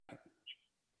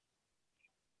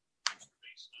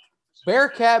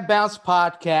Bearcat Bounce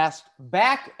Podcast,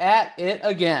 back at it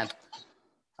again.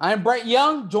 I'm Brett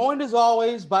Young, joined as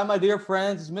always by my dear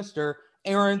friends, Mr.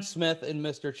 Aaron Smith and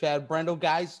Mr. Chad Brendel.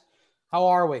 Guys, how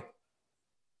are we?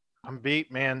 I'm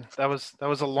beat, man. That was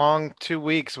a long 2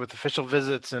 weeks with official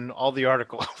visits and all the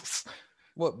articles.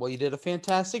 Well, you did a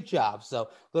fantastic job. So,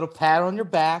 little pat on your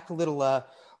back, a little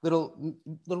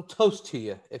toast to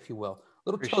you, if you will.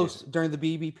 Appreciate toast it. during the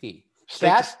BBP. State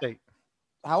Chad, to state.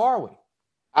 how are we?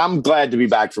 I'm glad to be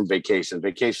back from vacation.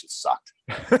 Vacation sucked.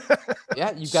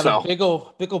 Yeah, you've got a big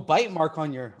old bite mark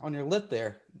on your lip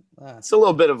there. It's a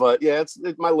little bit of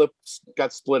my lips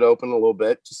got split open a little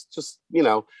bit. Just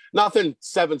nothing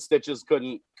 7 stitches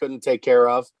couldn't take care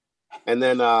of. And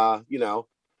then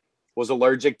was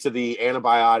allergic to the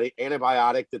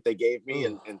antibiotic that they gave me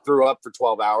and threw up for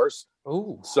 12 hours.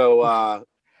 Oh. So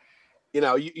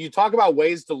you talk about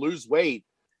ways to lose weight.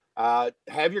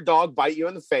 Have your dog bite you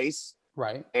in the face.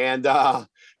 Right. And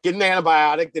get an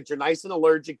antibiotic that you're nice and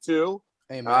allergic to.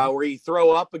 Where you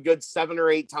throw up a good 7 or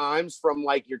 8 times from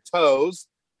like your toes.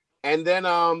 And then,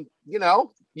 you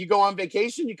go on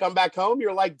vacation, you come back home,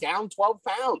 you're like down 12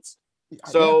 pounds.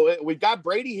 So we've got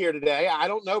Brady here today. I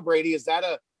don't know, Brady, is that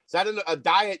a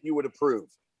diet you would approve?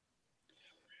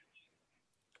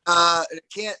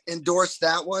 Can't endorse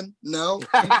that one. No.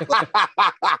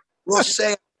 We'll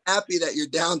say I'm happy that you're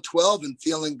down 12 and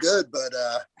feeling good, but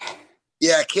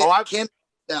can't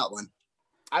that one.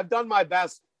 I've done my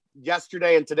best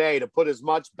yesterday and today to put as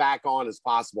much back on as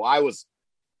possible. I was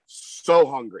so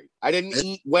hungry. I didn't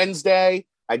eat Wednesday.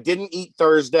 I didn't eat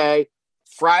Thursday.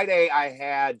 Friday, I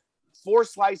had 4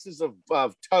 slices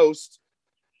of toast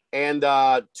and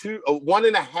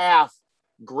 1.5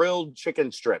 grilled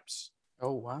chicken strips.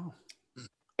 Oh, wow.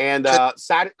 And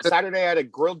Saturday, I had a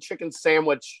grilled chicken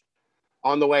sandwich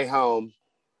on the way home.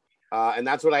 And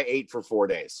that's what I ate for 4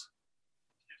 days.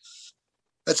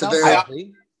 That's a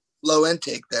very low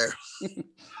intake there.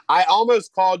 I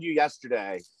almost called you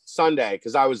yesterday, Sunday,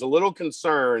 because I was a little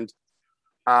concerned.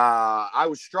 I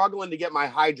was struggling to get my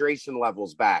hydration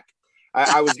levels back.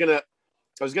 I was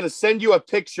gonna send you a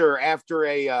picture after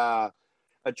a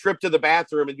trip to the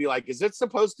bathroom and be like, "Is it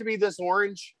supposed to be this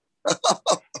orange?"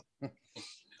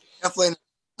 Definitely.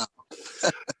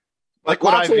 Like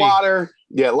lots of water.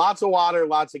 Yeah, lots of water,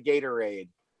 lots of Gatorade.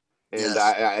 And yes.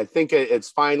 I think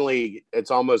it's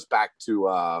almost back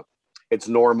to its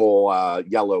normal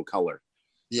yellow color.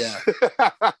 Yeah.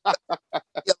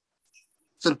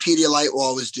 Some Pedialyte will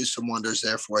always do some wonders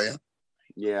there for you.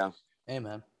 Yeah.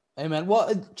 Amen.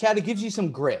 Well, Chad, it gives you some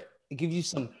grit. It gives you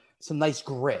some nice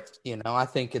grit. I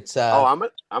think it's. I'm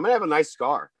gonna have a nice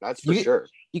scar. That's for sure.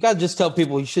 You gotta just tell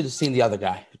people you should have seen the other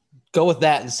guy. Go with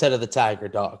that instead of the tiger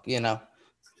dog.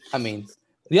 I mean,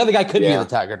 the other guy could be the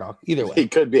tiger dog. Either way, he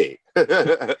could be.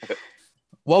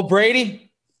 Well,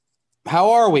 Brady,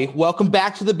 how are we? Welcome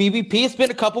back to the BBP. It's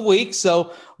been a couple weeks,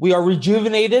 so we are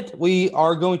rejuvenated. We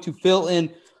are going to fill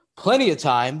in plenty of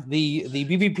time. The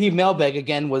BBP mailbag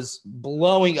again was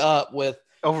blowing up with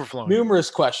overflowing numerous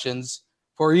questions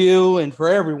for you and for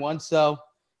everyone. So,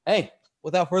 hey,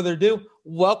 without further ado,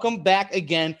 welcome back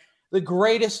again, the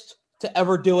greatest to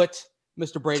ever do it,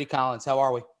 Mr. Brady Collins. How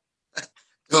are we?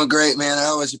 Doing great, man. I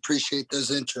always appreciate those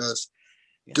intros.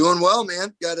 Yeah. Doing well,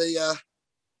 man. Got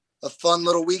a fun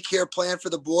little week here planned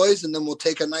for the boys, and then we'll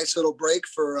take a nice little break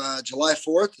for July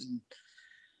 4th.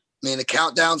 And the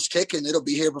countdown's ticking. It'll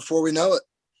be here before we know it.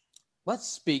 Let's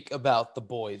speak about the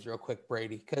boys real quick,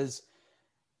 Brady, because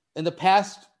in the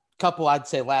past couple, I'd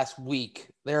say last week,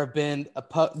 there have been a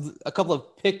couple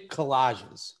of pick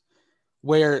collages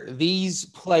where these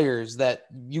players that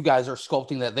you guys are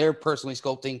sculpting, that they're personally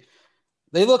sculpting,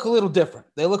 they look a little different.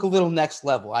 They look a little next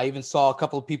level. I even saw a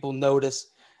couple of people notice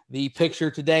the picture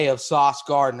today of Sauce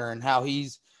Gardner and how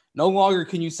he's no longer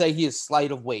can you say he is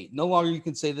slight of weight. No longer you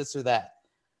can say this or that.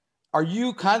 Are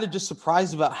you kind of just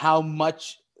surprised about how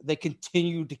much they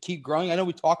continue to keep growing? I know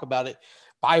we talk about it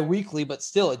bi-weekly, but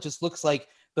still, it just looks like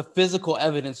the physical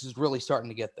evidence is really starting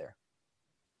to get there.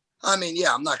 I'm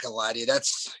not going to lie to you.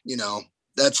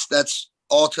 That's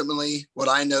ultimately what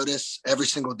I notice every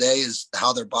single day is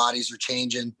how their bodies are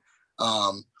changing.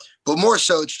 But more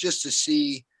so, it's just to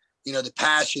see, the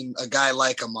passion a guy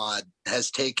like Ahmad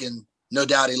has taken. No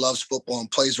doubt he loves football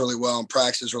and plays really well and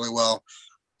practices really well.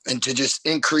 And to just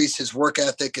increase his work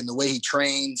ethic and the way he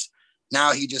trains.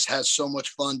 Now he just has so much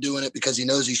fun doing it because he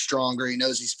knows he's stronger. He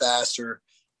knows he's faster.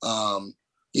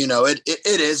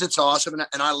 It's awesome.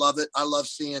 And I love it. I love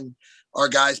seeing our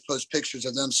guys post pictures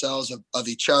of themselves, of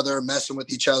each other, messing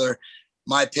with each other.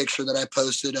 My picture that I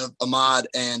posted of Ahmad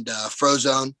and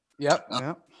Frozone, yep.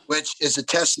 which is a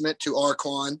testament to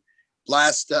Arquan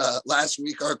last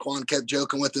week, Arquan kept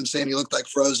joking with him, saying he looked like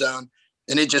Frozone,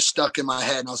 and it just stuck in my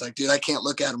head. And I was like, dude, I can't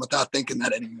look at him without thinking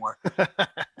that anymore.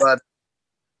 But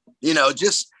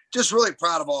just really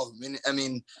proud of all of them. I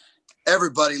mean,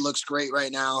 everybody looks great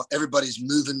right now. Everybody's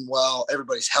moving well.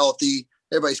 Everybody's healthy.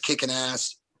 Everybody's kicking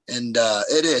ass. And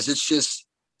it's just,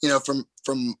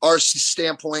 from our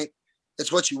standpoint,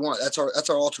 it's what you want. That's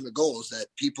our ultimate goal, is that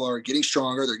people are getting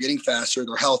stronger. They're getting faster.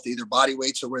 They're healthy. Their body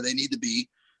weights are where they need to be.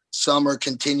 Some are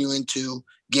continuing to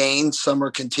gain. Some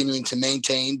are continuing to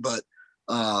maintain. But,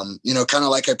 kind of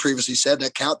like I previously said,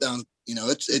 that countdown,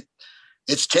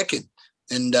 it's ticking.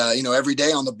 And, every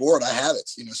day on the board, I have it,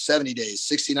 70 days,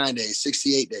 69 days,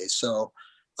 68 days. So,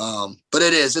 but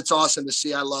it's awesome to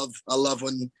see. I love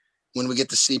when we get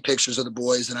to see pictures of the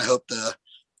boys, and I hope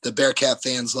the Bearcat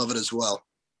fans love it as well.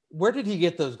 Where did he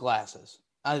get those glasses?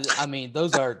 I mean,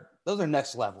 those are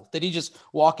next level. Did he just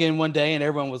walk in one day and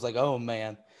everyone was like, oh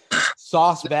man,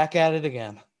 Sauce back at it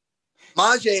again?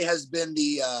 Majay has been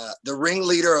the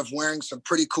ringleader of wearing some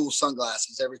pretty cool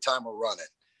sunglasses every time we're running.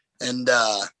 And,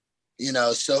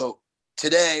 so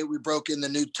today we broke in the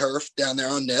new turf down there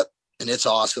on Nip, and it's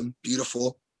awesome.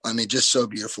 Beautiful. I mean, just so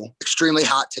beautiful. Extremely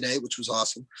hot today, which was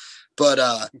awesome. But,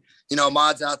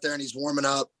 Ahmad's out there and he's warming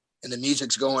up and the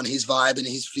music's going. He's vibing.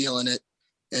 He's feeling it.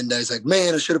 And he's like,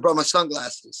 man, I should have brought my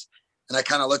sunglasses. And I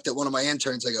kind of looked at one of my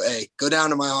interns. I go, hey, go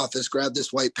down to my office, grab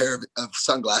this white pair of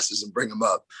sunglasses and bring them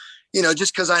up.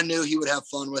 Just because I knew he would have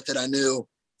fun with it. I knew,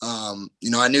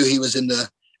 I knew he was in the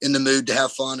mood to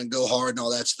have fun and go hard and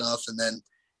all that stuff. And then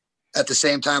at the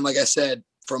same time, like I said,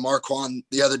 from Arquan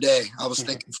the other day, I was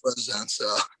thinking Frozone.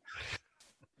 So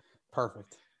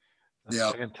perfect.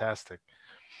 That's fantastic.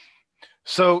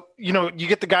 So, you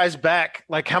get the guys back.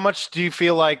 Like, how much do you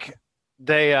feel like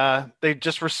they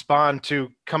just respond to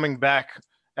coming back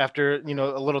after,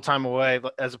 a little time away,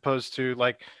 as opposed to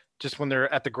like just when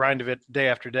they're at the grind of it day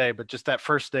after day, but just that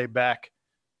first day back?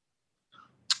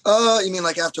 You mean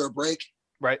like after a break?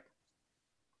 Right.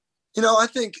 I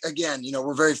think, again,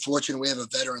 we're very fortunate. We have a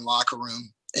veteran locker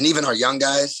room, and even our young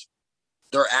guys,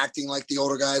 they're acting like the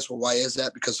older guys. Well, why is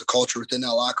that? Because the culture within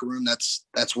that locker room,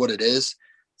 that's what it is.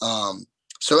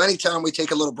 So anytime we take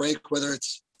a little break, whether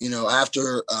it's,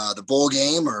 after the bowl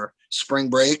game or spring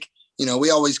break,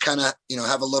 we always kind of,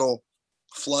 have a little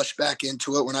flush back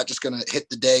into it. We're not just going to hit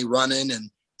the day running and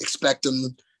expect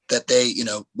them that they,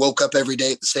 woke up every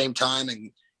day at the same time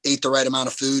and ate the right amount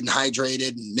of food and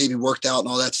hydrated and maybe worked out and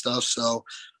all that stuff. So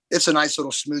it's a nice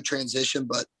little smooth transition,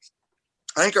 but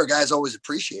I think our guys always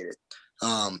appreciate it.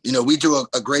 We do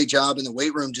a great job in the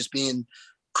weight room, just being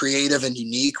creative and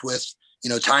unique with,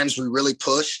 times we really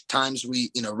push, times we,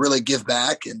 really give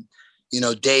back, and,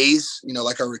 days,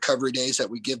 like our recovery days that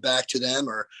we give back to them,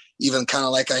 or even kind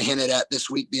of like I hinted at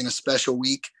this week being a special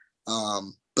week.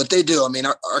 But they do. I mean,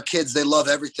 our kids, they love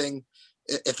everything.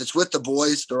 If it's with the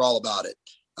boys, they're all about it.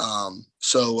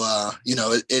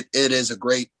 It is a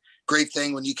great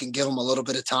thing when you can give them a little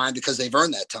bit of time, because they've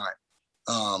earned that time.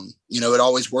 It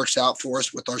always works out for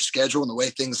us with our schedule and the way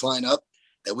things line up,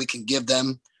 that we can give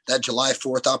them that July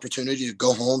 4th opportunity to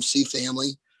go home, see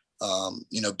family,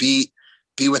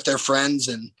 be with their friends,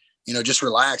 and, just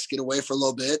relax, get away for a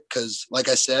little bit. Cause like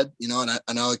I said, and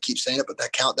I know I keep saying it, but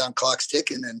that countdown clock's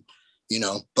ticking, and,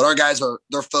 but our guys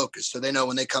they're focused. So they know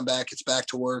when they come back, it's back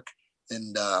to work,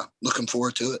 and looking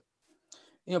forward to it.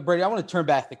 Brady, I want to turn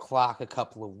back the clock a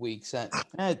couple of weeks,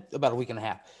 about a week and a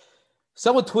half.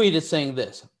 Someone tweeted saying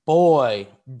this: boy,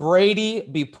 Brady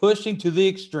be pushing to the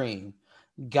extreme.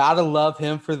 Gotta love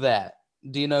him for that.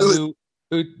 Do you know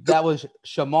who that was?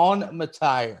 Shimon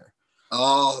Matire.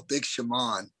 Oh, big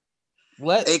Shimon.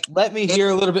 Let me hear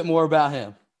a little bit more about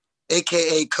him.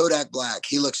 AKA Kodak Black.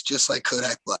 He looks just like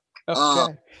Kodak Black.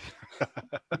 Okay.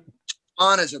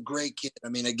 Shimon is a great kid. I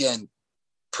mean, again,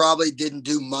 probably didn't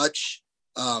do much.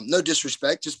 No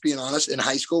disrespect, just being honest, in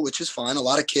high school, which is fine. A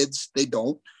lot of kids, they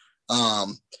don't.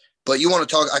 But you want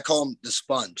to talk, I call him the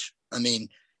sponge. I mean,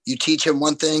 you teach him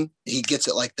one thing, he gets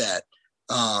it like that.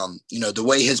 The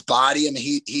way his body, I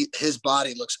mean, his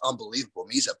body looks unbelievable. I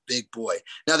mean, he's a big boy.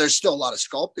 Now there's still a lot of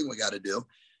sculpting we got to do,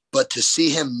 but to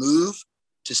see him move,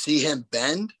 to see him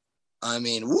bend, I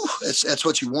mean, that's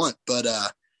what you want. But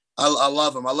I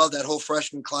love him. I love that whole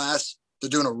freshman class.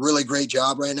 They're doing a really great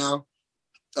job right now.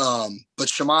 But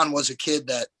Shimon was a kid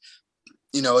that,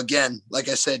 again, like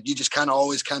I said, you just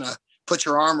always put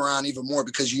your arm around even more,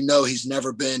 because he's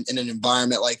never been in an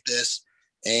environment like this,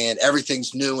 and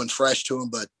everything's new and fresh to him,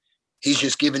 but he's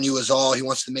just giving you his all. He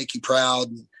wants to make you proud.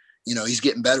 And, he's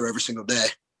getting better every single day.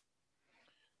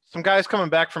 Some guys coming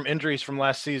back from injuries from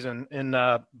last season in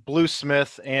Blue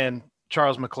Smith and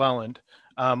Charles McClelland.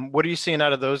 What are you seeing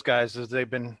out of those guys as they've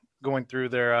been going through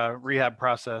their rehab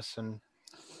process and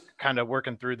kind of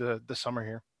working through the summer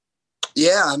here?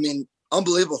 Yeah, I mean,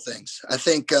 unbelievable things. I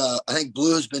think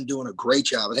Blue has been doing a great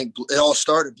job. I think it all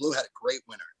started. Blue had a great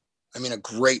winter. I mean, a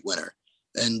great winter,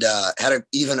 and had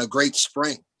even a great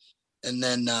spring. And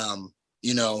then,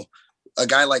 a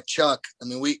guy like Chuck. I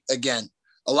mean,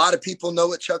 a lot of people know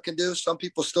what Chuck can do. Some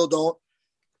people still don't,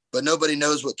 but nobody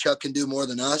knows what Chuck can do more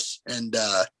than us. And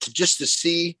to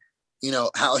see,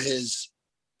 how his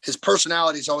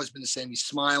personality has always been the same. He's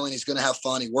smiling. He's going to have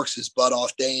fun. He works his butt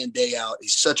off day in, day out.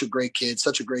 He's such a great kid,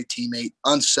 such a great teammate,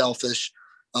 unselfish.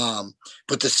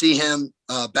 But to see him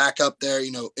back up there,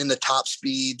 in the top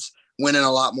speeds, winning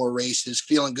a lot more races,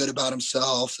 feeling good about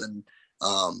himself. And,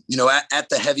 at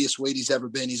the heaviest weight he's ever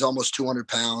been, he's almost 200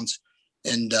 pounds.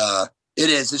 And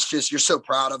it's just, you're so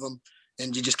proud of him,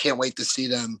 and you just can't wait to see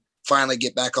them finally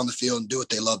get back on the field and do what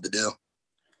they love to do.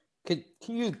 Can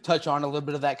you touch on a little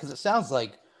bit of that? Because it sounds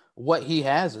like what he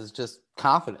has is just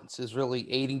confidence, is really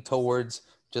aiding towards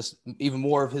just even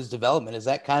more of his development. Is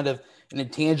that kind of an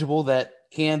intangible that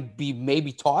can be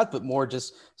maybe taught, but more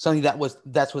just something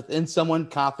that's within someone,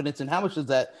 confidence? And how much does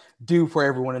that do for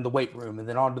everyone in the weight room and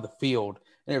then onto the field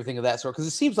and everything of that sort? Because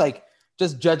it seems like,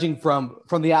 just judging from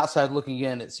the outside looking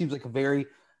in, it seems like a very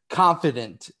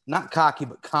confident, not cocky,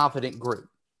 but confident group.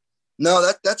 No,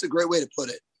 that's a great way to put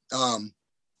it.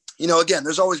 Again,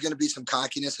 there's always going to be some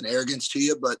cockiness and arrogance to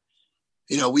you, but,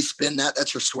 we spin that.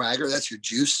 That's your swagger. That's your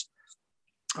juice.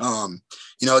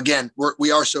 Again,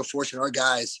 we are so fortunate. Our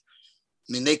guys,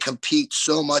 I mean, they compete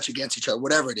so much against each other,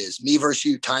 whatever it is, me versus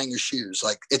you, tying your shoes.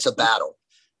 Like, it's a battle.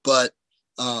 But,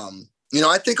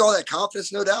 I think all that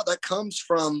confidence, no doubt, that comes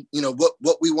from,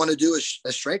 what we want to do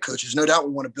as strength coaches. No doubt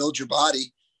we want to build your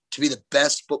body to be the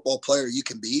best football player you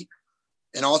can be.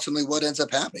 And ultimately what ends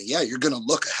up happening, you're going to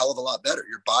look a hell of a lot better.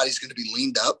 Your body's going to be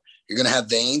leaned up. You're going to have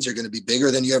veins. You're going to be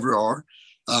bigger than you ever are.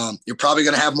 You're probably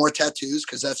going to have more tattoos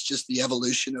because that's just the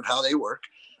evolution of how they work.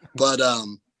 But,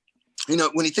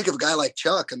 when you think of a guy like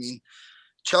Chuck, I mean,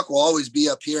 Chuck will always be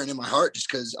up here and in my heart, just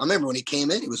because I remember when he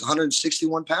came in, he was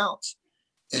 161 pounds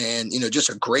and, just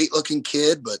a great looking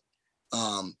kid, but,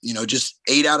 just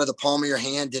ate out of the palm of your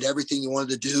hand, did everything you wanted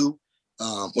to do,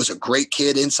 was a great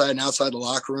kid inside and outside the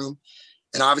locker room.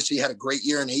 And obviously had a great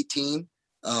year in 18,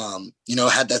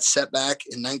 had that setback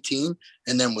in 19,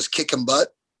 and then was kicking butt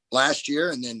last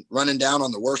year, and then running down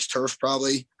on the worst turf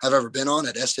probably I've ever been on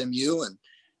at SMU. And,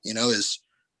 his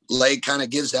leg kind of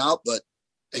gives out, but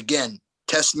again,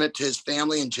 testament to his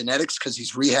family and genetics, because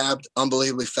he's rehabbed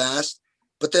unbelievably fast.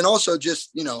 But then also just,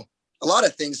 a lot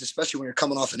of things, especially when you're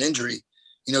coming off an injury,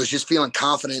 is just feeling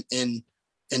confident in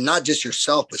not just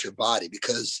yourself, but your body,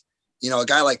 because, a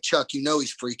guy like Chuck,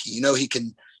 he's freaky, he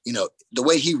can, the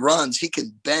way he runs, he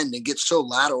can bend and get so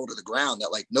lateral to the ground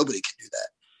that like nobody can do that.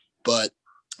 But,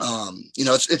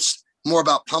 it's more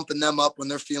about pumping them up when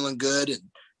they're feeling good and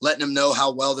letting them know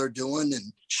how well they're doing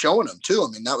and showing them too.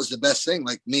 I mean, that was the best thing.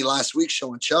 Like me last week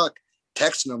showing Chuck,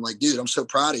 texting him like, dude, I'm so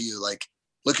proud of you. Like,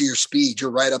 look at your speed.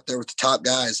 You're right up there with the top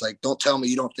guys. Like, don't tell me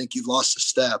you don't think you've lost a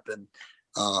step. And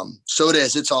so it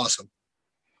is. It's awesome.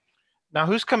 Now,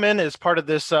 who's come in as part of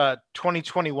this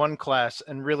 2021 class,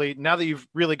 and really, now that you've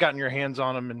really gotten your hands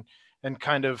on them and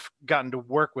kind of gotten to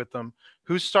work with them,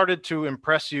 who's started to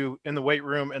impress you in the weight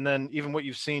room, and then even what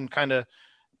you've seen kind of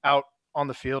out on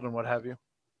the field and what have you?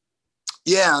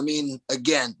 Yeah, I mean,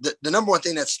 again, the number one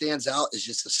thing that stands out is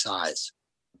just the size.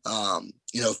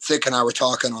 Thick and I were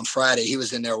talking on Friday. He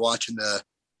was in there watching the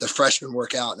freshmen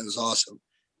work out, and it was awesome.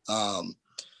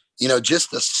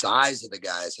 Just the size of the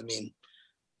guys. I mean,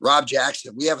 Rob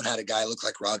Jackson, we haven't had a guy look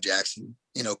like Rob Jackson,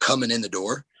 coming in the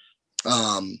door.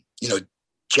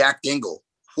 Jack Dingle,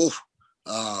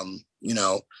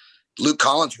 Luke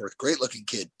Collinsworth, great looking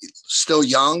kid, still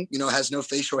young, has no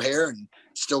facial hair and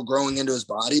still growing into his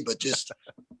body. But just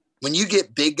when you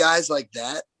get big guys like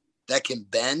that can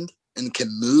bend and can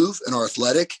move and are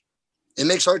athletic, it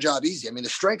makes our job easy. I mean, the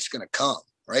strength's going to come,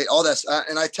 right? All that's,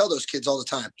 and I tell those kids all the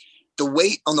time, the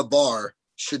weight on the bar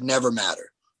should never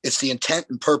matter. It's the intent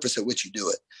and purpose at which you do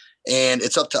it. And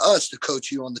it's up to us to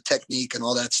coach you on the technique and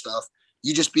all that stuff.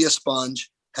 You just be a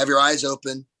sponge, have your eyes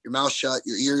open, your mouth shut,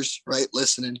 your ears, right,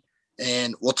 listening,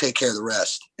 and we'll take care of the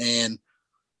rest. And,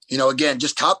 again,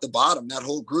 just top to bottom, that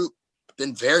whole group,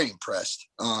 been very impressed.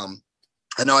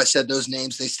 I know I said those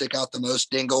names, they stick out the most.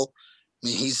 Dingle, I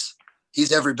mean,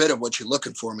 he's every bit of what you're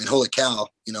looking for. I mean, holy cow,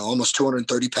 almost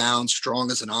 230 pounds, strong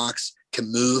as an ox,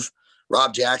 can move.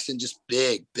 Rob Jackson, just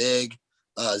big.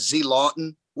 Z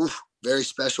Lawton, very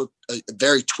special,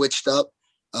 very twitched up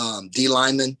D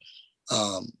lineman.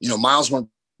 Miles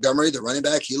Montgomery, the running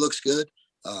back, he looks good.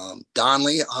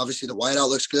 Donley, obviously the wideout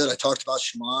looks good. I talked about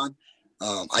Shaman.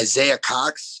 Isaiah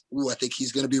Cox. I think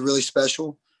he's going to be really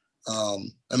special. I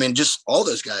mean, just all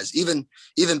those guys, even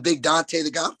Big Dante,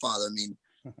 the Godfather. I mean,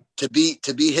 to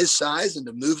be his size and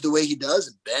to move the way he does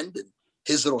and bend and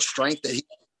his little strength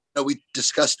that we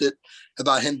discussed it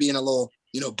about him being a little,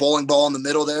 bowling ball in the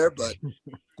middle there, but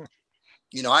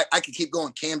I could keep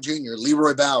going. Cam Jr.,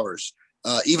 Leroy Bowers,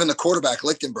 even the quarterback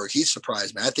Lichtenberg, he's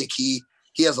surprised me. I think he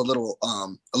has a little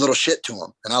shit to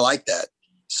him, and I like that.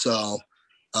 So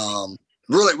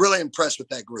really, really impressed with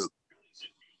that group.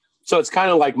 So it's kind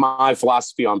of like my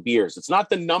philosophy on beers. It's not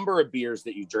the number of beers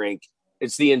that you drink,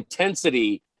 it's the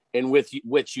intensity in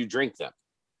which you drink them.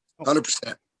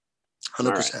 100%. 100%.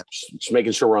 Right. Just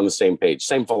making sure we're on the same page,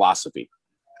 same philosophy.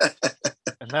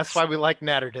 And that's why we like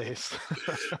Natter Days.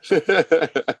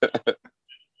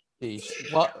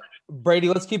 Well, Brady,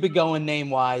 let's keep it going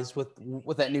name-wise with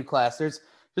that new class. There's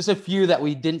just a few that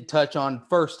we didn't touch on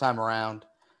first time around.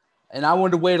 And I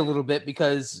wanted to wait a little bit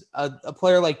because a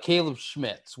player like Caleb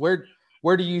Schmitz, where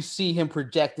do you see him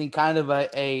projecting kind of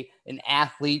an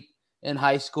athlete in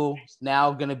high school,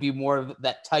 now going to be more of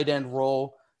that tight end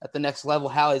role at the next level?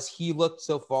 How has he looked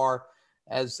so far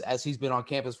as he's been on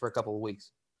campus for a couple of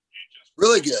weeks?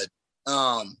 Really good.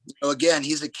 Again,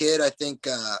 he's a kid, I think,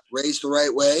 raised the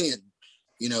right way and,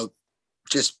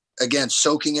 just, again,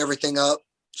 soaking everything up,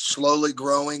 slowly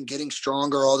growing, getting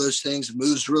stronger, all those things,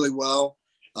 moves really well.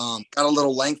 Got a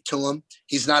little length to him.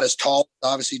 He's not as tall,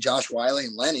 obviously, Josh Wiley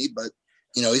and Lenny, but,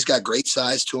 he's got great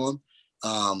size to him.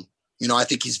 I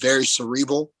think he's very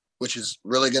cerebral, which is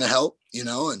really going to help,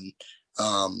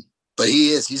 but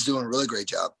he's doing a really great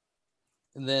job.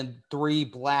 And then 3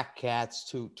 Black Cats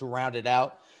to round it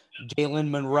out. Jalen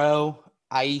Monroe,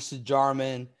 Aisa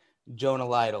Jarman, Jonah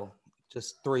Lytle.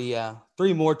 Just three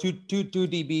more, two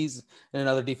DBs and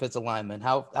another defensive lineman.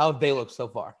 How have they looked so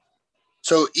far?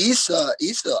 So Issa,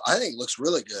 I think looks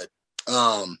really good.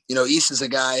 Issa's a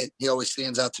guy, he always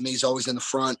stands out to me. He's always in the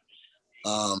front.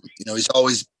 He's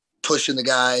always pushing the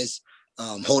guys,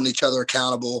 holding each other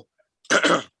accountable,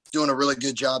 doing a really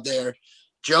good job there.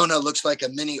 Jonah looks like a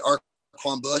mini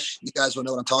Arquon Bush. You guys will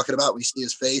know what I'm talking about when you see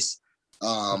his face.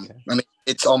 Okay. I mean,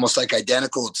 it's almost like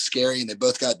identical. It's scary, and they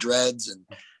both got dreads, and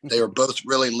they were both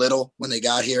really little when they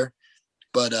got here.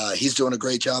 But he's doing a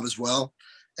great job as well.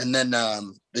 And then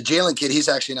the Jalen kid, he's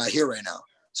actually not here right now.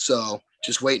 So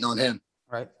just waiting on him.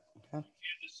 Right. Okay.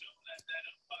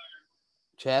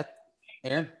 Chad,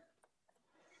 Aaron?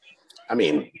 I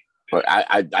mean,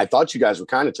 I thought you guys were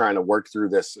kind of trying to work through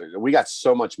this. We got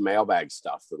so much mailbag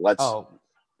stuff that let's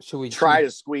try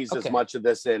to squeeze as much of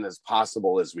this in as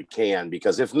possible as we can,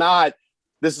 because if not,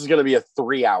 this is going to be a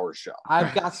 3-hour show.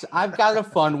 I've got a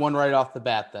fun one right off the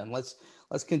bat. Then let's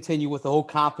continue with the whole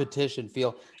competition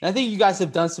feel. And I think you guys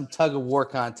have done some tug of war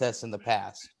contests in the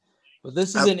past, but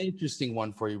this is an interesting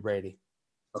one for you, Brady.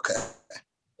 Okay.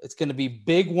 It's going to be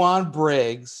Big Juan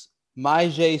Briggs,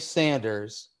 Myjay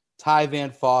Sanders, Ty Van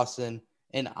Fossen,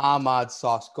 and Ahmad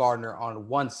Sauce Gardner on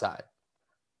one side.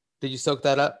 Did you soak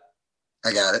that up?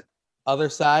 I got it. Other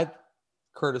side,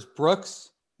 Curtis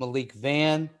Brooks, Malik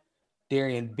Vann,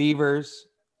 Darian Beavers,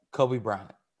 Kobe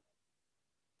Bryant.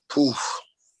 Poof.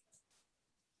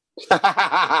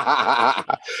 Why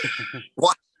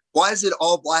is it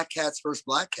all Black Cats versus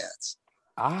Black Cats?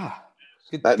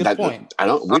 Good point.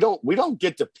 We don't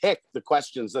get to pick the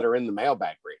questions that are in the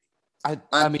mailbag, Brady.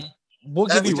 I mean, we'll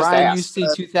give you Ryan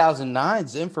UC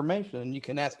 2009's information, and you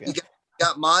can ask him. You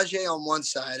got Myjay on one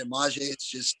side, and Myjay is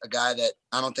just a guy that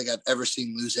I don't think I've ever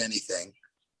seen lose anything.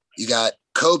 You got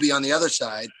Kobe on the other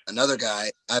side, another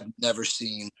guy I've never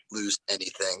seen lose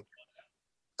anything.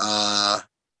 Man,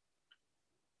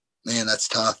 that's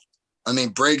tough. I mean,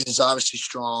 Briggs is obviously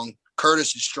strong.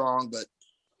 Curtis is strong, but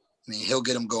I mean, he'll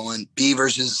get him going.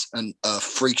 Beavers is a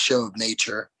freak show of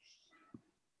nature.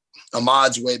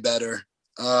 Ahmad's way better.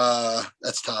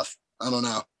 That's tough. I don't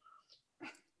know.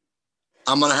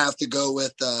 I'm going to have to go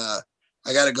with I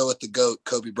got to go with the GOAT,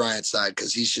 Kobe Bryant side,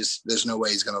 because he's just – there's no way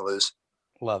he's going to lose.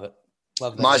 Love it.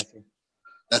 Love that.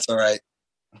 That's all right.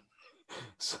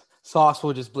 Sauce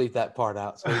will just bleep that part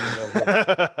out. So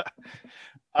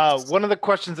one of the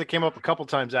questions that came up a couple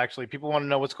times, actually, people want to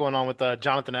know what's going on with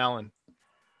Jonathan Allen.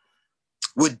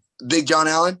 With Big John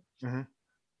Allen? Mm-hmm.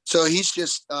 So he's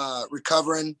just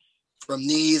recovering from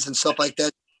knees and stuff like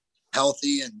that,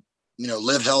 healthy and,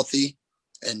 live healthy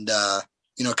and,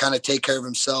 kind of take care of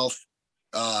himself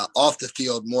off the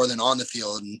field more than on the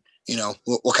field. And,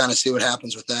 we'll kind of see what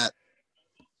happens with that.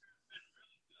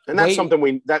 And that's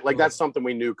something that's something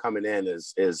we knew coming in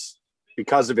is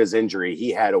because of his injury, he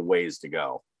had a ways to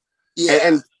go. Yeah.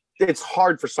 And it's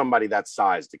hard for somebody that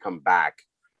size to come back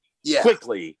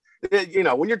quickly. You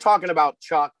know, when you're talking about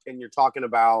Chuck and you're talking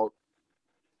about,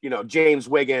 you know, James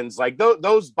Wiggins, like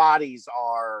those bodies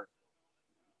are,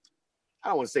 I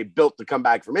don't want to say built to come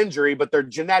back from injury, but they're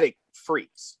genetic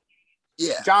freaks.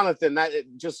 Yeah. Jonathan,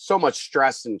 just so much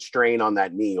stress and strain on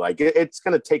that knee. Like it's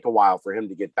going to take a while for him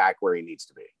to get back where he needs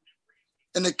to be.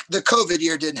 And the COVID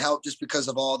year didn't help just because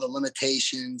of all the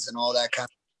limitations and all that kind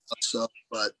of stuff.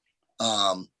 But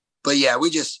yeah, we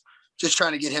just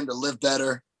trying to get him to live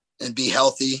better and be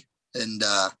healthy. And,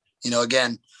 you know,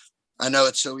 again, I know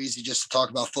it's so easy just to talk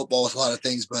about football with a lot of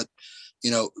things, but,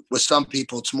 you know, with some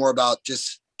people, it's more about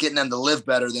just getting them to live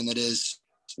better than it is,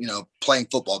 you know, playing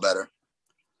football better.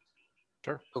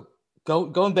 Sure.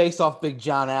 Going based off Big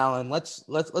John Allen, let's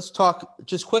talk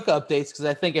just quick updates because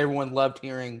I think everyone loved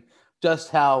hearing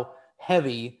just how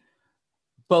heavy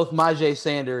both Myjai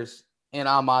Sanders and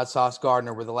Ahmad Sauce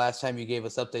Gardner were the last time you gave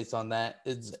us updates on that.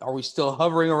 Are we still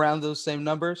hovering around those same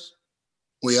numbers?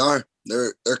 We are.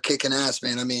 They're kicking ass,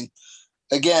 man. I mean,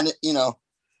 again, you know,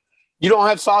 you don't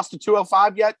have Sauce to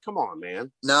 205 yet? Come on,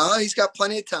 man. No, he's got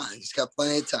plenty of time.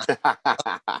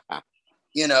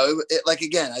 You know, like,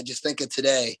 again, I just think of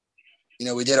today, you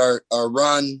know, we did our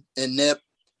run in NIP.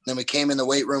 Then we came in the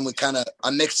weight room. I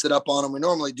mixed it up on them. We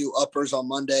normally do uppers on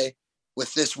Monday,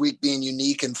 with this week being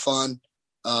unique and fun.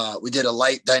 We did a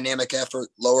light dynamic effort,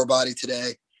 lower body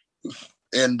today.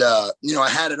 And, you know, I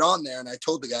had it on there and I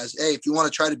told the guys, hey, if you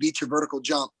want to try to beat your vertical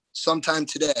jump sometime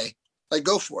today, like,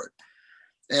 go for it.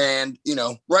 And, you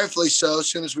know, rightfully so. As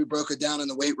soon as we broke it down in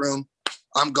the weight room,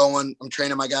 I'm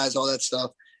training my guys, all that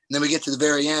stuff. And then we get to the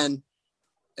very end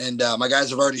and my guys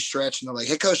have already stretched and they're like,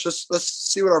 hey coach, let's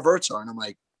see what our verts are. And I'm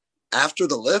like, after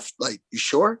the lift, like, you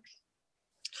sure?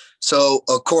 So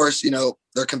of course, you know,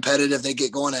 they're competitive. They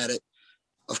get going at it.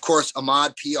 Of course,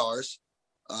 Ahmad PRs,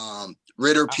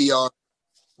 Ritter PR,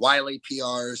 Wiley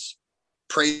PRs,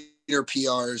 Prater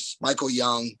PRs, Michael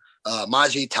Young,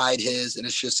 Myjai tied his. And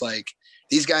it's just like,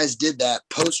 these guys did that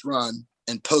post run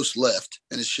and post lift.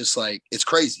 And it's just like, it's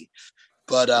crazy.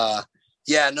 But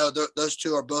yeah, no, those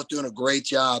two are both doing a great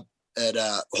job at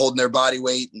holding their body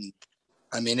weight. And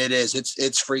I mean,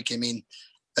 it's freaky. I mean,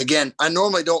 again, I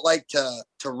normally don't like to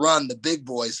run the big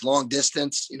boys long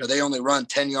distance. You know, they only run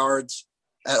 10 yards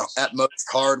at most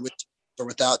hard with or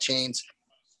without chains.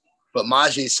 But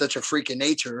Myjai is such a freak of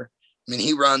nature. I mean,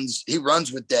 he runs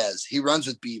with Dez, he runs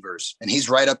with Beavers, and he's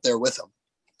right up there with them.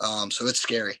 So it's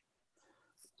scary.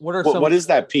 What is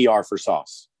that PR for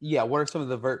Sauce? Yeah, what are some of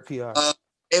the vert PR?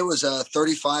 It was a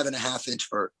 35.5-inch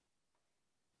vert.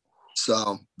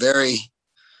 So very,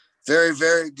 very,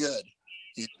 very good,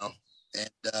 you know.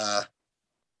 And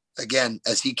again,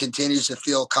 as he continues to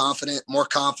feel more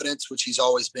confidence, which he's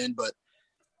always been, but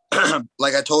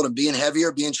like I told him, being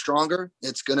heavier, being stronger,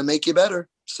 it's going to make you better.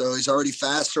 So he's already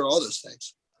faster, all those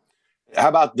things. How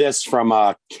about this from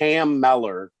Cam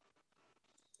Mellor,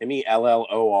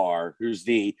 Mellor, who's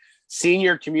the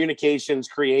Senior Communications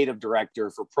Creative Director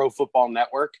for Pro Football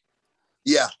Network?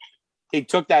 Yeah. He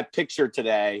took that picture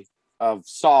today of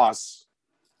Sauce,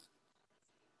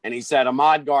 and he said,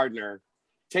 Ahmad Gardner,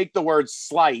 take the word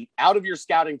slight out of your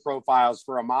scouting profiles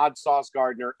for Ahmad Sauce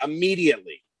Gardner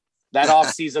immediately. That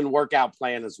off-season workout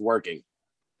plan is working.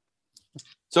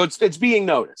 So it's being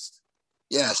noticed.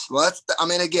 Yes. Well,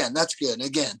 again, that's good. And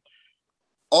again,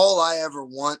 all I ever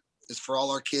want is for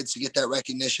all our kids to get that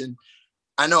recognition.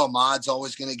 I know Ahmad's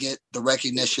always going to get the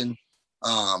recognition.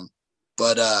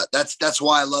 But that's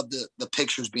why I love the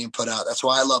pictures being put out. That's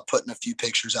why I love putting a few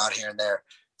pictures out here and there.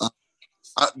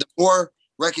 The more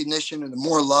recognition and the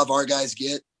more love our guys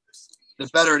get, the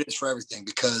better it is for everything.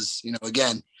 Because, you know,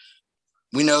 again,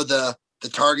 we know the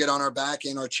target on our back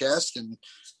and our chest, and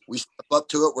we step up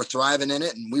to it. We're thriving in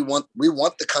it, and we want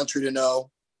the country to know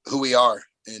who we are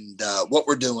and what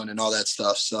we're doing and all that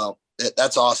stuff. So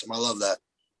that's awesome. I love that.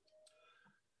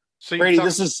 So Brady,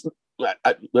 this is.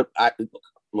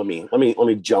 Let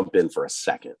me jump in for a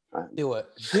second. Do it.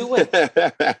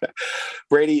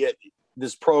 Brady,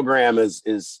 this program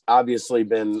is obviously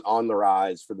been on the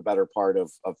rise for the better part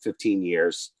of 15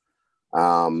 years.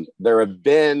 There have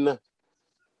been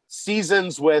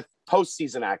seasons with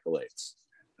postseason accolades,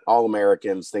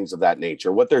 All-Americans, things of that nature.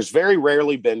 What there's very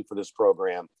rarely been for this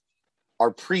program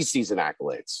are preseason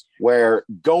accolades, where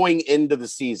going into the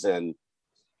season,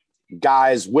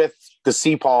 guys with the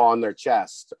CPAW on their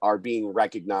chest are being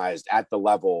recognized at the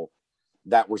level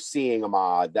that we're seeing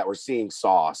Ahmad, that we're seeing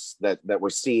Sauce, that we're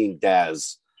seeing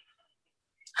Dez.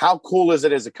 How cool is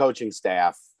it as a coaching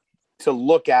staff to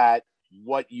look at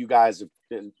what you guys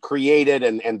have created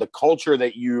and the culture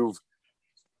that you've,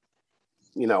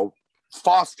 you know,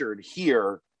 fostered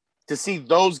here, to see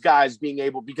those guys being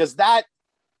able, because that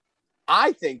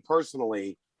I think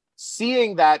personally,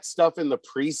 seeing that stuff in the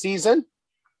preseason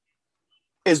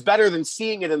is better than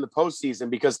seeing it in the postseason,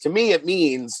 because to me, it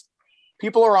means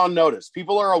people are on notice.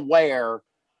 People are aware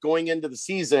going into the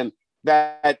season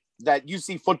that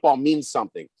UC football means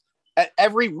something.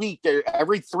 Every week,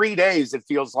 every 3 days, it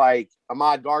feels like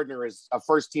Ahmad Gardner is a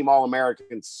first-team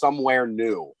All-American somewhere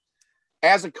new.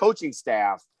 As a coaching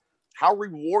staff, how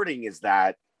rewarding is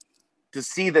that to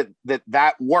see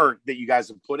that work that you guys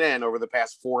have put in over the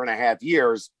past 4.5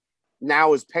 years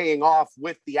now is paying off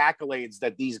with the accolades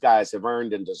that these guys have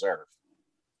earned and deserve?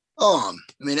 I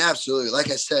mean, absolutely.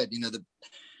 Like I said, the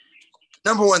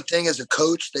number one thing as a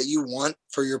coach that you want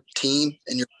for your team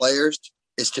and your players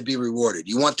is to be rewarded.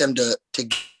 You want them to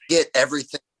get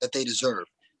everything that they deserve.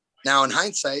 Now, in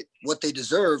hindsight, what they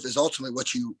deserve is ultimately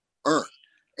what you earn.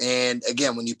 And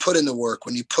again, when you put in the work,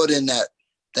 when you put in that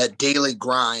daily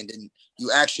grind, and you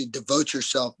actually devote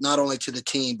yourself not only to the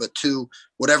team, but to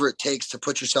whatever it takes to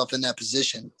put yourself in that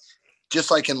position, just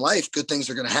like in life, good things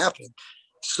are going to happen.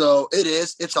 So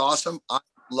it's awesome. I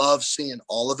love seeing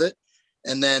all of it.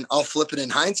 And then I'll flip it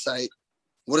in hindsight.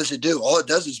 What does it do? All it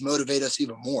does is motivate us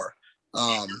even more.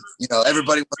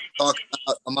 Everybody wants to talk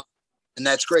about, and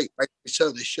that's great, right?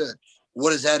 So they should. What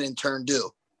does that in turn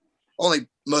do? Only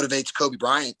motivates Kobe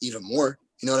Bryant even more.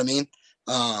 You know what I mean?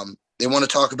 They want to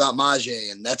talk about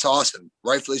Majay, and that's awesome.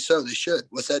 Rightfully so. They should.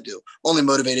 What's that do? Only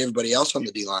motivate everybody else on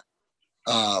the D-line.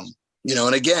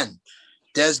 And again,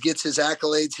 Dez gets his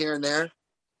accolades here and there.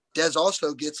 Dez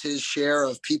also gets his share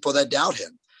of people that doubt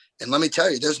him. And let me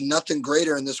tell you, there's nothing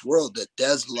greater in this world that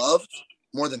Dez loves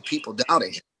more than people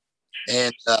doubting him.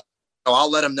 And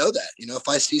I'll let him know that. If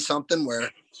I see something where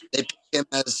they pick him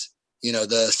as,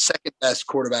 the second best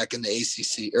quarterback in the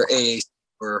ACC or AAC,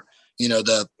 or,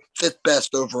 the fifth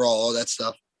best overall, all that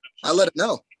stuff, I let him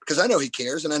know, because I know he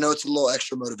cares, and I know it's a little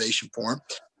extra motivation for him.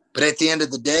 But at the end of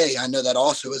the day, I know that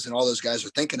also isn't all those guys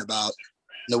are thinking about.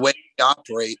 The way we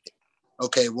operate,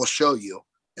 okay, we'll show you,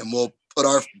 and we'll put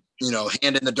our,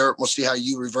 hand in the dirt. We'll see how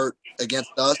you revert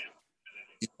against us.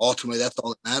 Ultimately, that's all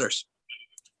that matters.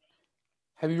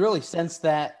 Have you really sensed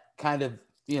that kind of,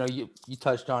 you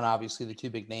touched on obviously the two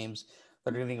big names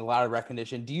that are getting a lot of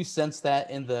recognition. Do you sense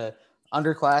that in the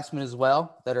underclassmen as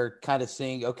well, that are kind of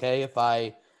seeing, okay, if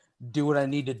I do what I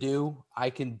need to do, I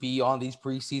can be on these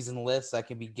preseason lists, I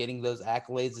can be getting those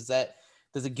accolades?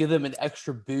 Does it give them an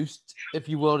extra boost, if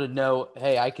you will, to know,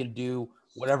 hey, I can do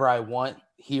whatever I want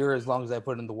here as long as I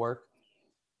put in the work?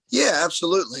 Yeah,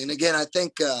 absolutely. And again, I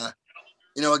think,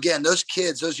 again, those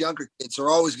kids, those younger kids are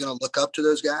always going to look up to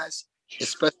those guys,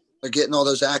 especially if they're getting all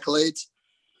those accolades.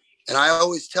 And I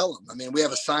always tell them, we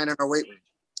have a sign in our weight room.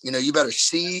 You better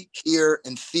see, hear,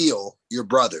 and feel your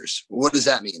brothers. What does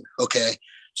that mean? Okay.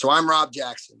 So I'm Rob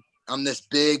Jackson. I'm this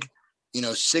big,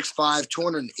 6'5",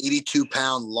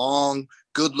 282-pound, long,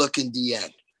 good-looking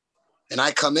DN. And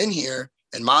I come in here,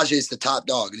 and Majay's the top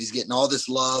dog, and he's getting all this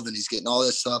love, and he's getting all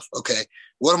this stuff. Okay,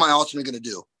 what am I ultimately going to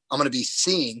do? I'm going to be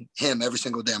seeing him every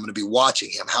single day. I'm going to be watching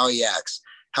him, how he acts,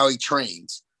 how he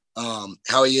trains,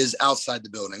 how he is outside the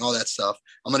building, all that stuff.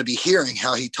 I'm going to be hearing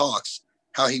how he talks,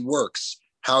 how he works,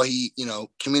 how he,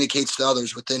 communicates to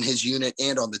others within his unit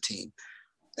and on the team.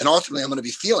 And ultimately, I'm going to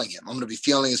be feeling him. I'm going to be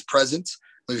feeling his presence.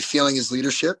 I'm going to be feeling his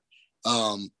leadership.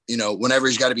 Whenever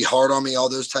he's got to be hard on me, all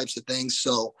those types of things.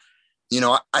 So,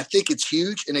 I think it's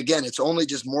huge. And again, it's only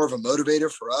just more of a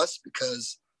motivator for us,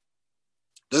 because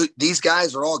these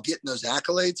guys are all getting those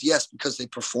accolades. Yes, because they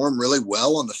perform really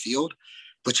well on the field,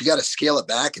 but you got to scale it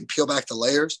back and peel back the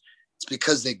layers. It's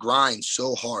because they grind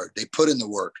so hard. They put in the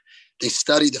work. They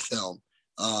study the film.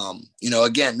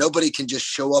 Again, nobody can just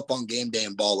show up on game day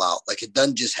and ball out. Like, it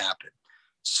doesn't just happen.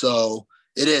 So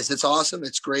it's awesome.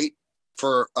 It's great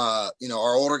for, our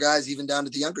older guys, even down to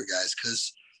the younger guys.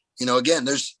 Cause, again,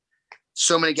 there's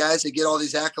so many guys that get all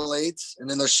these accolades, and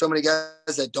then there's so many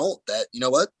guys that don't, that,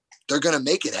 they're going to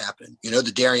make it happen.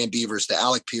 The Darian Beavers, the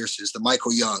Alec Pierces, the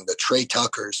Michael Young, the Trey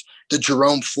Tuckers, the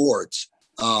Jerome Fords.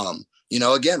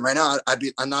 Again, right now,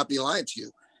 I'm not be lying to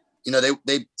you.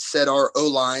 They said our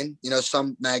O-line,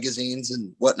 some magazines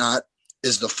and whatnot,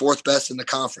 is the fourth best in the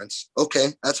conference. Okay,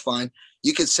 that's fine.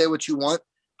 You can say what you want.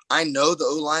 I know the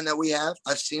O-line that we have.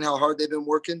 I've seen how hard they've been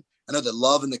working. I know the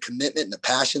love and the commitment and the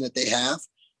passion that they have,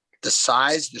 the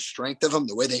size, the strength of them,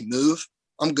 the way they move.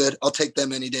 I'm good. I'll take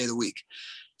them any day of the week.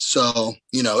 So,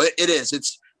 it is.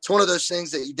 It's one of those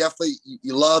things that you definitely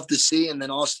you love to see, and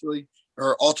then ultimately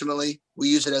we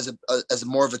use it as a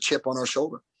more of a chip on our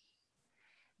shoulder.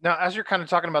 Now, as you're kind of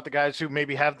talking about the guys who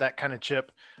maybe have that kind of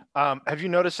chip, have you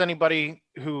noticed anybody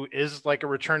who is like a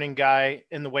returning guy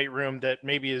in the weight room that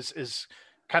maybe is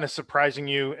kind of surprising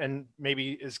you and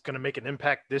maybe is going to make an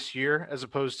impact this year as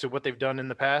opposed to what they've done in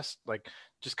the past? Like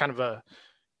just kind of a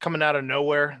coming out of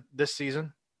nowhere this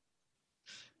season?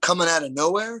 Coming out of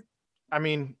nowhere? I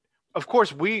mean, of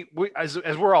course we as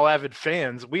we're all avid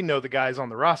fans, we know the guys on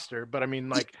the roster, but I mean,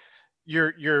 like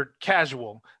you're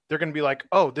casual. They're going to be like,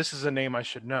 oh, this is a name I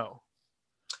should know.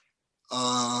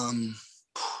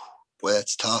 Boy,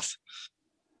 that's tough.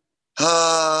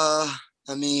 I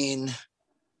mean,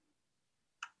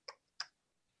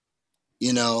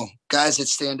 guys that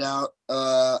stand out,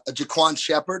 Jaquan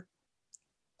Shepard.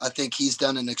 I think he's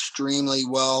done an extremely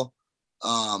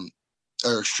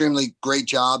extremely great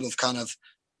job of kind of,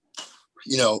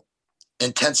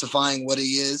 intensifying what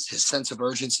he is, his sense of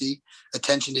urgency,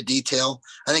 attention to detail.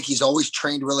 I think he's always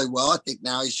trained really well. I think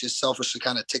now he's just selfishly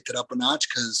kind of ticked it up a notch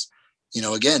because,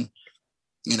 again,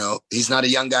 he's not a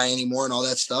young guy anymore and all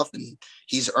that stuff. And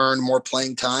he's earned more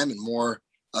playing time and more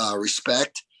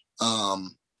respect.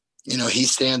 He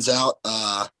stands out.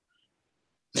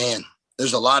 Man,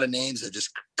 there's a lot of names that just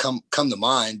come to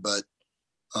mind, but,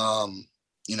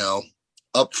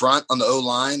 up front on the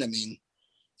O-line, I mean, you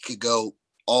could go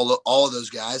all of those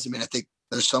guys. I mean, I think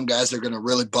there's some guys that are going to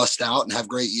really bust out and have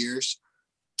great years.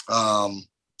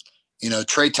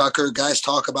 Trey Tucker, guys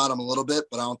talk about him a little bit,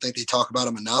 but I don't think they talk about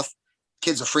him enough.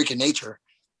 Kid's a freak of nature.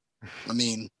 I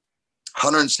mean,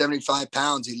 175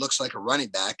 pounds. He looks like a running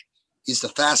back. He's the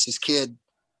fastest kid.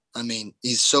 I mean,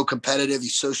 he's so competitive.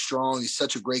 He's so strong. He's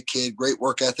such a great kid, great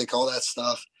work ethic, all that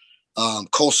stuff.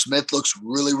 Cole Smith looks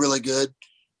really, really good.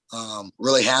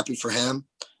 Really happy for him.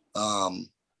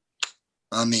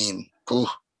 I mean,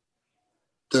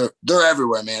 they're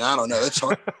everywhere, man. I don't know. It's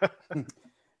hard.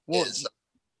 Well,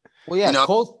 yeah.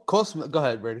 Cole Smith. Go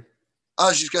ahead, Brady. I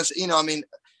was just gonna say, I mean,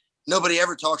 nobody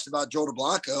ever talks about Joel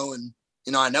DeBlanco, and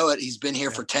I know it. He's been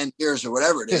here for 10 years or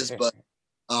whatever it is, but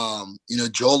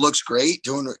Joel looks great,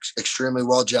 doing an extremely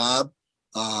well job.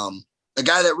 A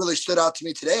guy that really stood out to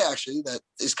me today, actually, that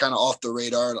is kind of off the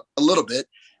radar a little bit,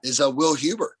 is Will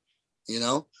Huber.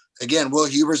 Again, Will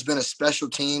Huber's been a special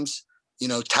teams,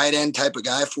 tight end type of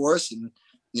guy for us, and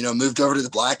moved over to the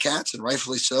Black Cats, and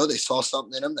rightfully so. They saw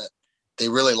something in him that they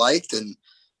really liked, and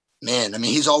man, I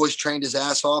mean, he's always trained his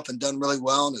ass off and done really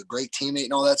well, and a great teammate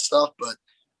and all that stuff. But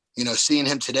seeing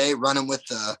him today running with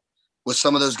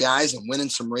some of those guys and winning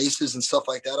some races and stuff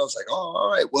like that, I was like, oh,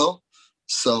 all right, Will.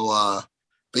 So,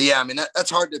 but yeah, I mean,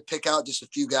 that's hard to pick out just a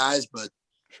few guys, but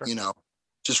Sure.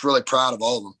 Just really proud of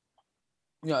all of them.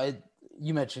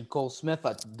 You mentioned Cole Smith.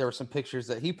 There were some pictures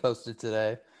that he posted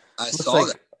today. I saw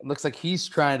that. Looks like he's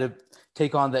trying to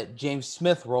take on that James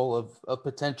Smith role of a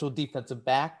potential defensive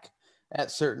back at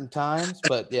certain times.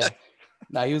 But yeah,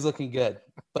 no, he was looking good.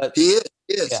 But he is.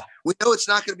 Yeah. We know it's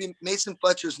not going to be Mason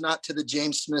Fletcher's not to the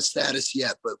James Smith status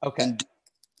yet, but in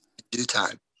due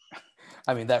time.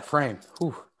 I mean, that frame.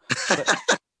 But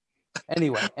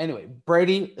anyway,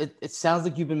 Brady, it sounds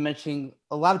like you've been mentioning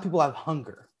a lot of people have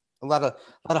hunger. A lot of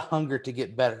hunger to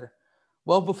get better.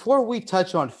 Well, before we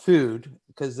touch on food,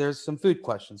 because there's some food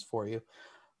questions for you,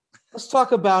 let's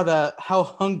talk about how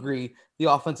hungry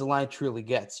the offensive line truly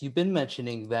gets. You've been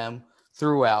mentioning them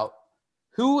throughout.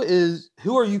 Who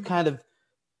are you kind of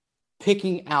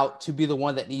picking out to be the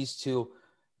one that needs to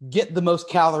get the most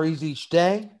calories each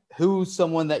day? Who's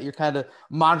someone that you're kind of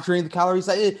monitoring the calories?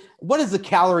 What is the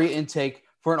calorie intake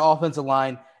for an offensive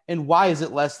line, and why is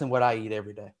it less than what I eat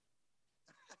every day?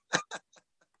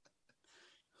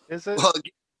 Is it? Well,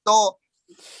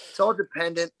 it's all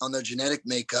dependent on their genetic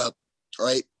makeup,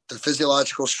 right? Their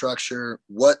physiological structure,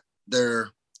 what they're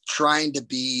trying to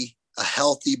be, a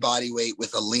healthy body weight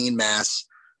with a lean mass.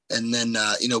 And then,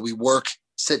 we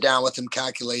sit down with them,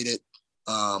 calculate it.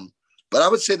 But I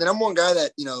would say the number one guy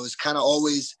that, is kind of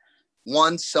always,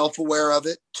 one, self-aware of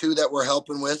it, two, that we're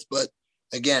helping with. But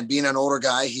again, being an older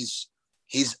guy, he's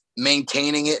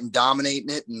maintaining it and dominating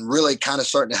it and really kind of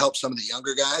starting to help some of the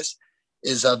younger guys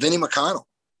is Vinny McConnell.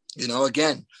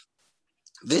 Again,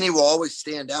 Vinny will always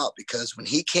stand out because when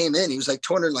he came in, he was like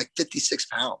 256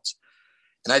 pounds.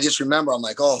 And I just remember, I'm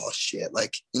like, oh shit.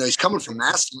 Like, he's coming from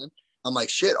Massillon. I'm like,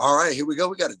 shit. All right, here we go.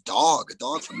 We got a dog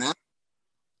from Massillon.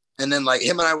 And then like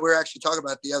him and I were actually talking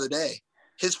about it the other day.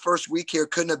 His first week here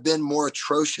couldn't have been more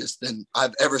atrocious than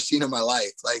I've ever seen in my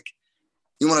life. Like,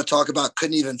 you want to talk about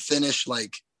couldn't even finish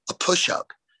like a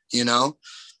push-up,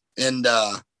 And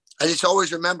I just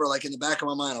always remember, like in the back of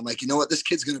my mind, I'm like, you know what, this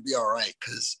kid's going to be all right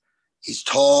because he's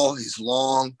tall, he's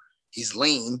long, he's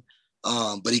lean,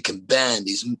 but he can bend.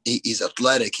 He's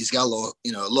athletic. He's got a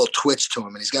little twitch to him,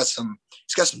 and he's got some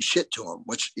shit to him,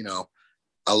 which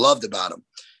I loved about him.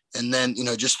 And then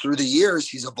just through the years,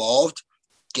 he's evolved,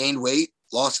 gained weight,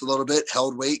 lost a little bit,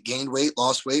 held weight, gained weight,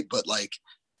 lost weight, but like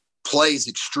plays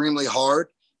extremely hard.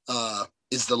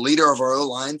 Is the leader of our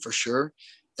O-line for sure.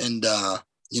 And,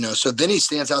 so Vinny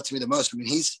stands out to me the most. I mean,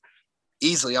 he's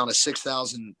easily on a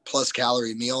 6,000 plus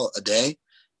calorie meal a day.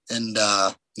 And,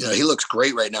 he looks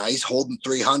great right now. He's holding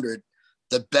 300,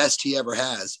 the best he ever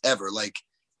has ever. Like,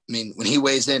 I mean, when he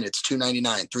weighs in, it's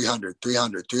 299, 300,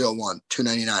 300, 301,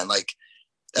 299. Like,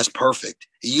 that's perfect.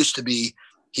 It used to be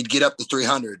he'd get up to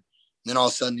 300. And then all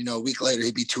of a sudden, a week later,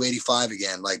 he'd be 285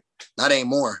 again. Like, not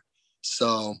anymore.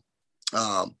 So,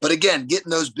 but again, getting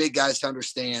those big guys to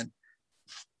understand,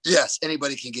 yes,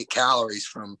 anybody can get calories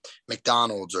from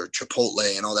McDonald's or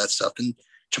Chipotle and all that stuff. And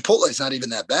Chipotle is not even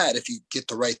that bad if you get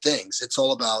the right things. It's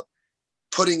all about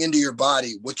putting into your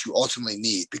body what you ultimately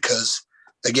need. Because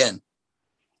again,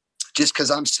 just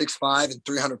because I'm 6'5" and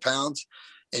 300 pounds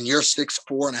and you're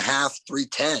 6'4.5",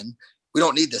 310, we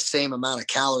don't need the same amount of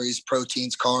calories,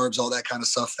 proteins, carbs, all that kind of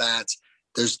stuff, fats.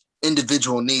 There's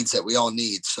individual needs that we all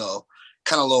need. So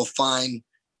kind of a little fine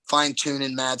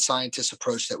tuning mad scientist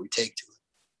approach that we take to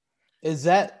it. Is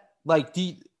that like,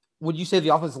 would you say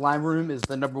the offensive line room is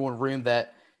the number one room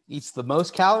that eats the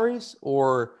most calories,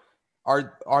 or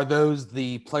are those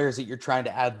the players that you're trying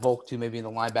to add bulk to, maybe in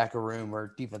the linebacker room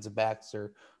or defensive backs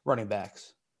or running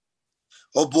backs?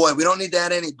 Oh boy, we don't need to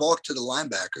add any bulk to the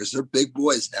linebackers. They're big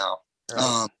boys now.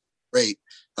 Right. Great.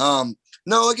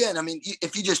 No, again, I mean,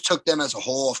 if you just took them as a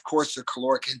whole, of course their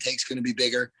caloric intake is going to be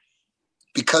bigger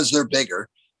because they're bigger.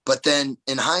 But then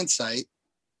in hindsight,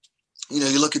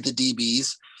 you look at the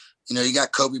DBs, you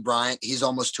got Kobe Bryant. He's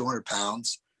almost 200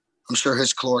 pounds. I'm sure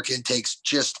his caloric intake's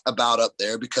just about up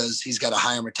there because he's got a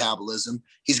higher metabolism.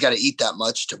 He's got to eat that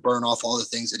much to burn off all the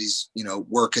things that he's,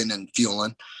 working and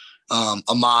fueling.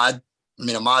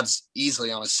 Ahmad's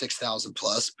easily on a 6,000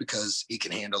 plus because he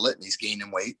can handle it and he's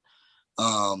gaining weight.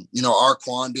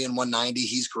 Arquan being 190,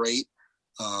 he's great.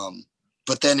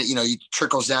 But then, he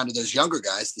trickles down to those younger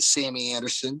guys, the Sammy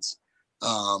Andersons,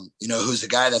 who's a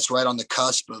guy that's right on the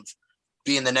cusp of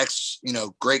being the next,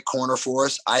 great corner for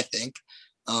us, I think.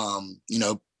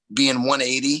 Being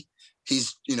 180,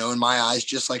 he's, in my eyes,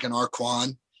 just like an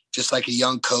Arquan, just like a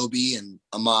young Kobe and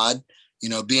Ahmad,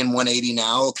 being 180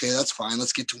 now. Okay, that's fine.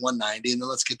 Let's get to 190 and then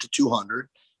let's get to 200.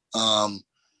 Again,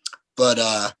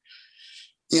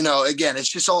 it's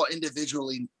just all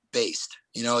individually based.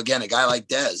 Again, a guy like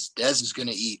Dez is going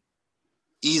to eat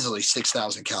easily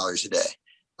 6,000 calories a day.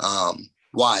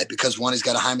 Why? Because one, he's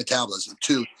got a high metabolism.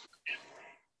 2,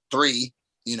 3,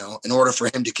 in order for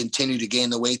him to continue to gain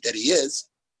the weight that he is,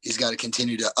 he's got to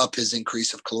continue to up his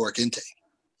increase of caloric intake.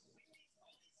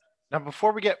 Now,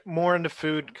 before we get more into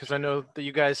food, because I know that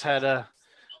you guys had a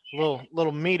little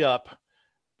meetup,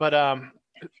 but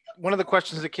one of the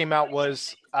questions that came out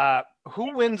was,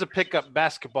 who wins a pickup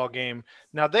basketball game?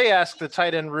 Now, they asked the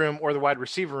tight end room or the wide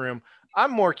receiver room.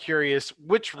 I'm more curious,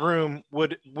 which room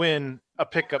would win a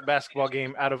pickup basketball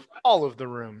game out of all of the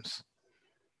rooms?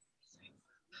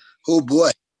 Oh, boy.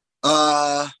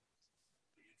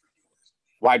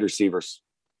 Wide receivers.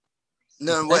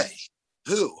 No way.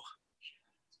 Who?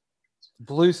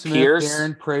 Blue Smith, Pierce.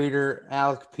 Darren Prater,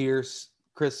 Alec Pierce,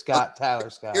 Chris Scott, Tyler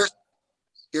Scott.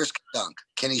 Pierce can dunk.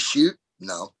 Can he shoot?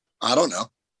 No. I don't know.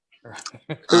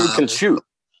 Who can shoot?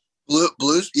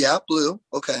 Blues? Yeah, blue.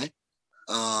 Okay.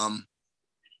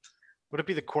 Would it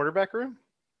be the quarterback room?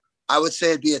 I would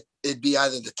say it'd be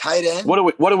either the tight end. What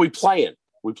are we playing?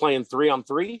 We playing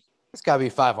 3-on-3? It's got to be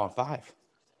 5-on-5.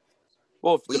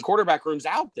 Well, if the quarterback room's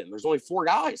out, then there's only 4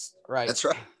 guys. Right. That's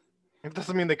right. It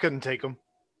doesn't mean they couldn't take them.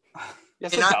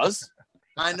 Yes, it does.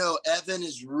 I know Evan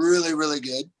is really, really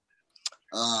good.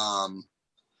 I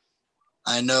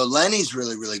know Lenny's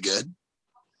really, really good.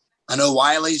 I know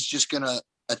Wiley's just going to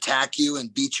attack you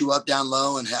and beat you up down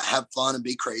low and have fun and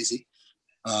be crazy.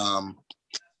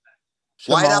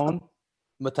 Shimon,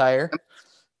 Matire.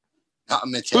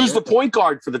 Who's the point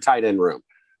guard for the tight end room?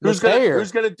 Who's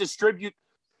going to distribute?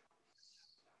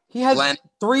 He had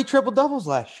 3 triple doubles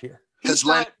last year. He's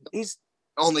the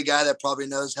only guy that probably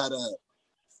knows how to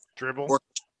dribble.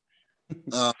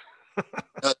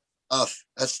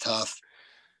 That's tough.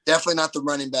 Definitely not the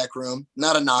running back room.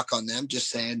 Not a knock on them. Just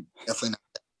saying, definitely not.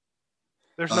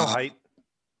 There's no height.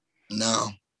 No.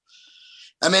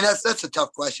 I mean, that's a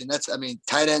tough question.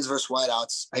 Tight ends versus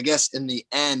wideouts. I guess in the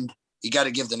end, you got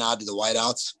to give the nod to the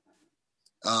wideouts.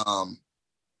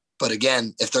 But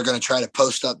again, if they're going to try to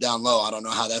post up down low, I don't know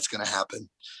how that's going to happen.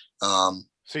 So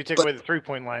you take away the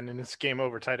 3-point line and it's game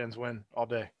over. Tight ends win all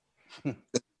day.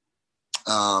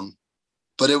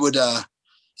 But it would,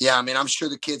 I'm sure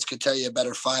the kids could tell you a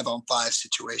better 5-on-5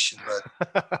 situation, but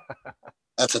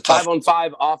that's a tough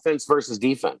 5-on-5 offense versus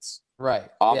defense. Right.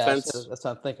 Offense. Yeah, that's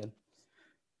what I'm thinking.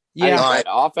 Yeah, Yeah. right.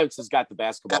 Offense has got the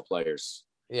basketball players.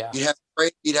 Yeah.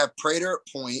 You'd have Prater at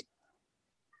point.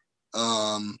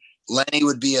 Lenny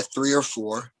would be a 3 or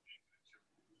 4.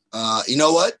 You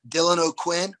know what? Dylan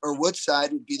O'Quinn or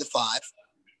Woodside would be the 5.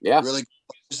 Yeah. Really good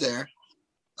players there.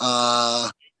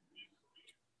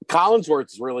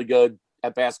 Collinsworth is really good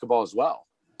at basketball as well.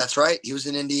 That's right. He was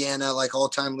in Indiana, like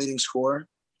all-time leading scorer.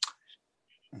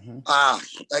 Mm-hmm.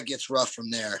 That gets rough from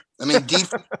there. I mean,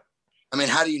 defense. I mean,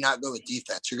 how do you not go with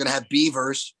defense? You're going to have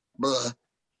Beavers,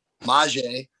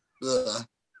 Maje. And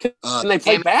they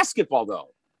play basketball, though.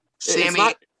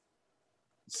 Sammy's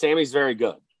very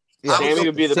good. Yeah. Sammy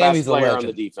would be the Sammy's best player a on the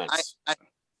legend. defense. I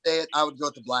say it. I would go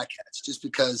with the Black Hats just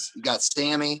because you got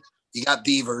Sammy, you got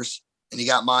Beavers, and you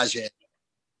got Maje.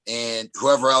 And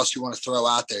whoever else you want to throw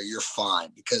out there, you're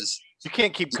fine because You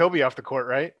can't keep Kobe off the court,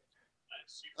 right?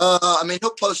 I mean,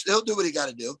 he'll do what he got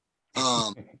to do.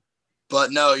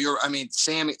 But no,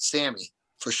 Sammy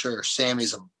for sure.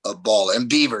 Sammy's a baller, and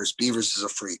Beavers is a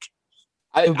freak.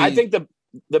 I think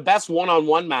the best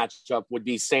one-on-one matchup would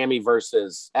be Sammy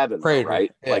versus Evan, Prater,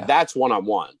 right? yeah. Like that's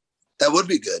one-on-one. That would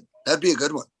be good. That'd be a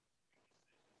good one.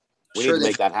 We need to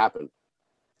make that happen.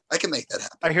 I can make that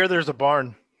happen. I hear there's a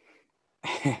barn.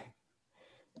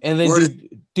 And then Where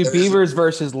do Beavers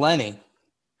versus Lenny.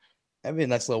 That'd be a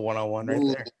nice little one-on-one right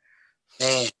there.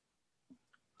 Man,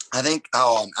 I think.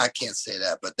 Oh, I can't say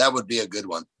that, but that would be a good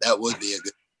one. That would be a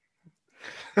good.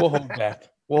 We'll hold back.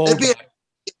 It'd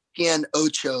be an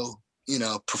Ocho,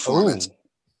 performance. Ooh,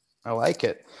 I like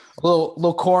it. A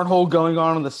little cornhole going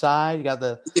on the side. You got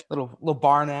the little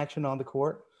barn action on the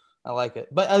court. I like it.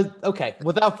 But okay,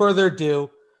 without further ado,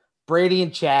 Brady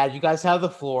and Chad, you guys have the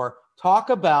floor. Talk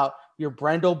about your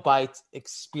Brendel Bites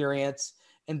experience.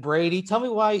 And Brady, tell me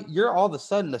why you're all of a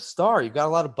sudden a star. You've got a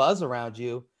lot of buzz around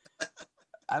you.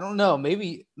 I don't know.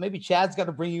 Maybe Chad's got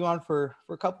to bring you on for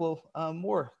a couple of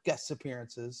more guest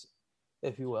appearances,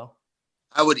 if you will.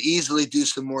 I would easily do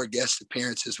some more guest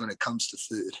appearances when it comes to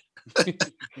food.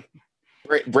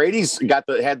 Brady's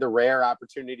had the rare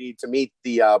opportunity to meet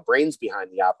the brains behind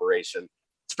the operation.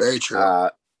 It's very true.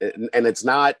 And it's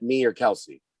not me or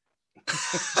Kelsey.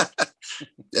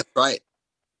 That's right.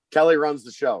 Kelly runs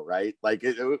the show, right? Like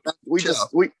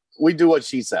we do what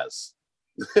she says.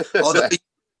 Although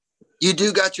you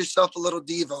do got yourself a little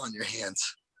diva on your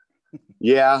hands.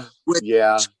 Yeah. Which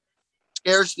yeah.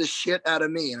 Scares the shit out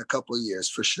of me in a couple of years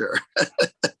for sure.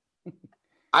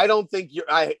 I don't think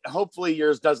hopefully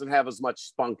yours doesn't have as much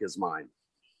spunk as mine.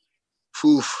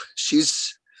 Oof,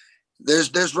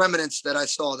 there's remnants that I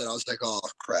saw that I was like, oh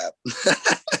crap.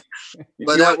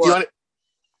 But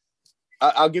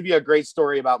I'll give you a great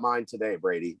story about mine today,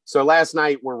 Brady. So last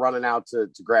night we're running out to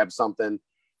grab something,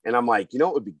 and I'm like,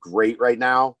 what would be great right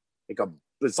now?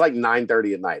 It's like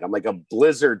 9:30 at night. I'm like, a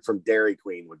Blizzard from Dairy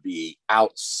Queen would be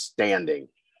outstanding.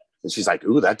 And she's like,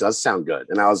 ooh, that does sound good.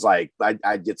 And I was like,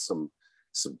 I'd get some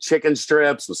chicken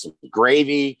strips with some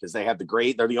gravy because they're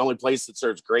the only place that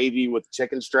serves gravy with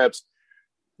chicken strips.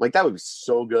 Like, that would be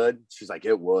so good. She's like,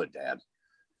 it would, Dad.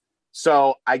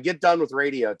 So I get done with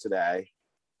radio today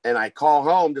and I call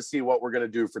home to see what we're going to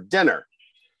do for dinner.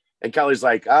 And Kelly's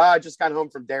like, I just got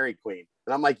home from Dairy Queen.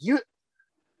 And I'm like,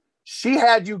 she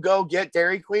had you go get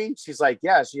Dairy Queen? She's like,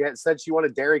 yeah, she had said she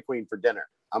wanted Dairy Queen for dinner.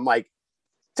 I'm like,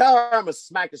 tell her I'm going to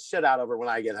smack the shit out of her when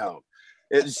I get home.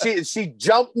 She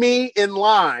jumped me in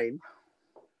line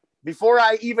before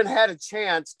I even had a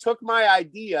chance, took my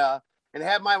idea, and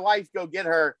had my wife go get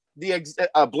her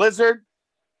a Blizzard,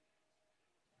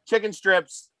 chicken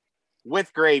strips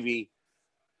with gravy.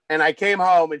 And I came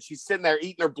home and she's sitting there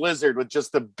eating her Blizzard with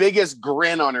just the biggest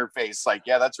grin on her face. Like,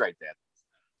 yeah, that's right, Dad.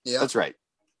 Yeah, that's right.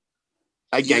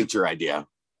 I ganked your idea.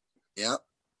 Yeah.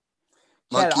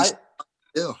 Chad,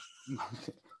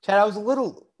 I was a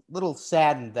little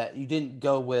saddened that you didn't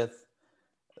go with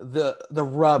the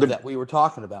rub that we were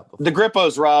talking about before. The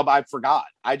Grippo's rub, I forgot.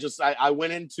 I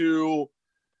went into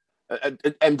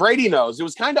and Brady knows it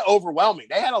was kind of overwhelming.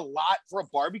 They had a lot for a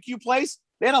barbecue place.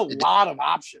 They had a lot of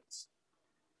options.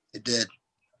 It did.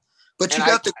 But you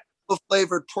got the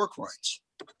flavored pork rinds.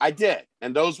 I did.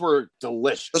 And those were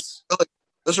delicious.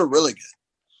 Those are really good.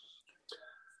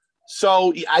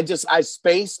 So I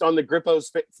spaced on the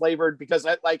Grippo's flavored because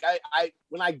I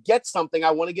when I get something,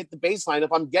 I want to get the baseline.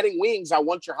 If I'm getting wings, I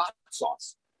want your hot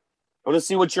sauce. I want to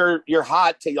see what your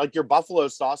your buffalo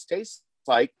sauce tastes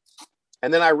like.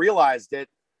 And then I realized it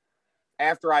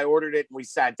after I ordered it and we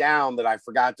sat down that I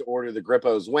forgot to order the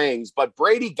Grippo's wings, but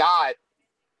Brady got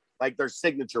like their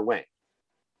signature wing.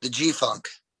 The G-Funk.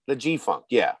 The G-Funk,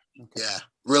 yeah. Okay. Yeah,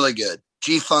 really good.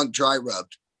 G-Funk dry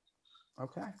rubbed.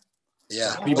 Okay.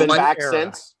 Yeah. Have you been back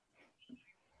since?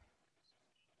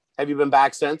 Have you been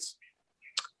back since?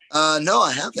 No,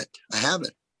 I haven't. I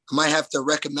might have to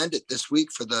recommend it this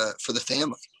week for the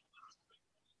family.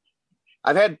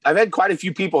 I've had quite a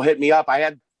few people hit me up. I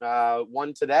had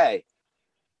one today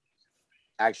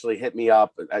actually hit me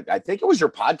up. I think it was your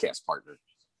podcast partner,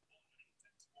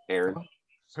 Aaron.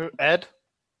 Who, Ed?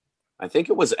 I think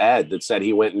it was Ed that said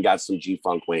he went and got some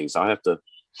G-Funk wings. I'll have to.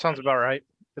 Sounds about right.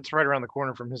 It's right around the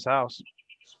corner from his house.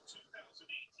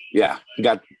 Yeah,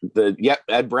 got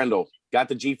Ed Brendel got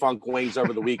the G-Funk wings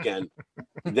over the weekend.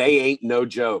 They ain't no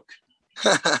joke.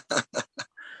 Ed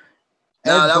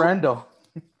Brendel.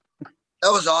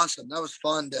 That was awesome. That was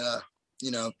fun to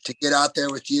get out there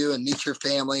with you and meet your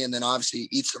family, and then obviously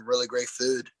eat some really great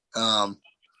food.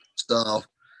 So,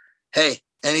 hey,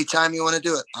 anytime you want to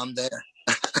do it, I'm there.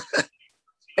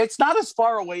 It's not as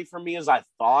far away from me as I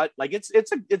thought. Like it's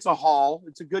a haul.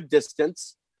 It's a good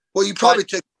distance. Well, you probably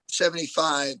took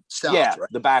 75 south, yeah, right?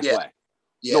 the back way,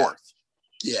 north.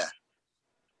 Yeah.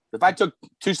 If I took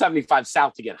 275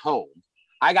 south to get home,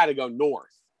 I got to go north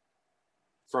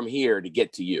from here to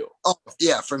get to you. Oh,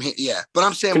 yeah, from here. Yeah, but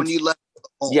I'm saying when you left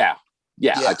home. Yeah,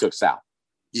 I took south.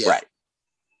 Yeah. Right.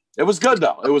 It was good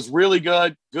though. It was really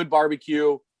good. Good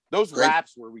barbecue. Those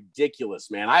wraps were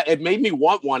ridiculous, man. It made me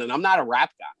want one, and I'm not a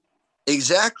wrap guy.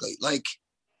 Exactly. Like,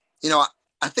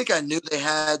 I think I knew they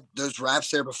had those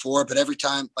wraps there before, but every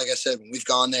time, like I said, when we've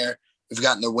gone there, we've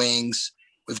gotten the wings,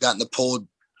 we've gotten the pulled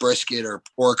brisket or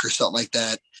pork or something like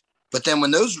that. But then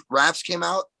when those wraps came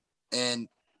out and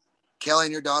Kelly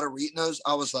and your daughter were eating those,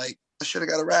 I was like, I should have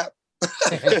got a wrap.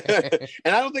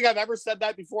 And I don't think I've ever said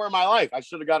that before in my life. I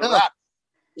should have got a wrap.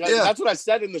 Yeah. That's what I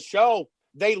said in the show.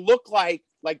 They look like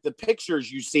the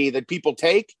pictures you see that people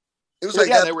take. It was like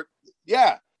that. They were,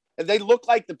 and they look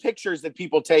like the pictures that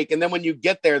people take. And then when you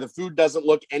get there, the food doesn't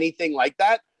look anything like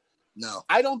that. No.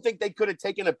 I don't think they could have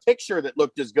taken a picture that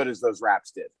looked as good as those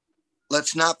wraps did.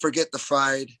 Let's not forget the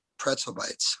fried pretzel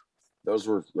bites. Those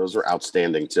were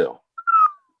outstanding too.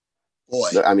 Boy.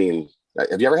 I mean,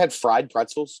 have you ever had fried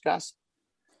pretzels, Gus?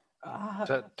 Is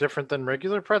that different than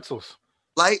regular pretzels?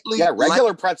 Lightly. Yeah,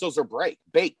 regular pretzels are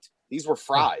baked. These were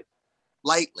fried.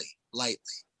 Lightly.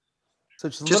 So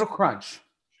it's a little crunch.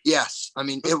 Yes. I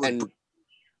mean, it was.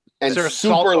 And there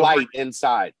super light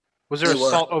inside. Was there a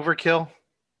salt overkill?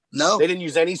 No. They didn't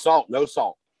use any salt. No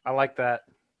salt. I like that.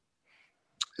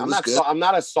 I'm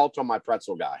not a salt on my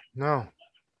pretzel guy. No.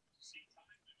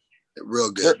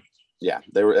 Real good.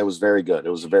 It was very good. It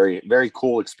was a very, very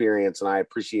cool experience. And I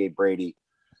appreciate Brady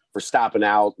for stopping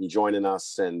out and joining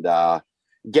us and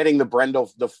getting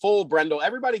the full Brendel.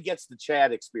 Everybody gets the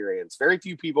Chad experience. Very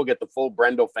few people get the full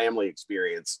Brendel family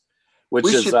experience, which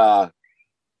go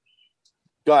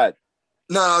ahead.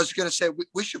 No, I was going to say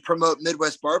we should promote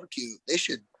Midwest Barbecue. They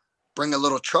should bring a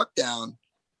little truck down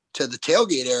to the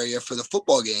tailgate area for the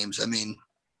football games. I mean,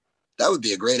 that would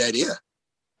be a great idea.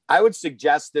 I would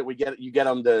suggest that you get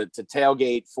them to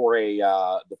tailgate for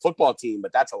the football team,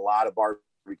 but that's a lot of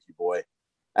barbecue, boy.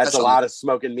 That's a lot of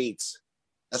smoking meats.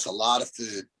 That's a lot of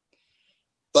food.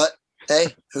 But hey,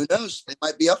 who knows? They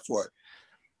might be up for it.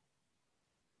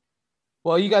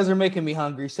 Well, you guys are making me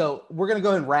hungry, so we're gonna go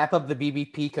ahead and wrap up the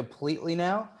BBP completely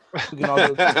now. We can all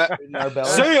go in our belly.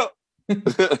 See ya.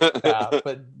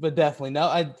 But definitely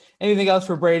no. Anything else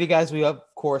for Brady, guys? We of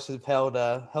course have held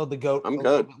the goat I'm a good.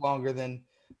 little bit longer than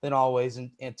always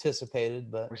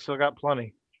anticipated, but we still got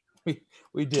plenty.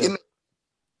 We do.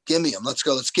 Give me them. Let's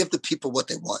go. Let's give the people what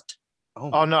they want.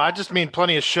 Oh no, I just mean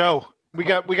plenty of show. We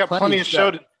got plenty of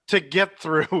show to get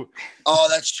through. Oh,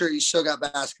 that's true. You still got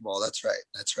basketball. That's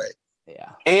right.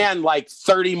 Yeah. And like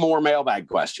 30 more mailbag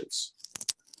questions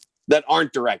that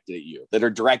aren't directed at you, that are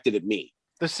directed at me.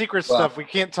 The secret stuff we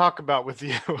can't talk about with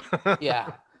you.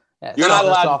 Yeah. You're not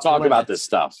allowed to talk about this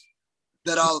stuff.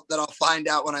 That I'll find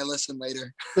out when I listen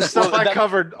later. The stuff I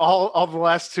covered all the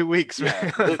last 2 weeks.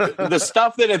 Yeah. the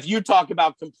stuff that if you talk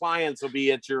about compliance will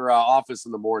be at your office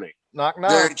in the morning. Knock,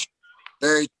 knock.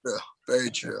 Very true. Very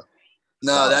true.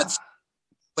 No,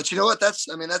 but you know what? That's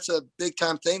a big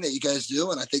time thing that you guys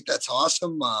do. And I think that's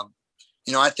awesome.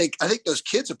 I think those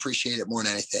kids appreciate it more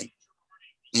than anything.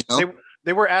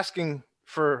 They were asking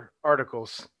for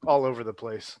articles all over the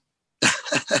place.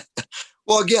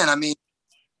 Well, again, I mean,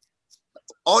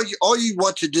 all you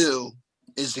want to do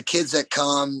is the kids that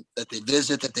come, that they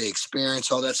visit, that they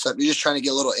experience, all that stuff. You're just trying to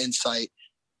get a little insight.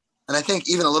 And I think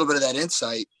even a little bit of that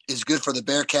insight is good for the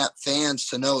Bearcat fans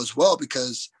to know as well,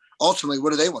 because ultimately,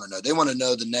 what do they want to know? They want to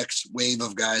know the next wave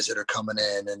of guys that are coming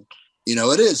in. And,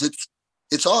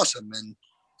 it's awesome. And,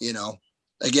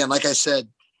 again, like I said,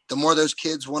 the more those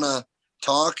kids want to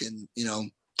talk and,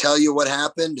 tell you what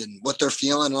happened and what they're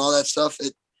feeling and all that stuff,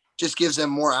 it just gives them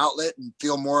more outlet and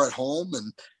feel more at home.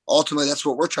 And ultimately that's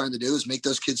what we're trying to do, is make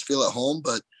those kids feel at home.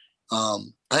 But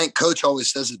I think coach always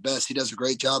says it best. He does a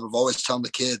great job of always telling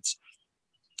the kids,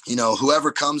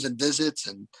 whoever comes and visits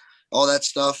and all that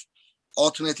stuff,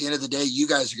 ultimately at the end of the day, you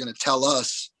guys are going to tell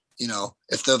us,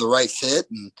 if they're the right fit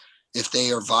and if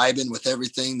they are vibing with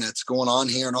everything that's going on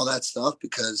here and all that stuff,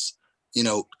 because,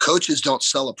 coaches don't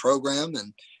sell a program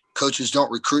and coaches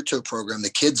don't recruit to a program. The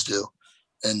kids do.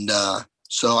 And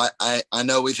so I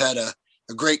know we've had a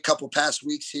great couple past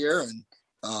weeks here. And,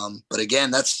 but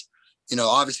again, that's,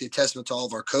 obviously a testament to all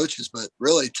of our coaches, but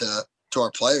really to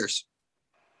our players.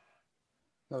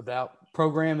 No doubt.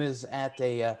 Program is at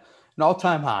an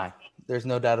all-time high. There's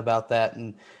no doubt about that.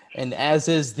 And as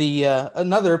is the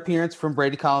another appearance from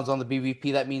Brady Collins on the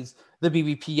BVP, that means the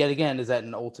BVP yet again is at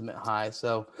an ultimate high.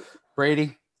 So,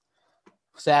 Brady,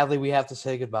 sadly, we have to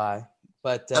say goodbye.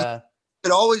 But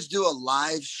could always do a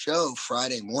live show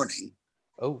Friday morning.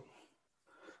 Oh.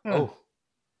 Or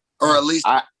at least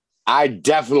I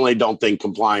definitely don't think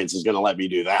compliance is going to let me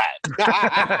do that.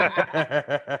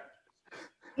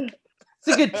 It's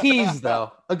a good tease,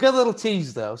 though. A good little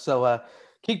tease, though. So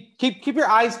keep your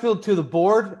eyes peeled to the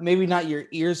board. Maybe not your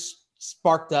ears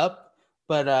sparked up,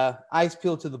 but eyes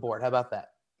peeled to the board. How about that?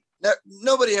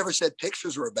 Nobody ever said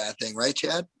pictures were a bad thing, right,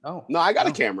 Chad? Oh, no, I got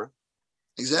a camera.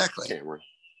 Exactly.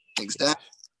 Exactly.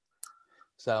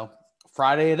 So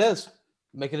Friday it is.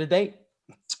 Make it a date.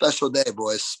 Special day,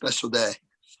 boys. Special day.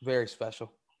 Very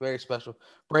special. Very special.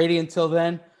 Brady, until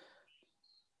then,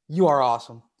 you are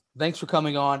awesome. Thanks for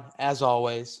coming on, as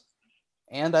always.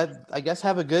 And I guess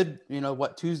have a good,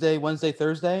 Tuesday, Wednesday,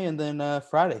 Thursday, and then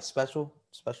Friday. Special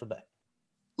day.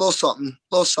 Little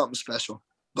something special.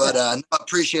 But I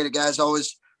appreciate it, guys.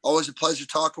 Always a pleasure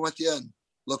talking with you, and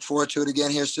look forward to it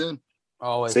again here soon.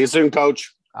 Always. See you soon,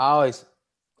 Coach. Always.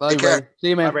 Love Take you, care. Brady. See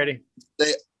you, man. Bye, Brady.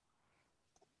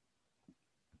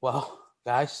 Well,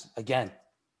 guys, again,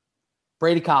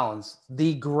 Brady Collins,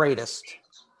 the greatest,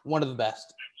 one of the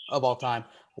best of all time.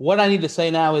 What I need to say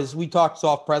now is we talked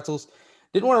soft pretzels.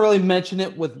 Didn't want to really mention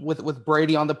it with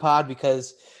Brady on the pod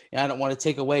because I don't want to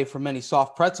take away from any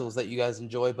soft pretzels that you guys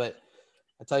enjoy. But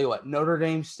I tell you what, Notre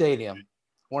Dame Stadium,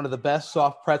 one of the best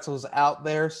soft pretzels out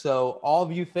there. So all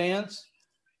of you fans,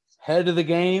 head to the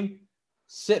game,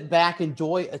 sit back,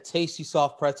 enjoy a tasty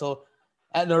soft pretzel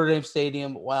at Notre Dame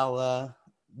Stadium while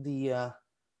the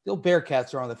old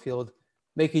Bearcats are on the field,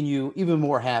 making you even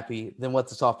more happy than what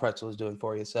the soft pretzel is doing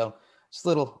for you. So just a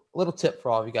little tip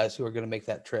for all of you guys who are going to make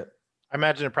that trip. I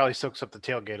imagine it probably soaks up the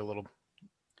tailgate a little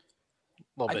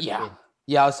bit. Yeah. Too.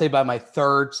 Yeah, I would say by my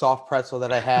third soft pretzel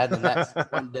that I had in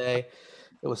that one day,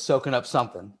 it was soaking up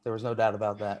something. There was no doubt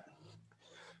about that.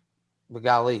 But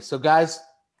golly. So, guys,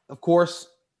 of course,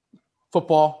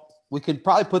 football, we could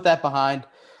probably put that behind.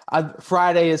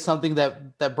 Friday is something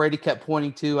that Brady kept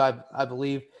pointing to, I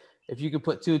believe. If you could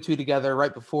put 2 and 2 together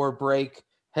right before break,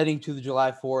 heading to the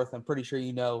July 4th, I'm pretty sure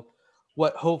you know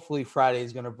what hopefully Friday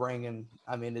is going to bring. And,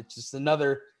 I mean, it's just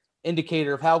another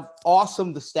indicator of how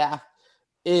awesome the staff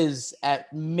is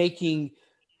at making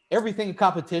everything a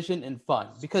competition and fun.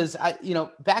 Because,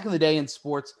 back in the day in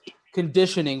sports,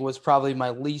 conditioning was probably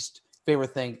my least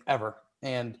favorite thing ever.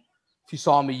 And if you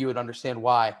saw me, you would understand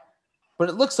why. But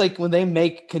it looks like when they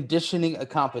make conditioning a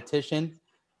competition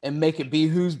and make it be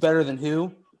who's better than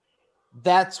who,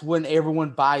 that's when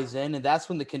everyone buys in, and that's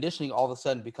when the conditioning all of a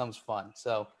sudden becomes fun.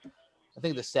 So I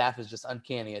think the staff is just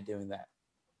uncanny at doing that.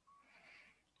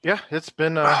 Yeah, it's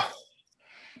been a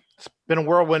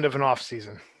whirlwind of an off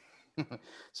season.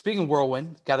 Speaking of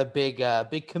whirlwind, got a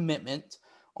big commitment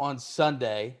on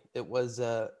Sunday. It was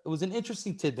an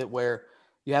interesting tidbit where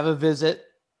you have a visit,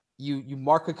 you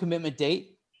mark a commitment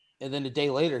date, and then a day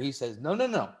later he says, no, I'm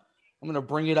going to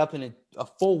bring it up in a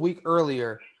full week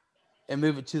earlier and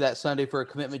move it to that Sunday for a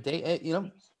commitment date.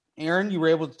 Aaron, you were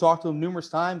able to talk to him numerous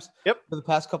times for the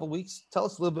past couple of weeks. Tell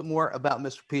us a little bit more about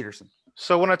Mr. Peterson.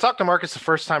 So when I talked to Marcus the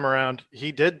first time around,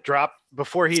 he did drop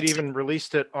before he'd even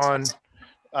released it on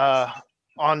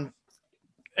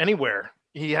anywhere.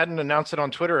 He hadn't announced it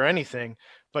on Twitter or anything,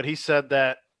 but he said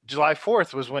that July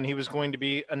 4th was when he was going to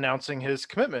be announcing his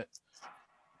commitment.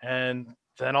 And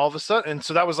then all of a sudden, and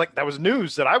so that was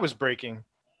news that I was breaking.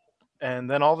 And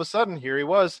then all of a sudden, here he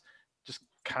was, just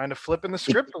kind of flipping the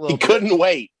script a little bit. He couldn't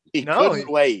wait. He couldn't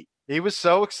wait. He was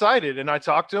so excited. And I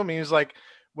talked to him. He was like,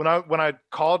 when I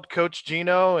called Coach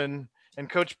Gino and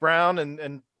Coach Brown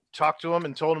and talked to him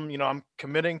and told him, I'm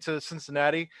committing to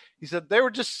Cincinnati, he said they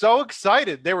were just so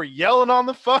excited. They were yelling on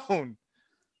the phone.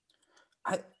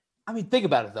 I mean, think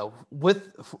about it, though.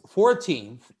 For a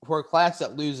team, for a class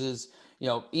that loses,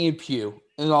 Ian Pugh,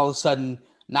 and all of a sudden,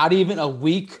 not even a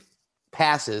week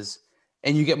passes,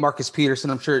 and you get Marcus Peterson.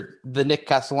 I'm sure the Nick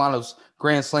Castellanos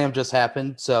grand slam just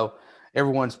happened, so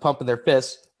everyone's pumping their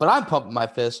fists, but I'm pumping my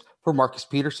fist for Marcus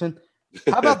Peterson.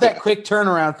 How about that quick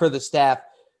turnaround for the staff?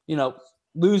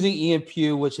 Losing Ian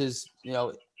Pugh, which is,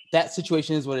 that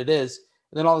situation is what it is.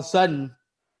 And then all of a sudden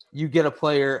you get a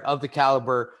player of the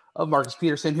caliber of Marcus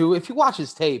Peterson, who, if you watch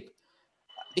his tape,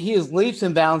 he is leaps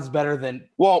and bounds better than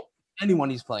anyone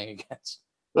he's playing against.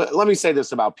 Let me say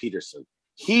this about Peterson.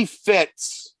 He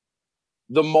fits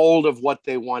the mold of what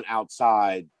they want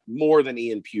outside more than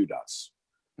Ian Pugh does.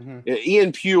 Mm-hmm.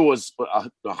 Ian Pugh was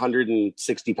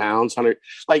 160 pounds,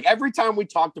 like every time we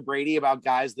talk to Brady about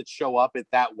guys that show up at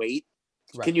that weight,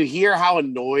 right. Can you hear how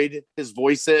annoyed his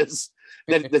voice is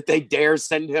that they dare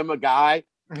send him a guy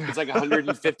who's like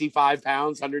 155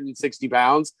 pounds, 160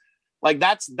 pounds? Like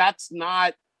that's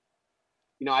not,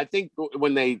 I think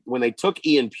when they took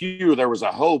Ian Pugh, there was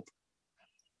a hope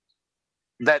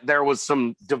that there was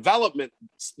some development,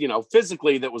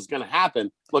 physically that was going to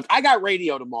happen. Look, I got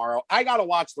radio tomorrow. I got to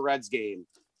watch the Reds game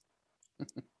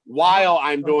while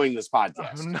I'm doing this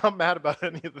podcast. I'm not mad about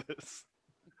any of this.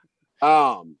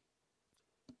 And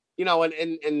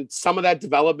some of that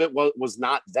development was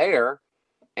not there.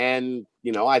 And,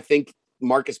 I think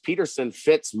Marcus Peterson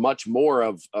fits much more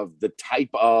of the type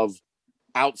of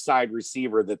outside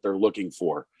receiver that they're looking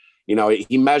for.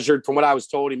 He measured, from what I was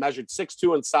told, he measured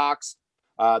 6'2" in socks.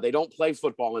 They don't play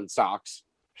football in socks.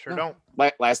 Sure don't.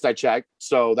 Last I checked.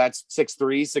 So that's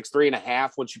 6'3" and a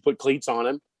half once you put cleats on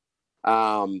him.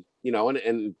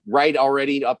 And right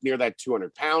already up near that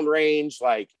 200-pound range.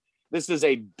 Like, this is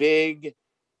a big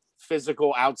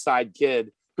physical outside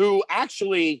kid who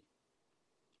actually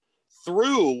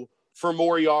threw for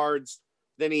more yards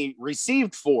than he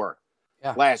received for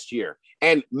last year.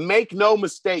 And make no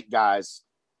mistake, guys,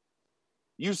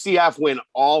 UCF went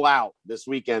all out this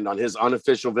weekend on his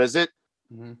unofficial visit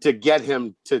to get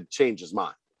him to change his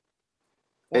mind.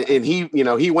 And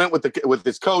he went with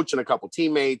his coach and a couple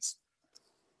teammates.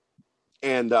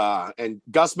 And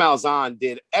Gus Malzahn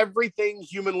did everything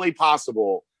humanly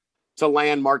possible to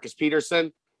land Marcus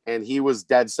Peterson, and he was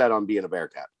dead set on being a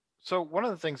Bearcat. So one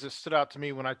of the things that stood out to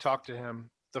me when I talked to him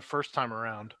the first time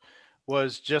around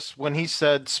was just when he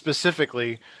said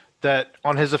specifically that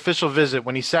on his official visit,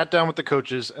 when he sat down with the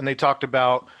coaches and they talked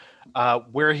about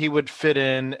where he would fit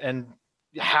in and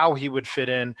how he would fit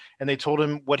in, and they told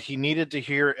him what he needed to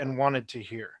hear and wanted to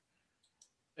hear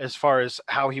as far as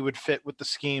how he would fit with the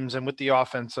schemes and with the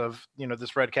offense of,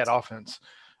 this Red Cat offense.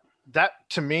 That,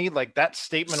 to me, like, that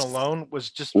statement alone was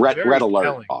just red alert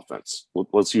telling. Offense.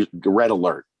 Let's use red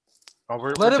alert.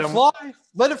 Let it fly.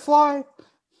 Let it fly.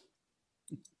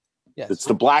 Yes. It's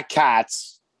the Black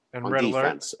Cats and on red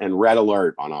defense alert. and red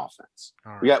alert on offense.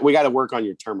 Right. We got to work on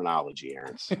your terminology,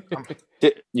 Aaron.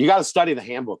 You got to study the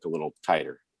handbook a little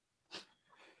tighter.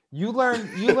 You learn.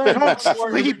 Don't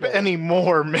sleep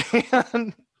anymore,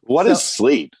 man. What is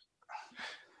sleep?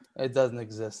 It doesn't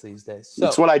exist these days. So,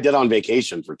 that's what I did on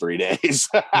vacation for 3 days.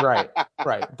 Right.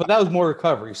 But that was more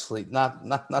recovery sleep, not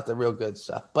the real good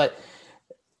stuff. But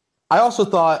I also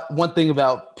thought one thing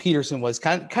about Peterson was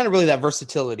kind of really that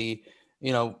versatility,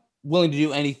 willing to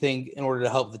do anything in order to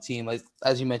help the team. Like,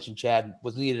 as you mentioned, Chad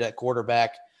was needed at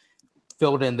quarterback,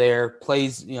 filled in there,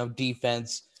 plays,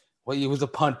 defense. Well, he was a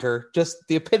punter, just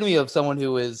the epitome of someone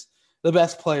who is the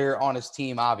best player on his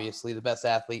team, obviously the best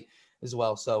athlete as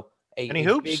well. So and he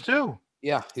hoops too.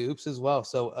 Yeah, he hoops as well.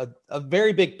 So a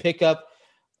very big pickup.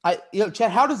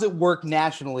 Chad, how does it work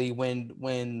nationally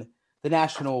when the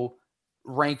national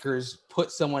rankers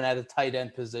put someone at a tight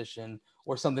end position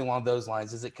or something along those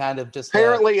lines? Is it kind of just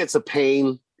apparently it's a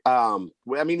pain?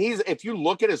 If you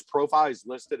look at his profile, he's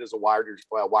listed as a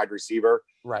wide receiver,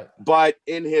 right? But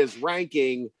in his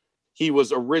ranking, he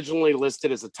was originally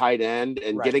listed as a tight end,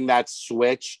 and getting that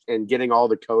switched and getting all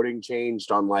the coding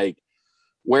changed on like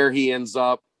where he ends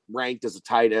up ranked as a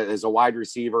tight end, as a wide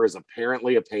receiver, is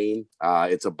apparently a pain.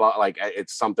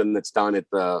 It's something that's done at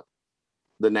the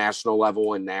national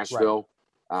level in Nashville.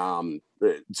 Right.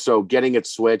 So getting it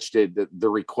switched, the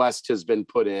request has been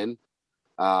put in,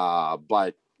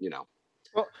 but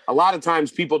a lot of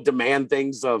times people demand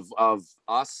things of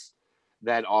us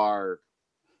that are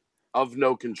of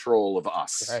no control of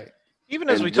us. Right. Even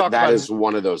as we talk about, that is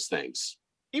one of those things.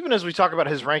 Even as we talk about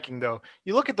his ranking, though,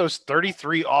 you look at those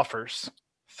 33 offers,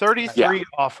 33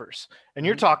 offers, and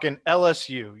you're talking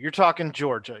LSU, you're talking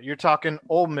Georgia, you're talking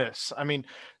Ole Miss. I mean,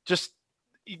 just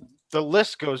the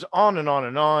list goes on and on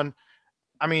and on.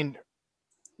 I mean,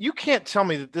 you can't tell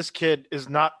me that this kid is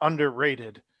not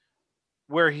underrated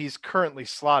where he's currently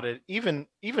slotted, even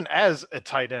as a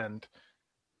tight end.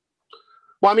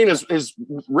 Well, I mean, his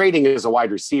rating as a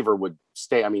wide receiver would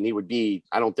stay. I mean, he would be,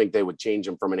 I don't think they would change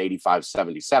him from an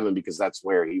 85-77 because that's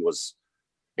where he was.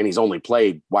 And he's only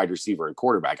played wide receiver and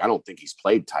quarterback. I don't think he's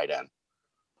played tight end.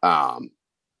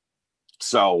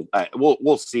 So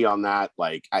we'll see on that.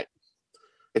 Like,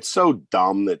 it's so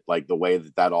dumb that like the way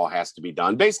that all has to be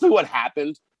done. Basically what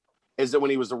happened is that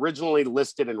when he was originally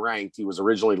listed and ranked, he was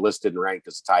originally listed and ranked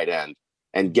as tight end,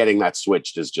 and getting that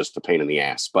switched is just a pain in the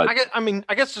ass. But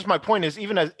I guess just my point is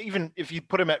even if you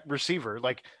put him at receiver,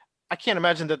 like I can't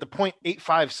imagine that the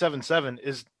 0.8577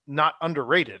 is not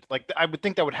underrated. Like I would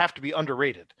think that would have to be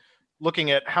underrated looking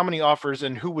at how many offers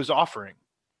and who was offering.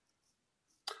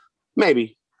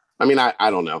 Maybe. I mean,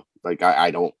 I don't know. Like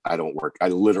I don't work. I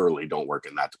literally don't work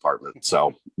in that department.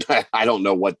 So I don't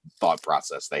know what thought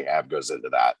process they have goes into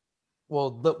that. Well,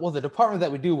 the department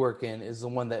that we do work in is the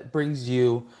one that brings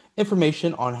you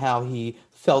information on how he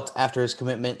felt after his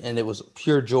commitment, and it was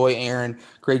pure joy. Aaron,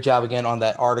 great job again on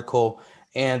that article.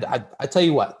 And I tell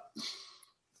you what,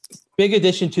 big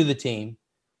addition to the team.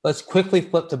 Let's quickly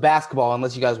flip to basketball,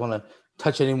 unless you guys want to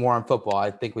touch any more on football.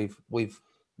 I think we've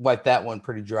wiped that one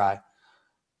pretty dry.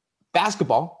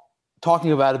 Basketball,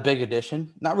 talking about a big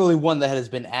addition, not really one that has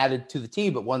been added to the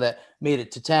team, but one that made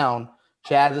it to town.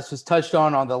 Chad, this was touched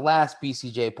on the last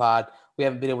BCJ pod. We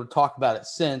haven't been able to talk about it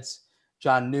since.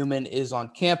 John Newman is on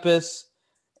campus.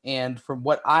 And from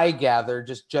what I gather,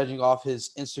 just judging off his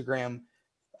Instagram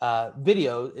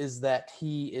video, is that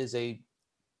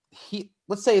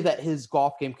let's say that his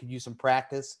golf game could use some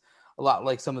practice, a lot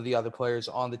like some of the other players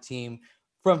on the team.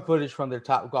 From footage from their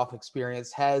Top Golf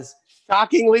experience has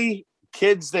shockingly,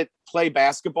 kids that play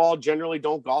basketball generally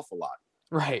don't golf a lot.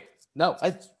 Right. No,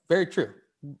 that's very true.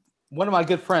 One of my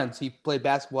good friends, he played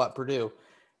basketball at Purdue.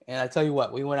 And I tell you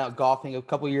what, we went out golfing a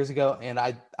couple years ago, and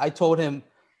I told him,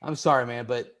 I'm sorry, man,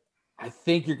 but I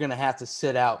think you're going to have to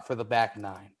sit out for the back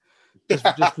nine.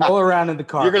 Just roll around in the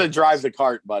cart. You're going to drive the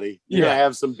cart, buddy. You're going to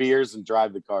have some beers and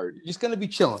drive the cart. You're just going to be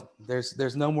chilling.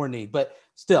 There's no more need. But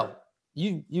still,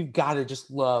 you've got to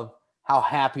just love how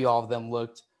happy all of them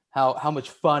looked, how much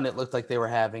fun it looked like they were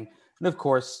having. And, of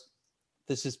course,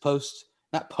 this is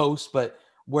not post, but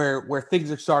where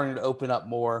things are starting to open up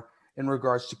more in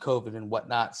regards to COVID and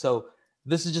whatnot. So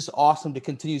this is just awesome to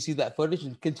continue to see that footage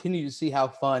and continue to see how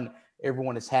fun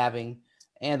everyone is having.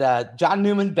 And John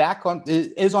Newman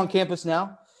is on campus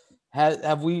now.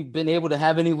 Have we been able to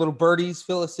have any little birdies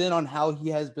fill us in on how he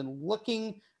has been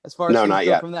looking as far as not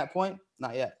yet. From that point?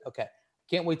 Not yet. Okay.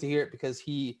 Can't wait to hear it because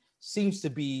he seems to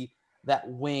be that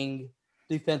wing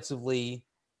defensively,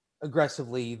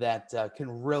 aggressively that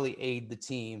can really aid the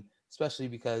team, especially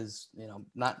because,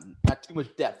 not too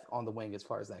much depth on the wing as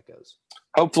far as that goes.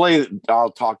 Hopefully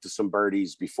I'll talk to some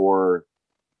birdies before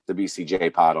the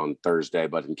BCJ pod on Thursday,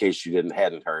 but in case you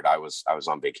hadn't heard, I was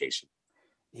on vacation.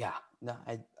 Yeah, no,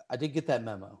 I did get that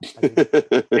memo.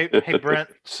 Hey, Brent.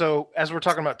 So as we're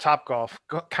talking about Top Golf,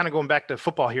 kind of going back to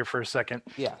football here for a second.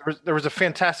 Yeah, there was a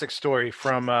fantastic story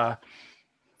from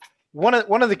one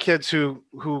of the kids who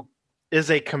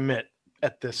is a commit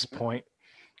at this point.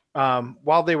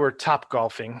 While they were top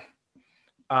golfing,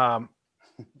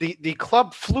 the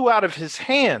club flew out of his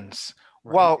hands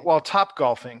while top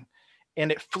golfing,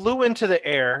 and it flew into the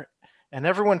air, and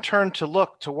everyone turned to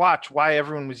watch why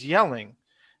everyone was yelling,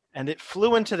 and it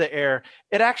flew into the air.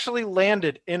 It actually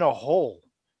landed in a hole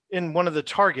in one of the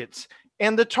targets,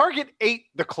 and the target ate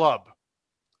the club.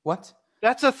 What?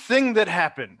 That's a thing that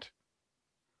happened.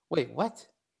 Wait, what?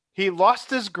 He lost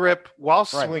his grip while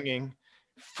swinging,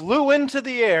 flew into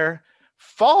the air,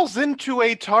 falls into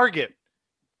a target,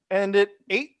 and it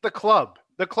ate the club.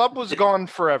 The club was gone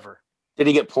forever. Did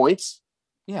he get points?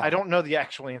 Yeah, I don't know the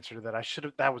actual answer to that.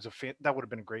 That would have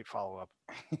been a great follow up.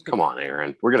 Come on,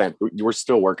 Aaron. We're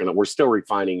still working on. We're still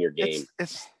refining your game.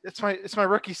 It's my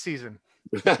rookie season.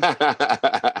 So we're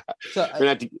gonna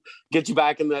have to get you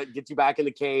back in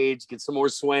the cage. Get some more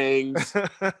swings.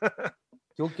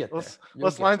 You'll get there.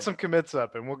 Let's line some commits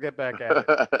up, and we'll get back at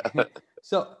it.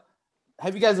 So,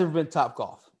 have you guys ever been Top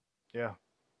Golf? Yeah.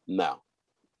 No.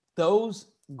 Those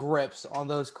grips on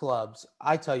those clubs,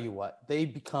 I tell you what, they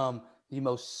become the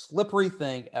most slippery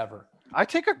thing ever. I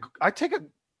take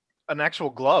an actual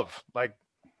glove, like,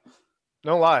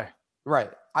 no lie.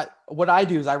 Right. What I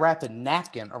do is I wrap a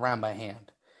napkin around my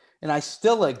hand, and I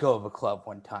still let go of a club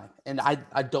one time, and I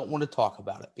don't want to talk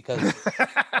about it because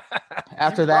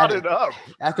after that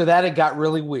it got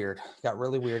really weird.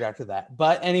 After that.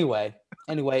 But anyway,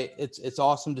 it's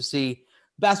awesome to see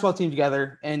basketball team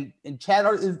together. And Chad,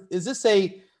 is this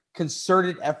a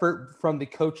concerted effort from the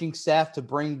coaching staff to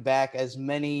bring back as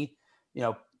many,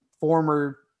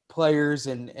 former players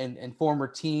and former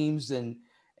teams and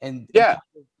and Yeah.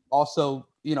 also,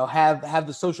 have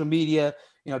the social media,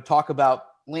 talk about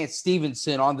Lance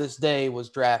Stevenson on this day was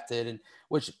drafted, and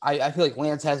which I feel like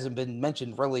Lance hasn't been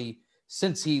mentioned really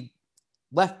since he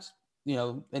left,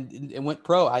 and went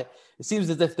pro. It seems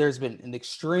as if there's been an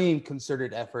extreme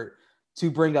concerted effort to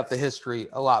bring up the history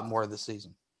a lot more this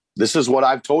season. This is what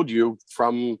I've told you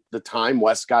from the time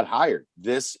Wes got hired.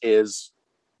 This is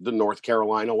the North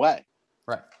Carolina way.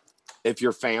 Right. If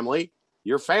you're family,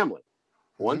 you're family.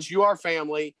 Once you are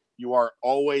family, you are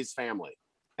always family.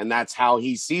 And that's how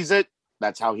he sees it.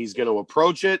 That's how he's going to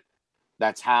approach it.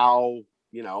 That's how,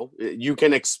 you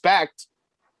can expect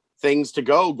things to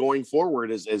go going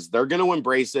forward is they're going to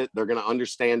embrace it. They're going to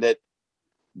understand it.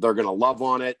 They're going to love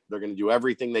on it. They're going to do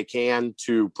everything they can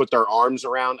to put their arms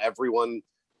around everyone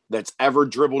that's ever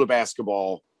dribbled a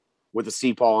basketball with a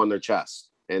C-paw on their chest.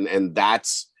 And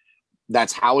that's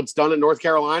how it's done in North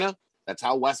Carolina. That's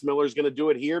how Wes Miller's going to do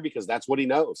it here because that's what he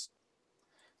knows.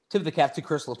 Tip the cap to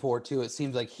Chris Lepore too. It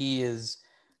seems like he is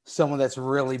someone that's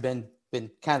really been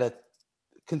kind of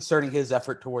concerning his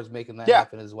effort towards making that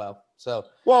happen as well. So,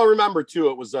 well, remember too,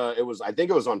 it was I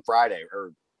think it was on Friday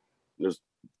or there's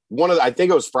I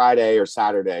think it was Friday or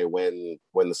Saturday when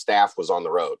the staff was on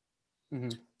the road.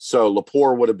 Mm-hmm. So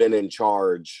Lepore would have been in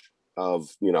charge of,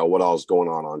 what all was going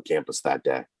on campus that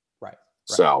day. Right.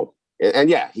 So, and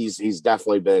yeah, he's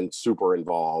definitely been super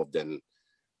involved, and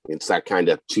it's that kind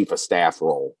of chief of staff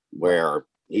role where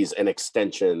he's an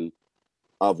extension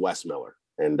of Wes Miller.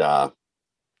 And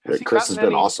Chris has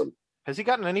been awesome. Has he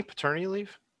gotten any paternity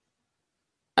leave?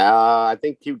 I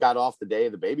think he got off the day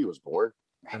the baby was born.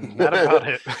 And that about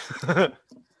it.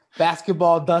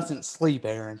 Basketball doesn't sleep,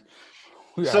 Aaron.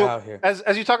 We are out here.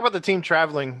 As you talk about the team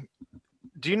traveling,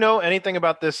 do you know anything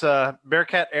about this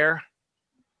Bearcat Air?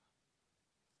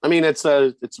 I mean, it's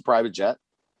a private jet.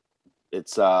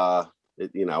 It's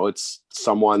it's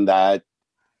someone that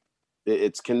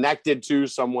it's connected to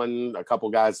a couple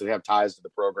guys that have ties to the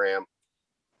program.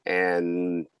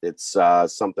 And it's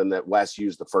something that Wes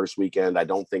used the first weekend. I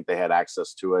don't think they had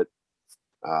access to it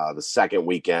the second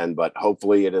weekend, but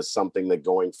hopefully it is something that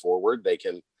going forward they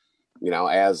can,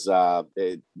 as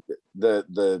the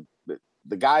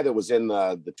guy that was in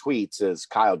the tweets is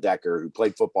Kyle Decker, who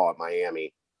played football at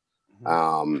Miami.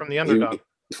 From the Underdog.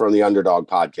 From the Underdog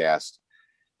podcast.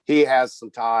 He has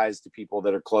some ties to people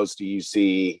that are close to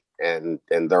UC, and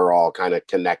they're all kind of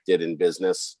connected in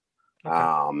business.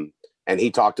 Okay. And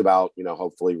he talked about,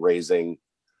 hopefully raising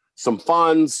some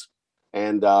funds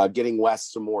and getting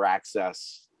Wes some more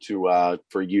access to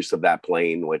for use of that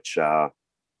plane, which I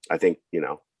think,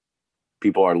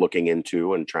 people are looking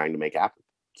into and trying to make happen.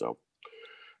 So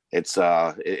it's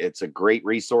a great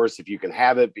resource if you can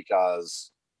have it,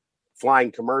 because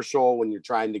flying commercial when you're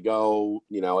trying to go,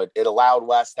 it allowed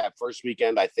Wes that first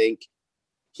weekend. I think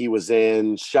he was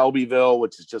in Shelbyville,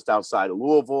 which is just outside of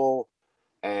Louisville.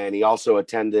 And he also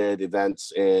attended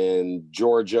events in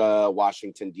Georgia,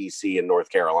 Washington, D.C., and North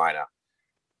Carolina.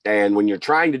 And when you're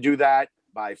trying to do that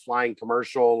by flying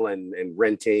commercial and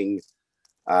renting,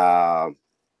 renting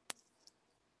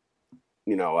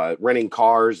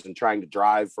cars and trying to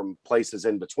drive from places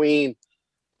in between,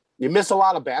 you miss a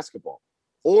lot of basketball.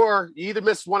 Or you either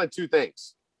miss one of two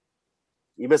things.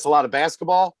 You miss a lot of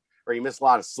basketball or you miss a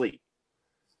lot of sleep.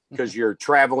 Because you're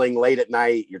traveling late at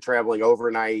night, you're traveling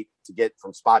overnight to get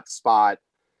from spot to spot.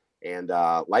 And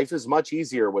life is much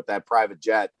easier with that private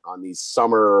jet on these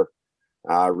summer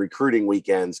recruiting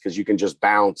weekends, because you can just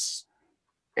bounce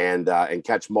and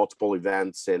catch multiple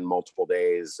events in multiple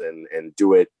days and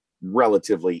do it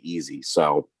relatively easy.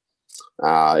 So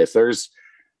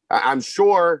I'm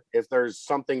sure if there's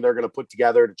something they're going to put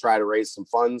together to try to raise some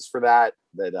funds for that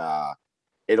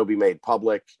it'll be made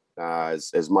public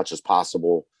as much as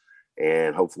possible.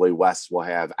 And hopefully Wes will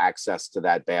have access to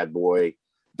that bad boy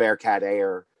Bearcat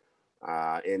Air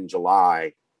in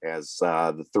July as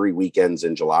the 3 weekends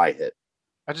in July hit.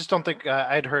 I just don't think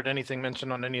I'd heard anything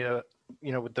mentioned on any of,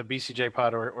 with the BCJ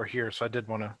pod or here. So I did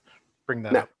want to bring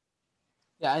that up.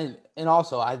 Yeah. And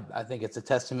also I think it's a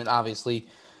testament. Obviously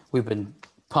we've been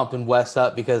pumping Wes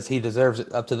up because he deserves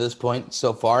it up to this point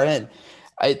so far. And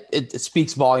it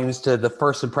speaks volumes to the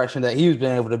first impression that he's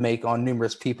been able to make on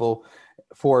numerous people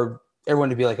for everyone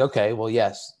to be like, okay, well,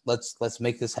 yes, let's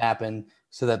make this happen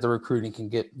so that the recruiting can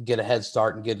get a head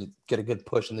start and get a good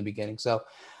push in the beginning. So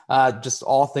just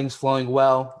all things flowing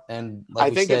well. And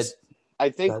like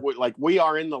we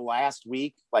are in the last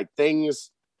week, like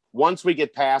things, once we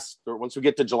get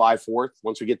to July 4th,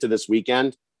 once we get to this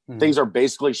weekend, things are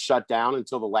basically shut down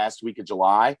until the last week of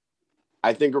July.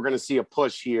 I think we're going to see a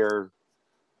push here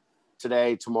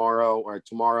today, tomorrow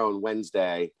and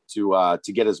Wednesday to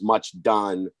get as much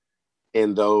done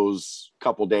in those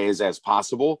couple days as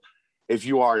possible. If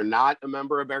you are not a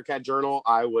member of Bearcat Journal,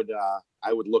 I would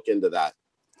look into that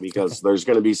because there's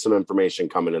going to be some information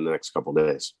coming in the next couple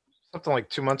days. Something like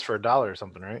 2 months for $1 or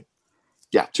something, right?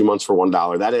 Yeah, 2 months for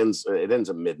 $1. It ends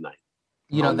at midnight.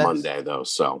 On that's Monday though,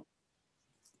 so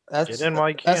Get in while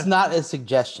you can. that's not a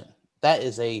suggestion. That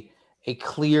is a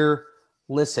clear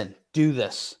listen. Do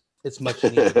this. It's much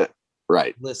needed.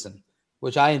 right. Listen,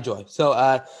 which I enjoy.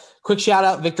 So, quick shout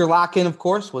out: Victor Locken, of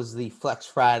course, was the Flex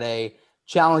Friday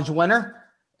Challenge winner,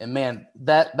 and man,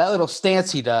 that little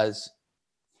stance he does.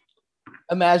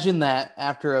 Imagine that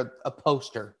after a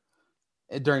poster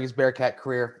during his Bearcat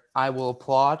career. I will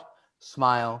applaud,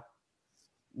 smile,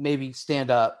 maybe stand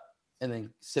up, and then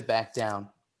sit back down,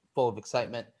 full of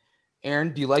excitement.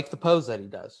 Aaron, do you like the pose that he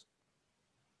does?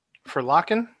 For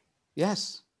Locken?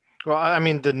 Yes. Well, I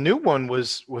mean, the new one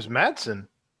was Madsen.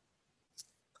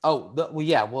 Oh,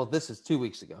 yeah. Well, this is 2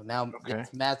 weeks ago. Now Okay.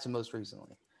 it's Madsen most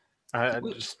recently.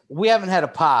 We haven't had a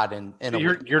pod in a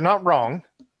week. You're not wrong,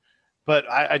 but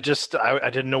I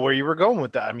didn't know where you were going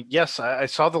with that. I mean, yes, I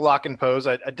saw the Locken pose.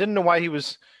 I didn't know why he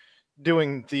was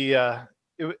doing the.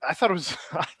 I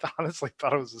honestly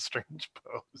thought it was a strange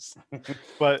pose,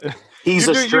 but he's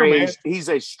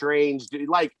a strange dude.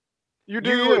 Like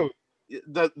you.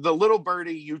 The little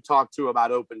birdie you talked to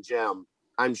about Open Gym,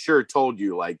 I'm sure told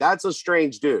you like that's a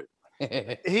strange dude.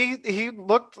 He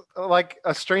looked like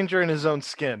a stranger in his own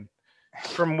skin,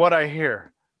 from what I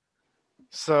hear.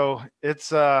 So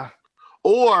it's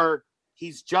or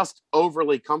he's just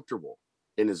overly comfortable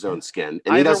in his own skin,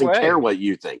 and he doesn't care what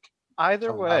you think.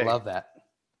 Either way, I love that.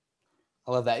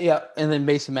 Yeah, and then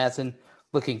Mason Madsen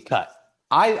looking cut.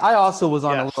 I also was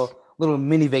on a little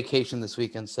mini vacation this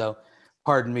weekend, so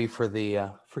pardon me for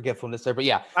the forgetfulness there. But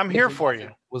yeah, I'm here for you.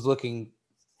 Was looking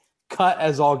cut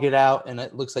as all get out, and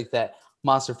it looks like that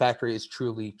Monster Factory is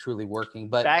truly working.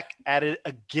 But back at it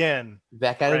again.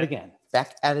 Back at it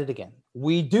again.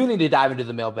 We do need to dive into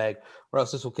the mailbag, or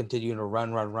else this will continue to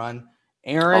run.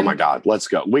 Aaron, oh my God, let's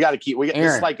go. We got to keep.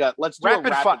 It's like let's do rapid a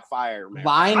rapid fire. Man.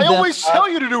 I always tell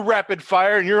you to do rapid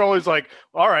fire, and you're always like,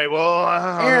 "All right, well."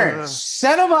 Aaron,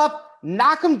 set them up,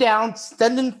 knock them down,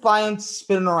 sending, flying,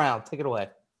 spinning around. Take it away.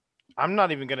 I'm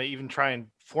not even going to try and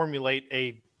formulate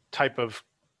a type of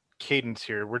cadence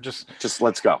here. We're just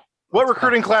let's go. What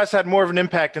recruiting class had more of an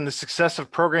impact in the success of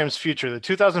program's future, the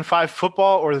 2005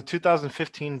 football or the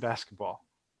 2015 basketball?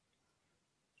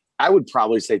 I would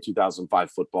probably say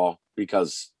 2005 football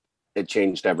because it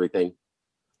changed everything.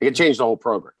 It changed the whole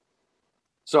program.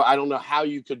 So I don't know how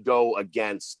you could go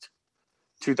against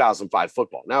 2005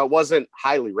 football. Now, it wasn't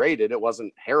highly rated. It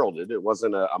wasn't heralded. It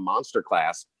wasn't a monster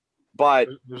class. But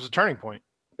it was a turning point.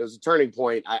 It was a turning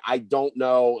point. I don't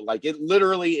know. Like, it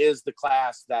literally is the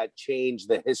class that changed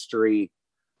the history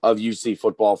of UC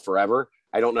football forever.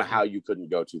 I don't know how you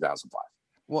couldn't go 2005.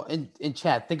 Well, in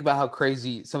Chad, think about how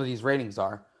crazy some of these ratings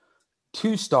are.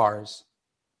 2 stars,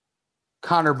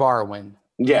 Connor Barwin,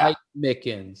 Mike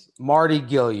Mickens, Marty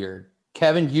Gilliard,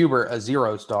 Kevin Hubert, a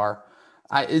 0-star.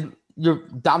 You're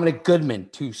Dominic Goodman,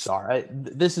 2-star.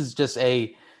 This is just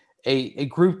a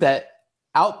group that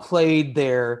outplayed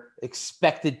their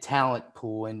expected talent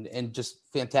pool and just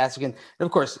fantastic. And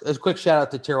of course, a quick shout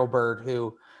out to Terrell Bird,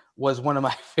 who was one of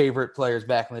my favorite players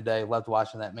back in the day. Loved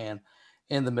watching that man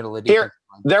in the middle of the defense.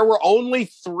 There were only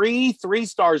 3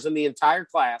 3-stars in the entire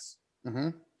class. Mm-hmm.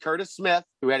 Curtis Smith,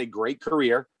 who had a great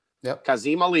career. Yep.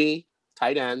 Kazim Ali,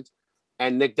 tight end,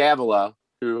 and Nick Davila,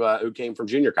 who came from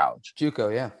junior college.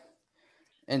 JUCO, yeah.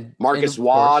 And Marcus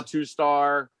Waugh,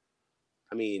 2-star.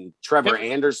 I mean, Trevor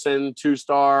Anderson,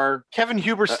 2-star. Kevin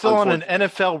Huber's still on an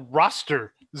NFL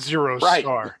roster,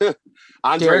 0-star. Right.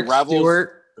 Andre Derek Revels,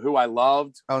 Stewart, who I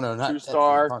loved. Oh no, not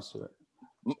 2-star.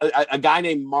 A guy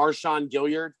named Marshawn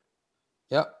Gilliard.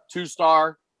 Yep.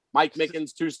 2-star. Mike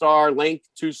Mickens, 2-star. Link,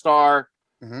 2-star.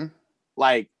 Mm-hmm.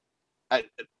 Like,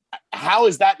 how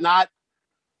is that not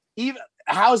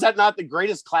the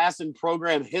greatest class in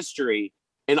program history?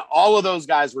 And all of those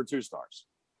guys were 2-stars.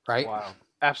 Right. Wow.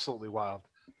 Absolutely wild.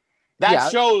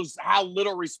 That shows how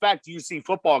little respect UC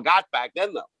football got back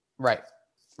then, though. Right.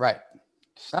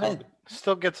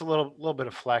 Still gets a little bit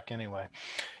of flack anyway.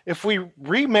 If we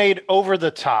remade Over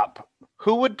the Top,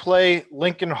 who would play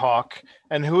Lincoln Hawk,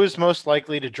 and who is most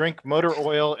likely to drink motor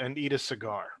oil and eat a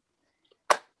cigar?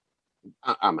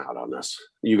 I'm out on this.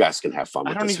 You guys can have fun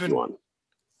with this if you want.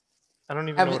 I don't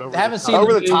even know what haven't seen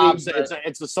Over the Top. movie,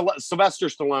 It's a Sylvester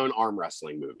Stallone arm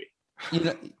wrestling movie.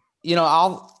 You know,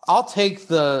 I'll take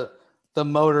the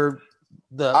motor.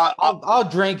 I'll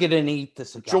drink it and eat the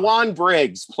cigar. Jawan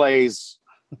Briggs plays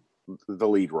the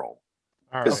lead role.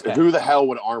 All Because right. who the hell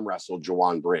would arm wrestle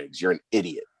Jawan Briggs? You're an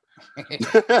idiot.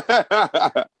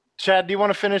 Chad, do you want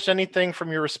to finish anything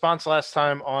from your response last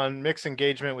time on mixed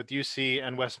engagement with UC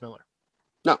and Wes Miller?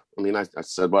 No, I mean, I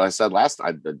said what I said last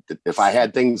time. If I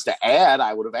had things to add,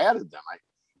 I would have added them.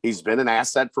 He's been an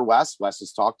asset for Wes. Wes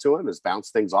has talked to him, has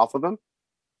bounced things off of him.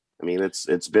 I mean,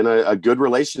 it's been a good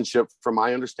relationship from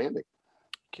my understanding.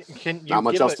 Can you Not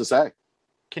much else to say.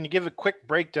 Can you give a quick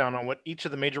breakdown on what each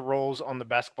of the major roles on the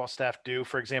basketball staff do?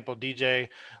 For example, DJ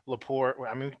Laporte.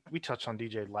 I mean, we touched on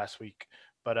DJ last week,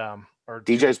 but or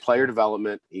DJ's player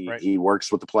development. He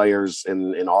works with the players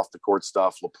in off the court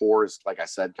stuff. Laporte is, like I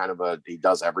said, kind of he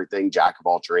does everything, jack of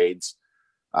all trades,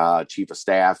 chief of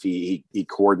staff. He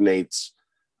coordinates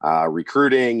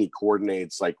recruiting. He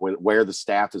coordinates like where the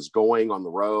staff is going on the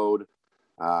road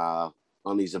on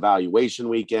these evaluation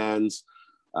weekends.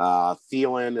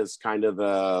 Thielen is kind of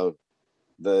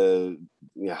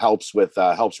helps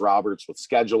Roberts with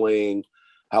scheduling,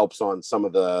 helps on some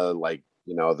of the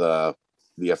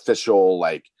the official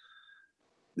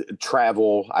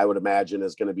travel. I would imagine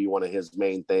is going to be one of his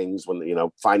main things when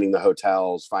finding the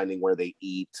hotels, finding where they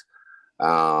eat.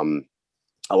 A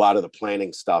lot of the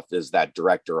planning stuff is that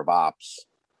director of ops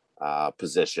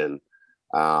position,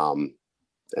 and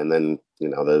then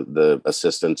the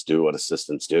assistants do what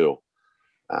assistants do.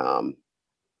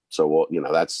 So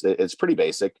it's pretty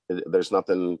basic. There's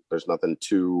nothing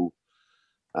too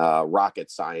rocket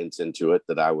science into it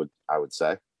that I would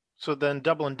say. So then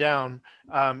doubling down,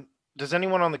 does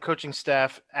anyone on the coaching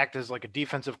staff act as like a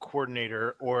defensive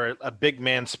coordinator or a big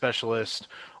man specialist,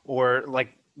 or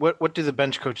like what do the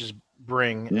bench coaches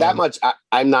bring? That much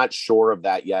I'm not sure of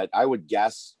that yet. I would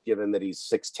guess, given that he's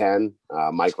 6'10",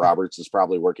 Mike Roberts is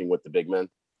probably working with the big men.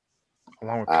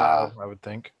 Along with Kyle, I would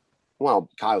think. Well,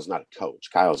 Kyle's not a coach.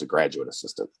 Kyle's a graduate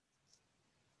assistant.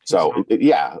 So,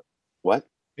 yeah. What?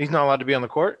 He's not allowed to be on the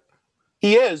court?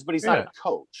 He is, but he's not a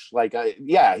coach.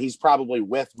 He's probably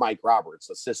with Mike Roberts,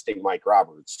 assisting Mike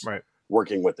Roberts, right,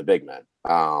 working with the big men.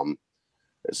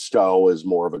 Stowe is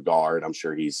more of a guard. I'm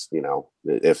sure he's,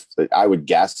 if I would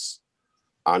guess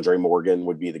Andre Morgan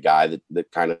would be the guy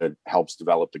that kind of helps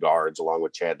develop the guards along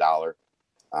with Chad Dollar.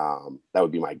 That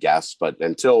would be my guess. But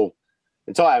until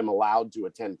I'm allowed to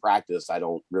attend practice, I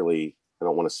don't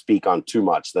want to speak on too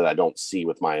much that I don't see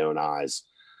with my own eyes,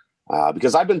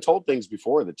 because I've been told things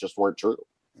before that just weren't true.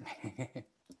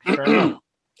 Fair enough.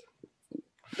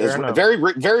 Very,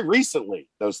 very recently,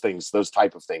 those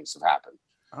type of things have happened.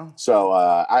 Oh. So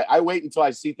I wait until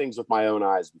I see things with my own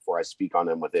eyes before I speak on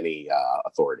them with any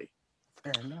authority.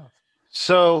 Fair enough.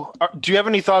 So do you have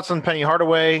any thoughts on Penny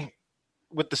Hardaway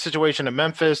with the situation in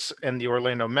Memphis and the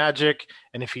Orlando Magic?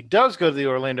 And if he does go to the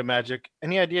Orlando Magic,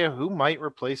 any idea who might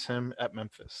replace him at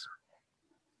Memphis?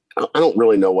 I don't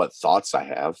really know what thoughts I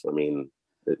have. I mean,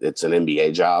 it's an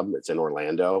NBA job. It's in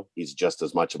Orlando. He's just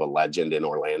as much of a legend in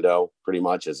Orlando, pretty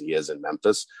much, as he is in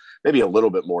Memphis. Maybe a little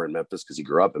bit more in Memphis because he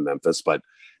grew up in Memphis. But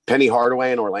Penny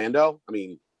Hardaway in Orlando, I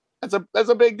mean, that's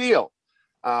a big deal.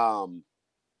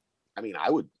 I mean, I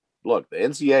would look. The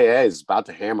NCAA is about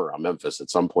to hammer on Memphis at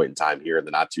some point in time here in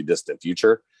the not too distant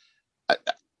future.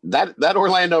 That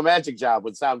Orlando Magic job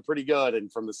would sound pretty good.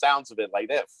 And from the sounds of it, like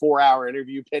that 4-hour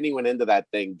interview, Penny went into that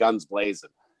thing guns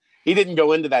blazing. He didn't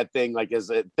go into that thing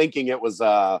thinking it was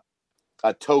a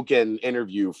token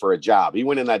interview for a job. He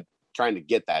went in that trying to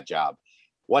get that job.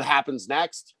 What happens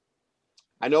next?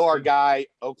 I know our guy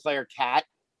Eau Claire Cat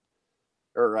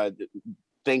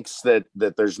thinks that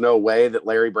there's no way that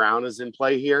Larry Brown is in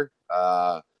play here.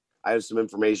 I have some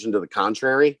information to the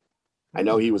contrary. I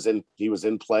know he was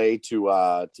in play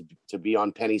to be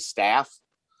on Penny's staff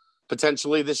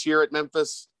potentially this year at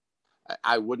Memphis.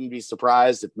 I wouldn't be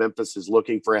surprised if Memphis is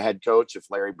looking for a head coach, if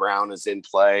Larry Brown is in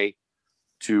play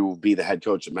to be the head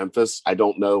coach at Memphis. I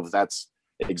don't know if that's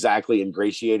exactly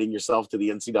ingratiating yourself to the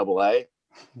NCAA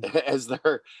as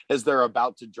they're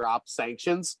about to drop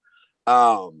sanctions.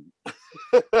 But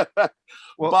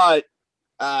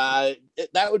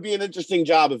that would be an interesting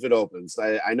job if it opens.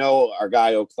 I know our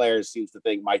guy Eau Claire seems to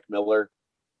think Mike Miller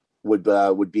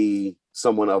would be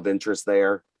someone of interest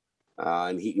there.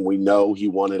 And we know he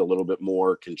wanted a little bit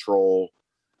more control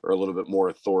or a little bit more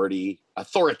authority.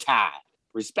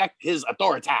 Respect his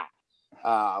authority.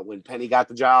 When Penny got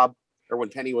the job, or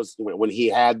when he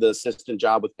had the assistant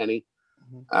job with Penny.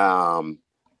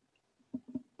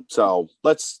 So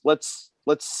let's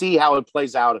see how it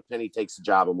plays out if Penny takes the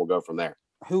job, and we'll go from there.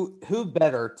 Who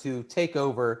better to take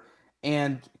over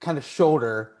and kind of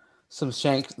shoulder some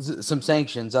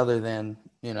sanctions other than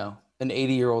an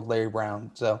 80-year-old Larry Brown?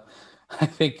 So I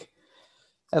think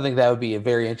that would be a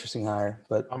very interesting hire,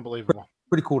 but unbelievable,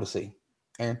 pretty cool to see.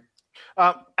 Aaron?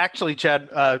 Actually, Chad,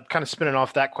 kind of spinning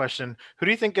off that question, who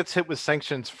do you think gets hit with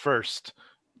sanctions first?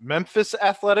 Memphis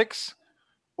Athletics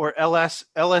or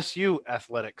LSU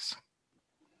Athletics?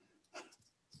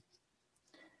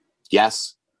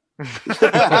 Yes. Just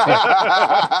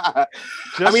I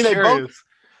mean, curious.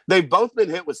 they've both been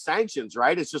hit with sanctions,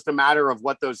 right? It's just a matter of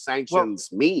what those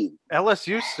sanctions mean.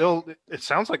 LSU still, it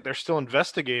sounds like they're still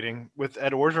investigating with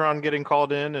Ed Orgeron getting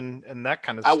called in and that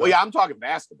kind of stuff. Well, yeah, I'm talking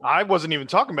basketball. I wasn't even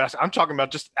talking basketball. I'm talking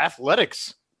about just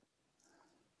athletics.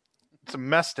 It's a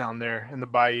mess down there in the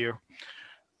Bayou.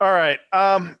 All right.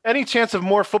 Any chance of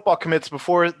more football commits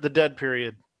before the dead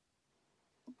period?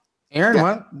 Aaron, Yeah.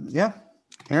 what? Yeah.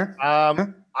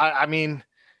 Aaron? I mean,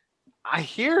 I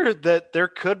hear that there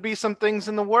could be some things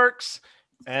in the works,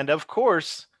 and of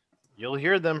course, you'll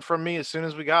hear them from me as soon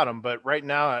as we got them. But right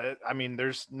now, I mean,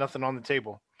 there's nothing on the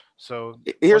table. So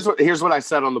Here's what I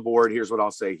said on the board. Here's what I'll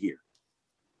say here.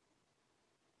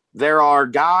 There are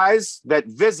guys that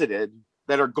visited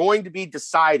that are going to be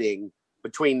deciding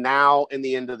between now and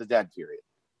the end of the dead period.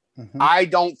 Mhm. I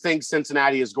don't think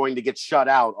Cincinnati is going to get shut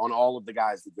out on all of the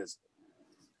guys that visited.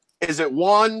 Is it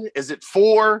 1? Is it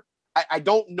 4? I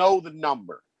don't know the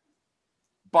number,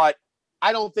 but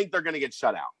I don't think they're going to get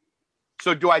shut out.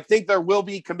 So do I think there will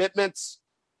be commitments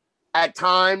at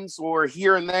times or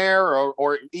here and there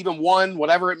or even one,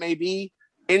 whatever it may be,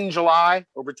 in July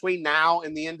or between now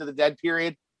and the end of the dead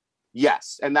period?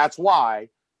 Yes. And that's why,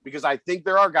 because I think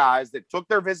there are guys that took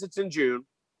their visits in June.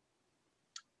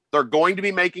 They're going to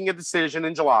be making a decision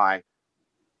in July.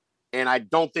 And I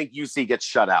don't think UC gets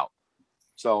shut out.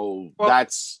 So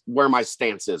that's where my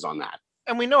stance is on that.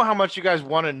 and we know how much you guys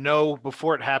want to know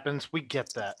before it happens. We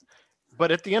get that.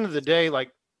 But at the end of the day,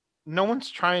 like, no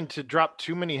one's trying to drop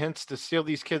too many hints to steal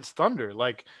these kids' thunder.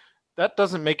 Like, that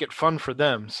doesn't make it fun for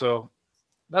them. So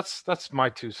that's my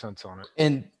 2 cents on it.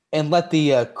 And let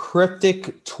the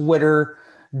cryptic Twitter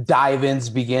dive-ins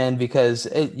begin, because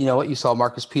you know what, you saw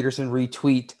Marcus Peterson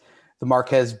retweet the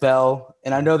Marquez Bell,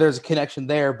 and I know there's a connection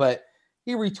there, but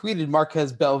he retweeted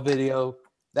Marquez Bell video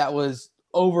that was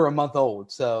over a month old.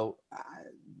 So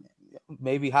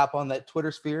maybe hop on that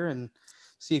Twitter sphere and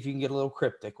see if you can get a little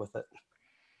cryptic with it.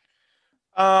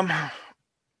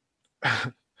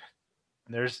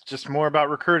 There's just more about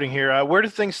recruiting here. Where do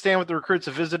things stand with the recruits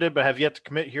that visited but have yet to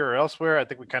commit here or elsewhere? I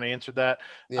think we kind of answered that.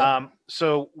 Yeah.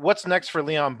 So what's next for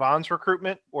Leon Bond's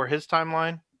recruitment or his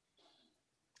timeline?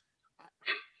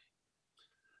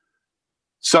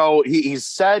 So he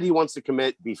said he wants to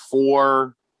commit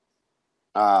before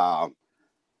the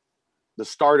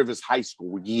start of his high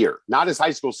school year, not his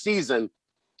high school season,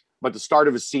 but the start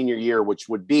of his senior year, which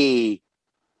would be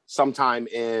sometime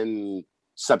in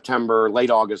September, late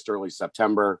August, early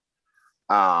September.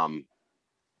 The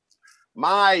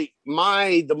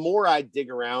more I dig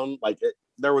around,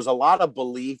 there was a lot of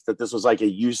belief that this was like a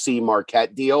UC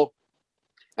Marquette deal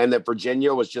and that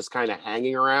Virginia was just kind of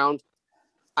hanging around.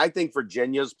 I think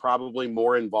Virginia's probably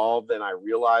more involved than I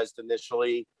realized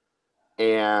initially.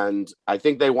 And I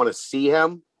think they want to see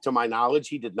him. To my knowledge,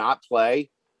 he did not play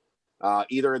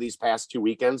either of these past 2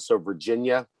 weekends. So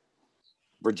Virginia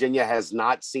has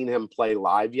not seen him play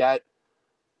live yet.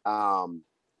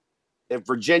 If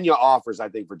Virginia offers, I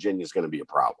think Virginia is going to be a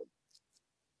problem.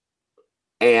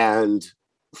 And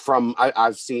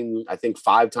I've seen, I think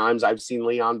 5 times I've seen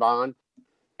Leon Bond.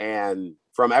 And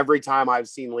from every time I've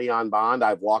seen Leon Bond,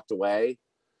 I've walked away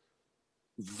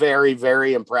very,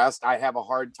 very impressed. I have a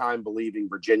hard time believing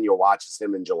Virginia watches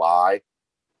him in July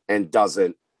and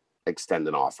doesn't extend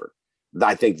an offer.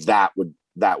 I think that would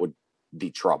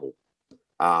be trouble.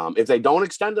 If they don't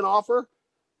extend an offer,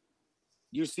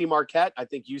 UC Marquette, I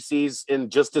think UC's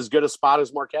in just as good a spot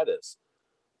as Marquette is.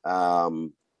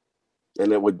 And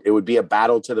it would be a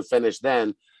battle to the finish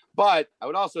then. But I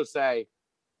would also say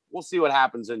we'll see what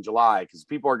happens in July, because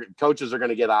coaches are going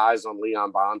to get eyes on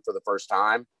Leon Bond for the first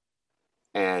time.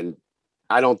 And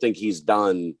I don't think he's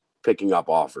done picking up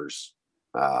offers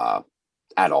at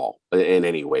all in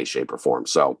any way, shape, or form.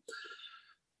 So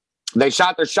they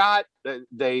shot their shot.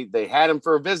 They had him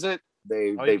for a visit.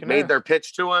 They made their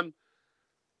pitch to him.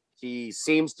 He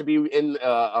seems to be in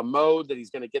a mode that he's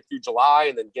going to get through July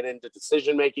and then get into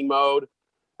decision-making mode.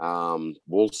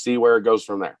 We'll see where it goes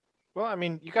from there. Well, I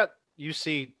mean, you got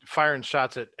UC firing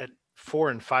shots at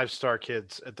 4- and 5-star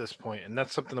kids at this point, and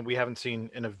that's something that we haven't seen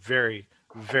in a very,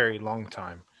 very long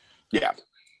time. Yeah.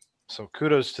 So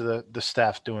kudos to the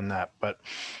staff doing that. But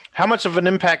how much of an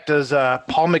impact does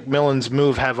Paul McMillan's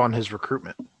move have on his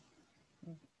recruitment?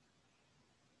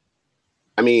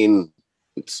 I mean,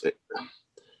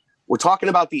 we're talking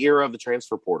about the era of the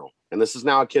transfer portal, and this is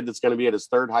now a kid that's going to be at his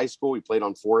 3rd high school. He played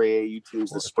on 4 AAU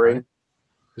teams this spring.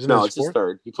 No, it's his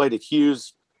third. He played at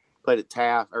Hughes, played at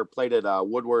Taft, or played at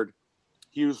Woodward,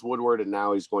 Hughes, Woodward, and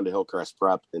now he's going to Hillcrest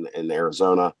Prep in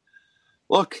Arizona.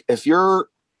 Look,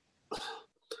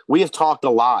 we have talked a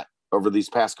lot over these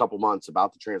past couple months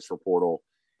about the transfer portal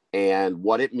and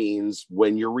what it means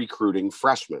when you're recruiting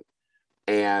freshmen.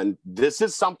 And this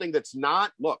is something that's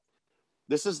not,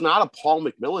 this is not a Paul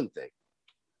McMillan thing.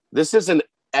 This is an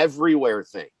everywhere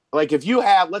thing. Like if you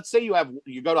have, let's say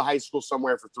you go to high school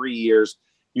somewhere for 3 years,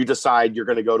 you decide you're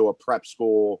going to go to a prep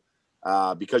school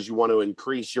because you want to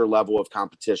increase your level of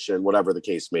competition, whatever the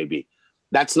case may be.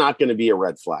 That's not going to be a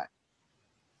red flag.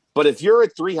 But if you're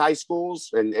at 3 high schools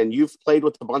and you've played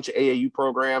with a bunch of AAU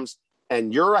programs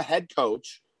and you're a head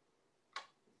coach,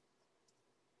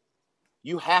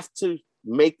 you have to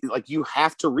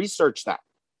research that.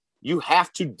 You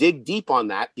have to dig deep on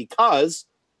that, because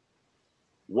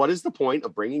what is the point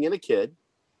of bringing in a kid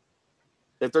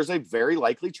if there's a very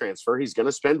likely transfer? He's going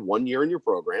to spend 1 year in your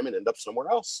program and end up somewhere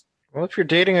else. Well, if you're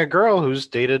dating a girl who's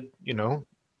dated,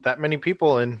 that many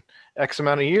people in X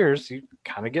amount of years, you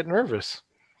kind of get nervous.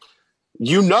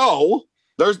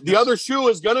 There's the other shoe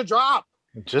is going to drop.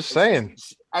 Just saying.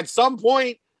 At some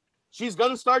point, she's going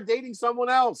to start dating someone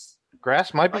else.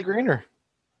 Grass might be greener.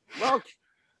 Look,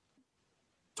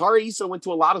 Tari Issa went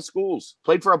to a lot of schools,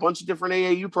 played for a bunch of different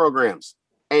AAU programs.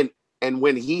 And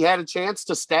when he had a chance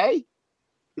to stay,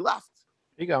 he left.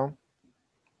 There you go.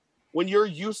 When you're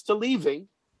used to leaving,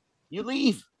 you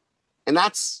leave. And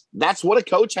that's what a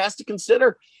coach has to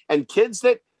consider. And kids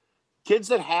that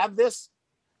have this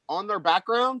on their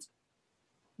background,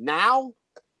 now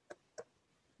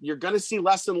you're going to see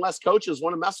less and less coaches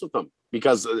want to mess with them,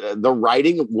 because the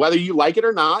writing, whether you like it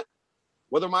or not,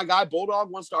 whether my guy Bulldog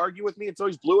wants to argue with me until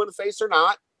he's blue in the face or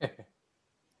not,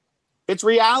 it's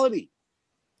reality.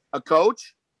 A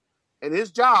coach and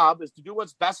his job is to do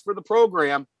what's best for the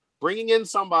program. Bringing in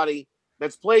somebody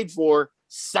that's played for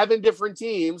 7 different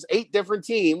teams, 8 different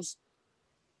teams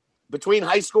between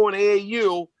high school and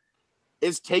AAU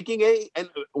is taking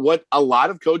what a lot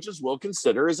of coaches will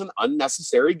consider is an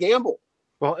unnecessary gamble.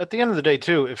 Well, at the end of the day,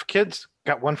 too, if kids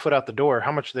got 1 foot out the door,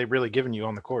 how much are they really giving you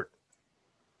on the court?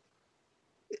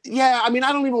 Yeah, I mean,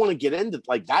 I don't even want to get into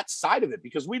that side of it,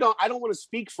 because I don't want to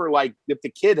speak for if the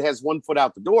kid has 1 foot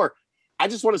out the door. I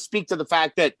just want to speak to the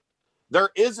fact that there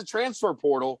is a transfer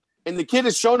portal and the kid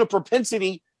has shown a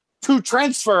propensity to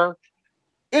transfer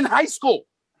in high school.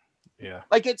 Yeah.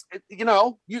 It's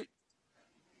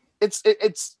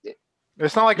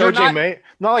not like OJ Mayo,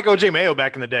 not like OJ Mayo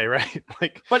back in the day, right?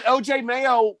 But OJ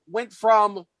Mayo went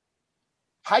from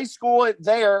high school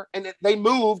there and they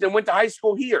moved and went to high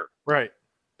school here. Right.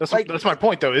 That's my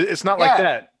point, though. It's not like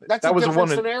that. That was a different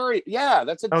scenario. Yeah,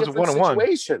 that's a different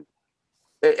situation.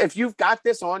 If you've got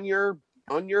this on your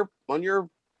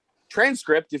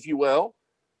transcript, if you will,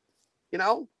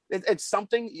 it's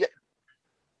something.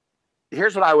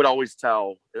 Here's what I would always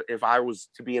tell if I was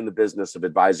to be in the business of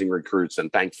advising recruits,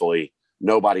 and thankfully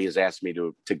nobody has asked me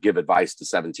to give advice to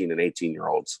 17 and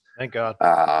 18-year-olds. Thank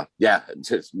God. Yeah,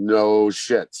 it's no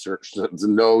shit, sir. It's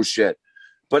no shit.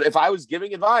 But if I was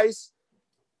giving advice,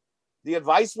 the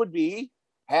advice would be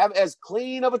have as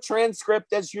clean of a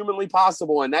transcript as humanly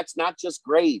possible. And that's not just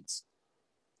grades.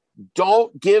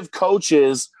 Don't give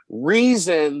coaches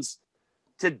reasons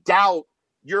to doubt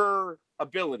your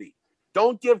ability.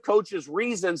 Don't give coaches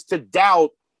reasons to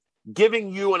doubt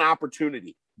giving you an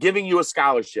opportunity, giving you a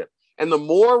scholarship. And the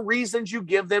more reasons you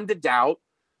give them to doubt,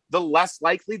 the less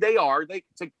likely they are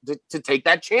to take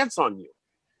that chance on you.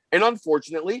 And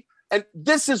unfortunately, and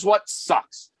this is what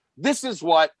sucks. This is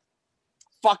what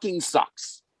fucking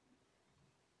sucks.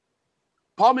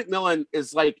 Paul McMillan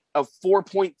is like a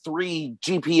 4.3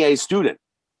 GPA student.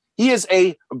 He is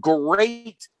a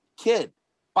great kid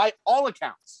by all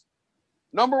accounts.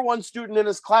 Number 1 student in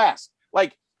his class.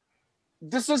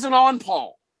 This isn't on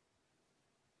Paul.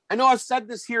 I know I've said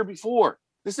this here before.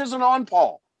 This isn't on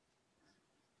Paul.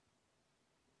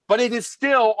 But it is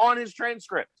still on his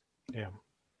transcript. Yeah.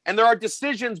 And there are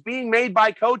decisions being made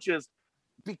by coaches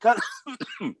because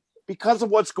of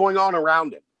what's going on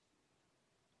around him.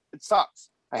 It sucks.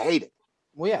 I hate it.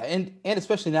 Well, yeah, and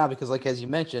especially now because, as you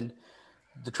mentioned,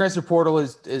 the transfer portal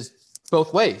is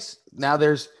both ways. Now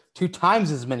there's 2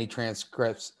 times as many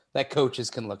transcripts that coaches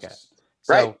can look at.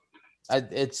 So right.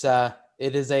 It's an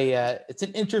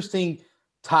interesting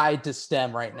tide to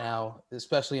stem right now,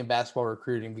 especially in basketball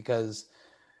recruiting, because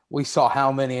we saw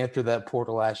how many enter that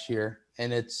portal last year,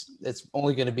 and it's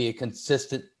only going to be a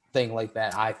consistent thing like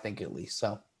that, I think, at least.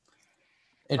 So,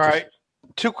 all right,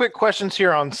 2 quick questions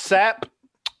here on Sapp.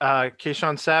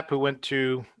 Keyshawn Sapp, who went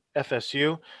to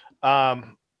FSU.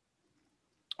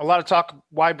 a lot of talk.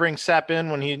 Why bring Sapp in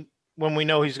when we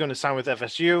know he's going to sign with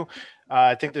FSU?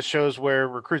 I think this shows where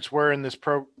recruits were in this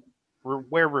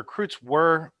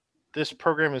this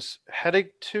program is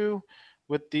headed to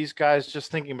with these guys. Just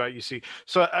thinking about UC.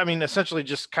 So I mean, essentially,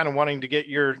 just kind of wanting to get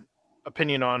your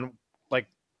opinion on like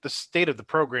the state of the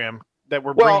program that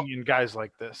we're bringing in guys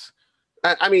like this.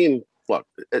 I mean, look,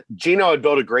 Gino had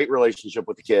built a great relationship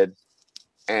with the kid,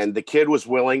 and the kid was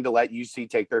willing to let UC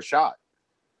take their shot.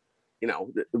 You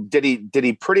know, did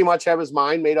he pretty much have his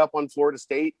mind made up on Florida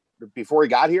State before he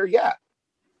got here? Yeah.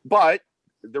 But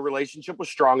the relationship was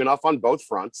strong enough on both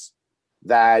fronts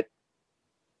that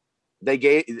the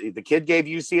kid gave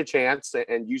UC a chance,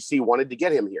 and UC wanted to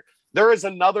get him here. There is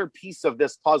another piece of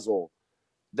this puzzle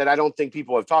that I don't think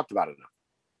people have talked about enough.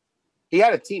 He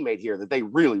had a teammate here that they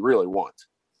really, really want,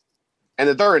 and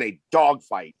that they're in a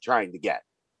dogfight trying to get.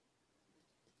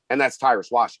 And that's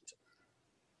Tyrus Washington.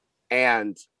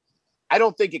 And I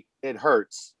don't think it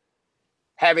hurts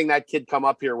having that kid come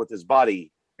up here with his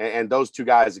buddy and those two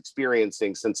guys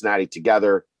experiencing Cincinnati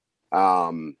together.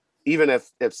 Even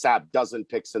if Sapp doesn't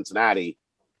pick Cincinnati,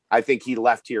 I think he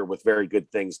left here with very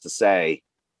good things to say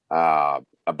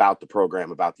about the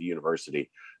program, about the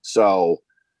university. So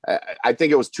I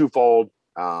think it was twofold.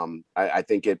 I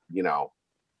think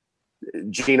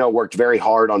Gino worked very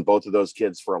hard on both of those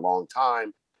kids for a long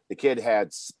time. The kid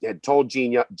had told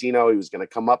Gino he was going to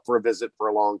come up for a visit for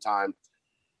a long time.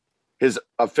 His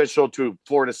official to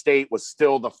Florida State was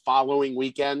still the following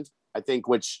weekend, I think,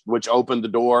 which opened the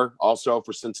door also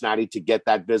for Cincinnati to get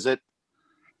that visit.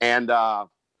 And I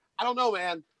don't know,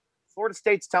 man. Florida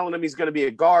State's telling him he's going to be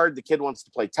a guard. The kid wants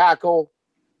to play tackle.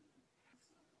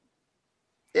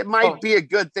 It might be a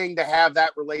good thing to have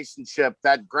that relationship,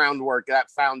 that groundwork, that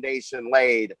foundation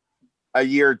laid a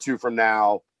year or two from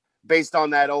now, based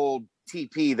on that old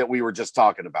TP that we were just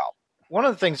talking about. One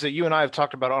of the things that you and I have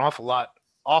talked about an awful lot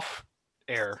off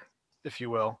air, if you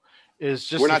will, is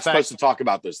just we're not supposed to talk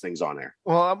about those things on air.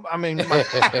 Well, I mean, my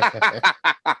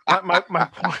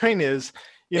point is,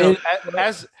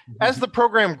 as the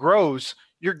program grows,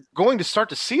 you're going to start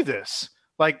to see this.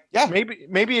 Like,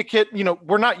 maybe a kid,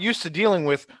 we're not used to dealing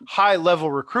with high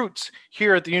level recruits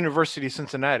here at the University of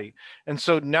Cincinnati. And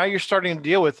so now you're starting to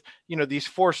deal with, these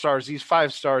 4 stars, these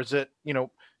 5 stars that,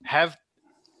 have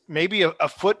maybe a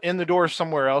foot in the door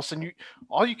somewhere else. And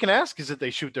all you can ask is that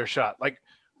they shoot their shot. Like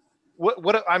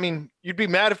what, I mean, you'd be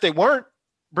mad if they weren't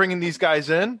bringing these guys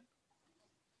in.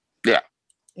 Yeah.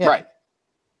 Right.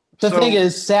 The thing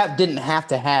is, Sapp didn't have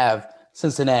to have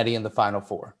Cincinnati in the Final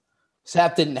Four.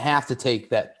 Sapp didn't have to take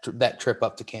that trip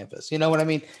up to campus. You know what I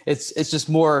mean? It's just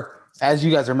more, as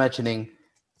you guys are mentioning,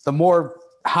 the more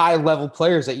high level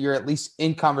players that you're at least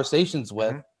in conversations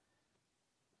with.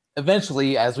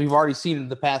 Eventually, as we've already seen in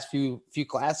the past few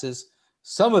classes,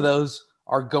 some of those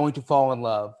are going to fall in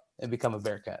love and become a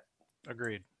Bearcat.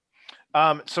 Agreed.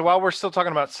 So while we're still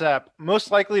talking about Sapp,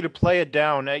 most likely to play it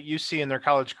down at UC in their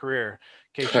college career,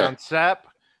 Kayshawn Sapp,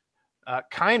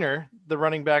 Kiner, the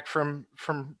running back from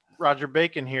Roger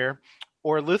Bacon here,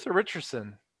 or Luther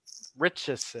Richardson.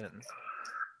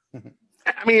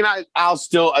 I mean, I'll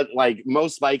still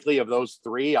most likely of those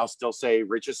 3, I'll still say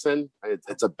Richardson.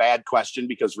 It's a bad question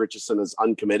because Richardson is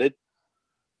uncommitted.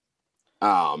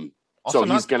 So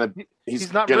he's gonna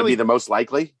be the most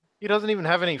likely. He doesn't even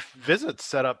have any visits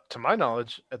set up, to my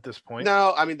knowledge, at this point.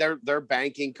 No, I mean they're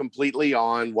banking completely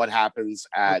on what happens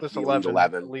at this Elite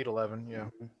 11. Elite 11, yeah.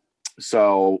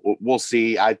 So we'll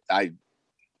see.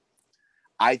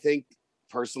 I think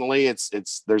personally,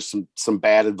 there's some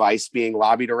bad advice being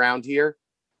lobbied around here.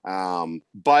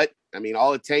 But I mean,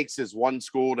 all it takes is one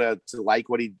school to like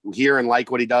what he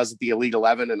does at the Elite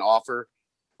 11 and offer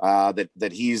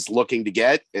that he's looking to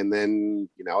get, and then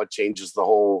it changes the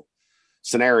whole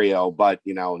scenario. But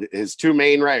his two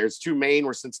main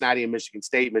were Cincinnati and Michigan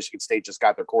State. Michigan State just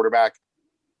got their quarterback.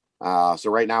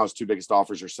 So right now his 2 biggest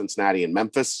offers are Cincinnati and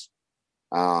Memphis.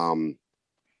 And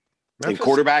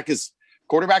quarterback's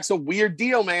a weird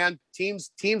deal, man.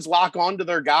 Teams lock onto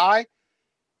their guy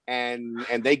and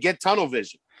they get tunnel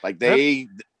vision.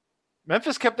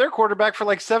 Memphis kept their quarterback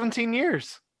for 17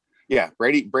 years. Yeah.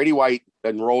 Brady White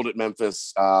enrolled at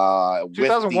Memphis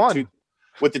 2001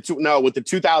 with the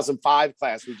 2005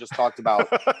 class we just talked about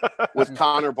with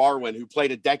Connor Barwin, who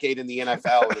played a decade in the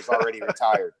NFL and is already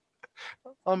retired.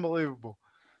 Unbelievable.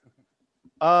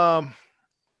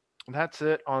 That's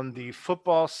it on the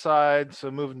football side.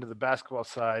 So moving to the basketball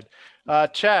side,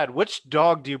 Chad, which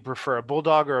dog do you prefer, a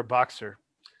bulldog or a boxer?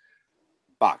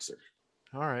 Boxer.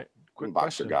 All right. Quick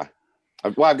boxer guy.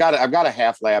 I've got a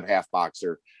half lab, half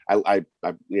boxer. I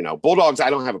Bulldogs. I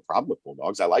don't have a problem with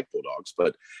Bulldogs. I like Bulldogs,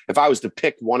 but if I was to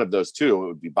pick one of those two, it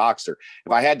would be boxer.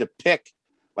 If I had to pick,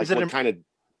 like,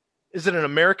 Is it an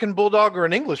American Bulldog or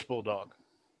an English Bulldog?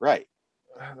 right?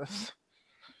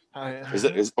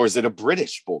 Is it a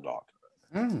British Bulldog?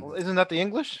 Well, isn't that the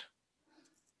English?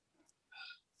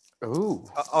 Ooh.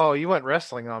 Oh, you went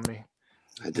wrestling on me.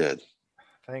 I did.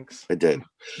 Thanks. I did.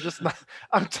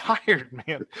 I'm tired,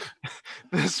 man.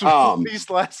 These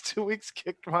last 2 weeks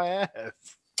kicked my ass.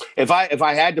 If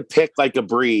I had to pick like a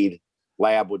breed,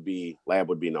 lab would be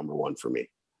number one for me.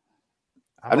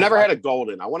 I've never had a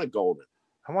golden. I want a golden.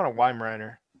 I want a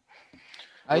Weimaraner.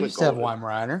 I used to have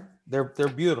Weimaraner. They're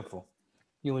beautiful.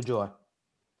 You enjoy.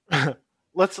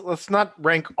 Let's not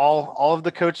rank all of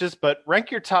the coaches, but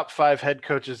rank your top 5 head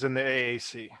coaches in the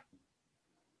AAC.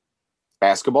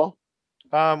 Basketball.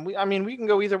 We can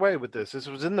go either way with this. This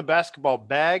was in the basketball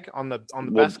bag on the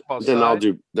basketball then side.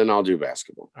 I'll do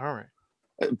basketball. All right.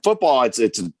 Football, it's a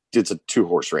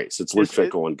 2-horse race. It's Luke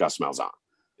Fickell and Gus Malzahn.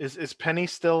 Is Penny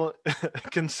still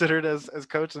considered as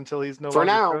coach until he's no for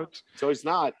longer now? coach? So he's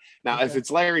not. Now, if it's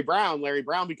Larry Brown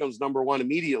becomes number one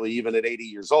immediately, even at 80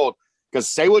 years old. Because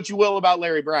say what you will about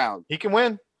Larry Brown, He can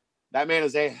win. that man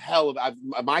is a hell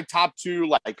of my top two,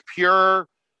 like pure,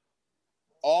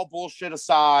 all bullshit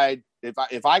aside.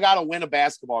 If I got to win a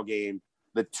basketball game,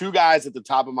 the two guys at the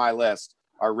top of my list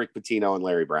are Rick Pitino and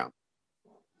Larry Brown.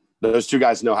 Those two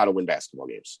guys know how to win basketball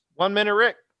games. 1 minute,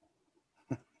 Rick.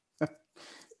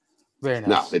 Very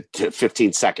nice. No,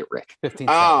 15-second Rick. 15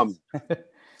 seconds.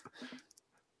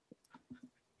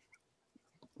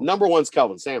 Number one's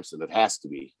Kelvin Sampson. It has to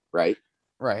be, right?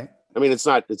 Right. I mean, it's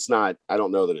not. I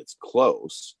don't know that it's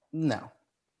close. No.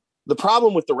 The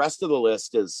problem with the rest of the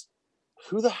list is,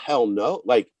 who the hell knows?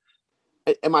 Like,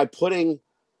 am I putting?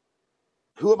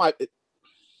 Who am I?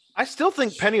 I still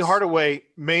think Penny Hardaway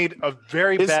made a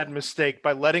very bad mistake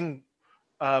by letting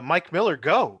Mike Miller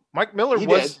go. Mike Miller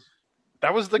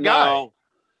that was the guy.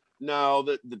 No,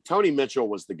 the Tony Mitchell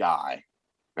was the guy.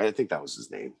 I think that was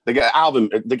his name. The guy,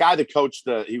 the guy that coached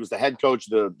he was the head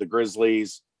coach of the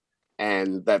Grizzlies,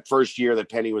 and that first year that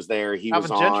Penny was there, he was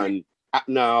on.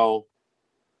 No,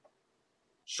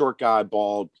 short guy,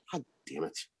 bald. God damn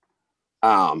it.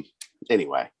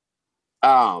 Anyway,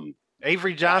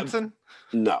 Avery Johnson.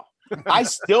 No, I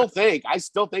still think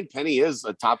Penny is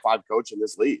a top 5 coach in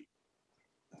this league.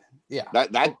 Yeah.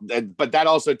 But that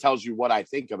also tells you what I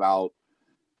think about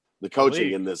the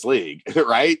coaching in this league,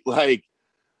 right? Like,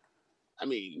 I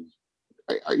mean,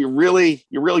 are you really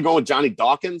going with Johnny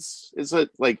Dawkins? Is it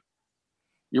like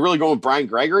you're really going with Brian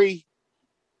Gregory?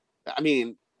 I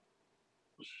mean,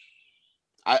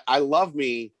 I love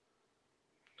me.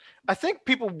 I think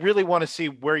people really want to see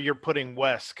where you're putting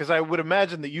Wes, because I would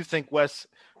imagine that you think Wes.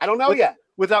 I don't know yet.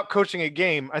 Without coaching a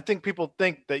game, I think people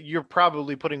think that you're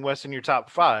probably putting Wes in your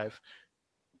top 5.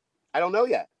 I don't know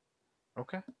yet.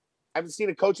 Okay. I haven't seen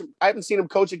him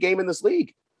coach a game in this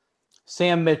league.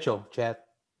 Sam Mitchell, Chad.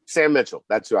 Sam Mitchell.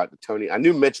 That's who Tony. I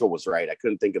knew Mitchell was right. I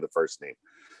couldn't think of the first name.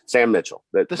 Sam Mitchell.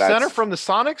 The center from the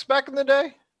Sonics back in the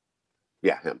day?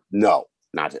 Yeah, him. No,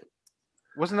 not him.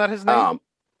 Wasn't that his name?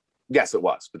 Yes, it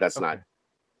was, but that's okay.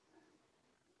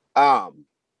 Not.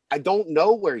 I don't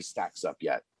know where he stacks up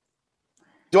yet.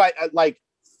 Do I like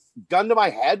gun to my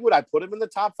head? Would I put him in the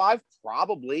top 5?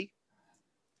 Probably.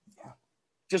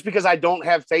 Just because I don't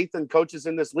have faith in coaches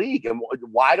in this league. And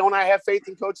why don't I have faith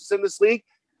in coaches in this league?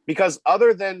 Because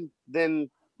other than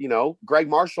Greg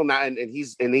Marshall now, and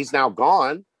he's now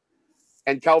gone,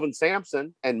 and Kelvin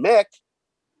Sampson and Mick,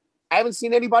 I haven't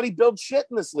seen anybody build shit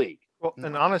in this league. Well,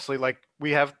 and honestly, like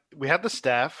we have the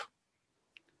staff.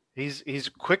 He's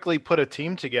quickly put a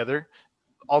team together,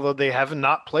 although they have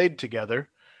not played together.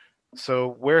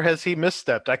 So where has he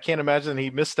misstepped? I can't imagine he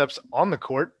missteps on the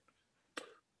court.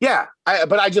 Yeah,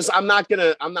 I'm not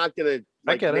gonna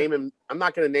like name him. I'm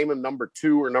not gonna name him number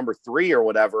 2 or number 3 or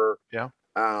whatever. Yeah.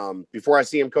 Before I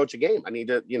see him coach a game, I need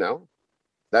to,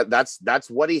 that's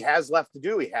what he has left to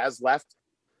do. He has left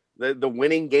the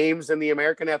winning games in the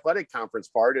American Athletic Conference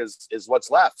part is what's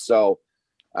left. So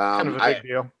kind of a big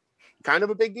deal. Kind of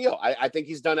a big deal. I think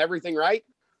he's done everything right.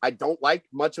 I don't like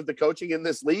much of the coaching in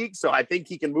this league, so I think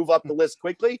he can move up the list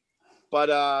quickly.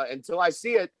 But until I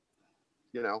see it,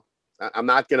 I'm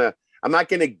not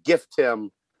gonna gift him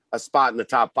a spot in the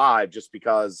top 5 just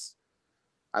because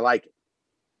I like it.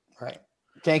 Right.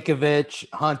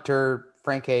 Jankovic, Hunter,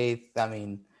 Frank Eighth. I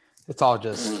mean, it's all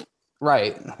just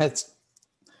right. That's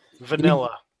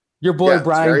vanilla. Your boy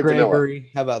Brian Gregory.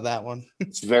 How about that one?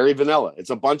 It's very vanilla. It's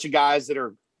a bunch of guys that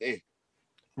are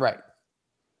right.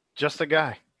 Just a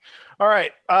guy. All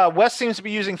right. West seems to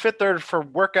be using Fifth Third for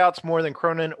workouts more than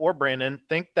Cronin or Brandon.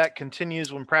 Think that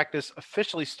continues when practice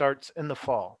officially starts in the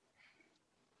fall.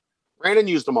 Brandon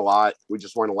used them a lot. We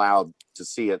just weren't allowed to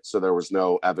see it, so there was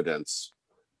no evidence.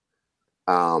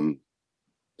 I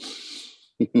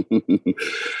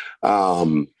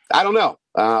don't know.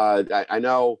 I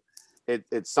know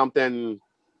it's something.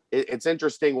 It's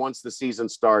interesting once the season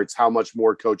starts how much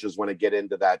more coaches want to get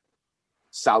into that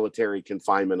solitary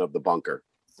confinement of the bunker,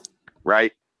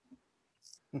 right?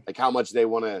 Like how much they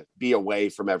want to be away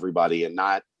from everybody and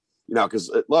not, because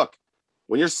look,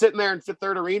 when you're sitting there in Fifth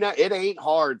Third Arena, it ain't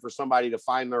hard for somebody to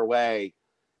find their way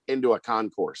into a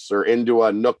concourse or into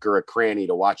a nook or a cranny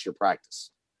to watch your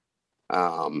practice.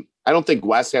 I don't think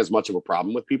Wes has much of a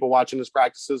problem with people watching his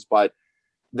practices, but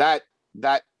that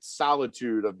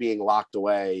solitude of being locked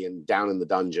away and down in the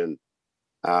dungeon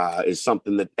is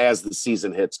something that as the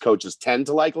season hits, coaches tend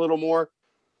to like a little more.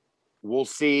 We'll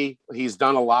see. He's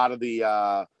done a lot of the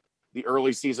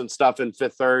early season stuff in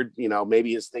Fifth Third.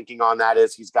 Maybe his thinking on that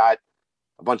is he's got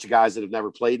a bunch of guys that have never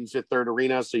played in Fifth Third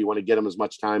Arena, so you want to get them as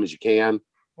much time as you can.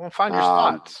 Well, find your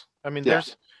spots. I mean,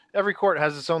 there's every court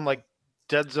has its own like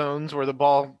dead zones where the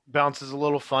ball bounces a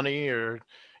little funny, or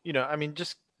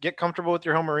just get comfortable with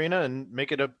your home arena and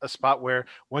make it a spot where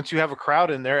once you have a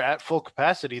crowd in there at full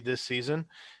capacity this season,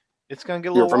 it's going to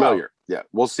get a little familiar. wild. Yeah,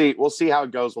 we'll see how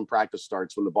it goes when practice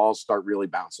starts, when the balls start really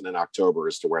bouncing in October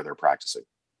as to where they're practicing.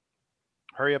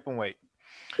 Hurry up and wait.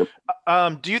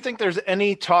 Yep. Do you think there's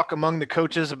any talk among the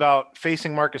coaches about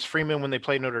facing Marcus Freeman when they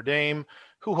play Notre Dame?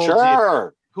 Who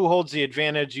holds the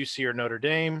advantage, UC or Notre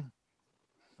Dame?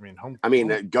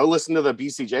 Go listen to the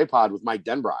BCJ pod with Mike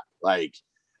Denbrock. Like,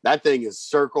 that thing is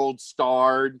circled,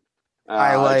 starred,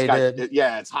 highlighted.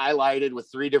 It's highlighted with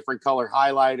 3 different color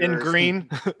highlighters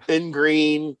in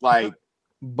green. Like,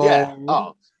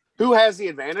 who has the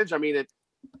advantage? I mean,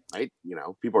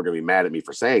 people are going to be mad at me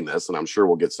for saying this, and I'm sure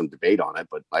we'll get some debate on it.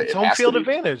 But it's home field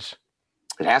advantage.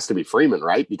 It has to be Freeman,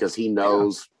 right? Because he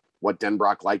knows what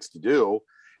Denbrock likes to do,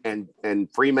 and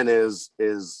Freeman is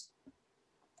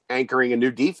anchoring a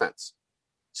new defense.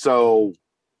 So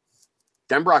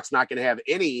Denbrock's not going to have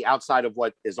any outside of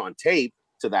what is on tape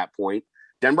to that point.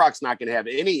 Denbrock's not going to have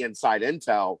any inside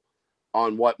intel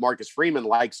on what Marcus Freeman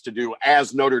likes to do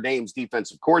as Notre Dame's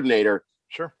defensive coordinator.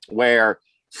 Sure. Where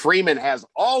Freeman has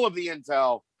all of the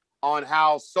intel on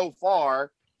how so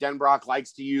far Denbrock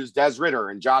likes to use Des Ridder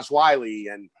and Josh Wiley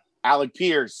and Alec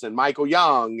Pierce and Michael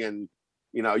Young. And,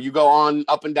 you go on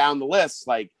up and down the list.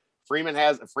 Like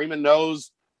Freeman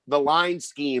knows the line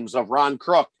schemes of Ron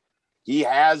Crook. He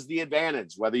has the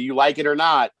advantage, whether you like it or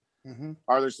not. Mm-hmm.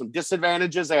 Are there some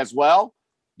disadvantages as well?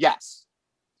 Yes.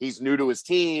 He's new to his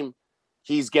team.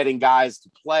 He's getting guys to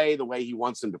play the way he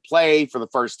wants them to play for the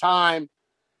first time.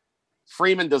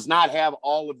 Freeman does not have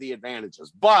all of the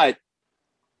advantages, but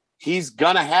he's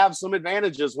going to have some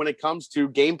advantages when it comes to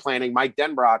game planning Mike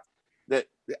Denbrock that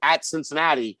at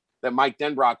Cincinnati that Mike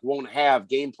Denbrock won't have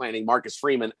game planning Marcus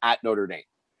Freeman at Notre Dame.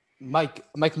 Mike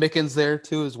Mickens there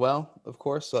too as well, of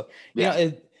course. So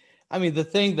the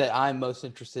thing that I'm most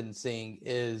interested in seeing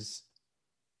is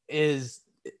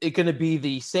it going to be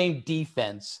the same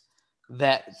defense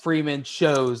that Freeman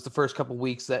shows the first couple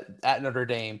weeks at Notre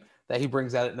Dame that he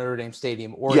brings out at Notre Dame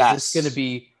Stadium, or is this going to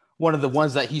be one of the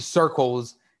ones that he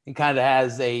circles and kind of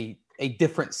has a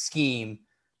different scheme,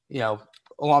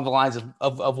 along the lines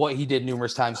of what he did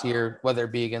numerous times here, whether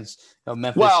it be against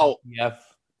Memphis,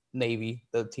 Navy,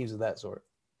 the teams of that sort.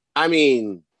 I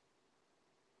mean,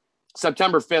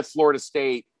 September 5th, Florida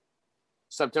State,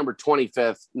 September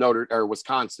 25th,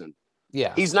 Wisconsin.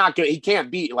 Yeah. He can't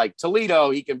beat like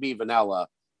Toledo. He can be vanilla.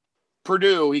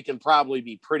 Purdue, he can probably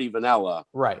be pretty vanilla.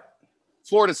 Right.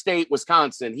 Florida State,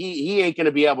 Wisconsin, he ain't going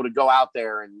to be able to go out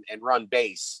there and run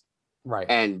base. Right.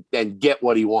 And get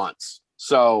what he wants.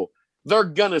 So they're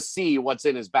going to see what's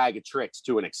in his bag of tricks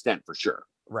to an extent for sure.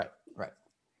 Right.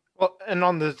 Well, and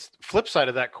on the flip side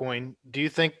of that coin, do you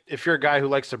think if you're a guy who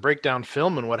likes to break down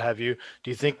film and what have you,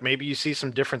 do you think maybe you see some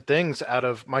different things out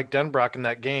of Mike Denbrock in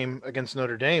that game against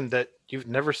Notre Dame that you've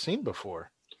never seen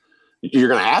before? You're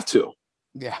going to have to.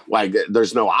 Yeah. Like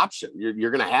there's no option.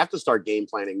 You're going to have to start game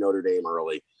planning Notre Dame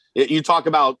early. You talk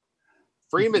about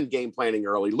Freeman game planning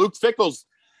early. Luke Fickell's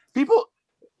people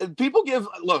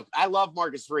look, I love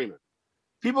Marcus Freeman.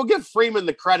 People give Freeman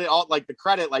the credit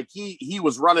like he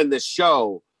was running this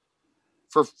show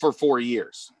for 4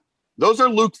 years. Those are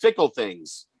Luke Fickell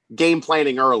things, game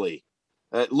planning early,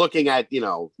 looking at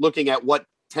what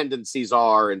tendencies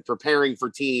are and preparing for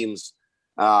teams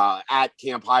at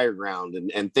Camp Higher Ground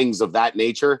and things of that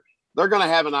nature. They're going to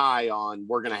have an eye on,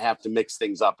 we're going to have to mix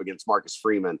things up against Marcus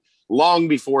Freeman long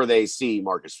before they see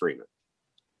Marcus Freeman.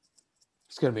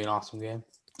 It's going to be an awesome game.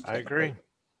 I agree.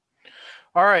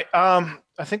 All right. I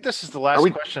think this is the last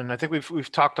question. I think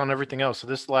we've talked on everything else. So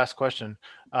this is the last question.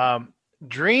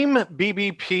 Dream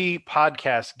BBP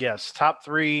podcast guests, top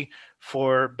 3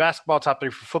 for basketball, top 3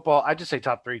 for football. I just say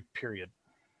top 3, period.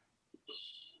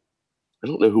 I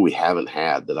don't know who we haven't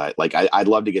had that I like. I'd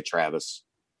love to get Travis.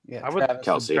 Yeah, I would.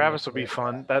 Kelsey. Travis would be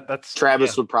fun. That's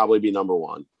Travis would probably be number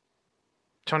 1.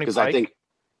 Tony Because Pike. I think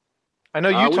I know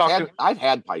you talked to. I've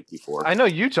had Pike before. I know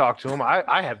you talked to him.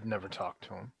 I have never talked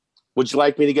to him. Would you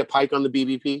like me to get Pike on the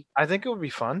BBP? I think it would be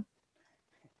fun.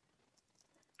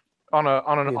 On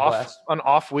an Be a off blast. an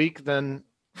off week then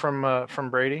from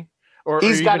Brady. Or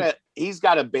He's got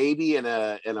a baby and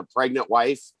a pregnant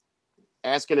wife.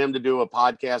 Asking him to do a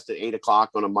podcast at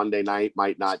 8:00 on a Monday night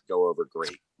might not go over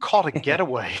great. called a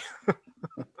getaway.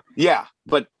 Yeah,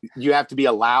 but you have to be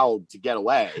allowed to get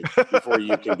away before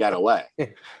you can get away.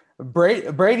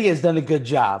 Brady has done a good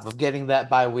job of getting that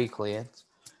bi-weekly. It's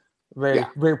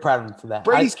very proud of him for that.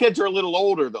 Brady's kids are a little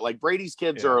older, but like Brady's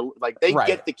kids are like they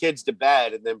get the kids to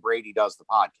bed and then Brady does the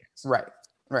podcast.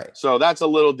 Right. So that's a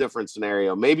little different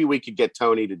scenario. Maybe we could get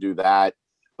Tony to do that,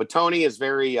 but Tony is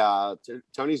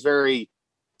Tony's very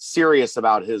serious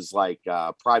about his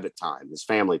private time, his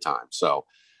family time. So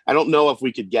I don't know if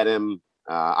we could get him.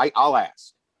 I'll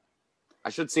ask. I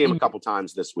should see him a couple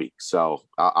times this week, so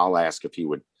I'll ask if he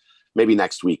would maybe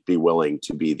next week be willing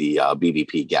to be the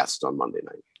BBP guest on Monday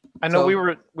night. I know we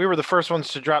were the first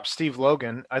ones to drop Steve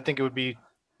Logan. I think it would be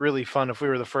really fun if we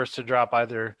were the first to drop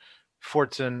either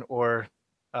Fortson or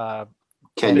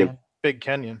Kenyon. Big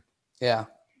Kenyon. Yeah.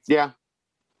 Fortson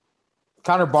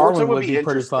Connor Barwin would be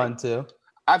pretty fun too.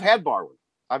 I've had Barwin.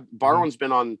 Barwin's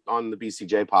been on the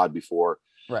BCJ pod before.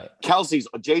 Right. Jason's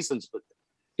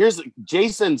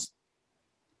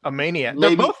A maniac.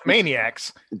 Maybe- They're both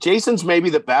maniacs. Jason's maybe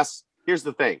the best. Here's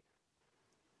the thing.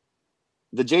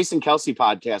 The Jason Kelsey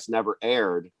podcast never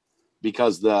aired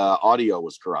because the audio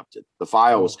was corrupted. The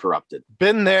file was corrupted.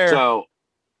 Been there.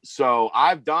 So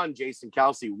I've done Jason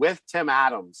Kelsey with Tim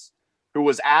Adams, who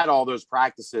was at all those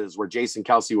practices where Jason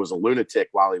Kelsey was a lunatic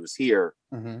while he was here.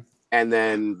 Mm-hmm. And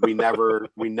then we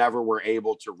never were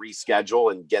able to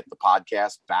reschedule and get the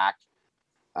podcast back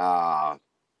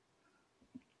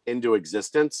into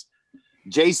existence.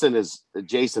 Jason is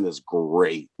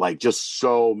great. Like just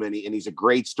so many, and he's a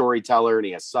great storyteller and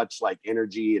he has such like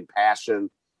energy and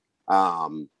passion.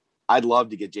 I'd love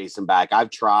to get Jason back. I've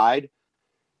tried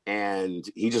and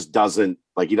he just doesn't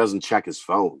check his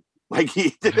phone. Like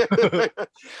you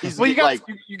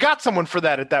got someone for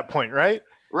that at that point, right?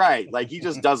 Right. Like he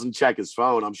just doesn't check his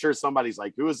phone. I'm sure somebody's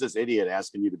like, who is this idiot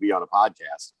asking you to be on a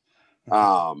podcast?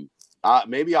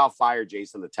 Maybe I'll fire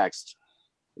Jason the text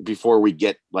before we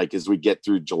get as we get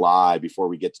through July, before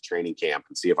we get to training camp,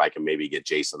 and see if I can maybe get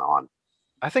Jason on.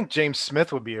 I think James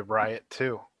Smith would be a riot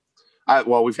too.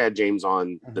 Well, we've had James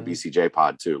on the BCJ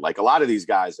pod too. Like a lot of these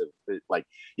guys have, like,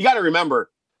 you got to remember,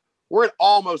 we're at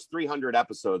almost 300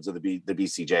 episodes of the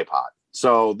BCJ pod.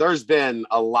 So there's been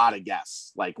a lot of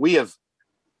guests. Like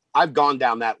I've gone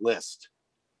down that list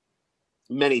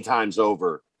many times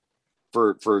over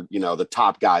for the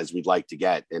top guys we'd like to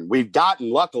get. And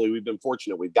luckily we've been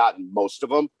fortunate. We've gotten most of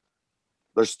them.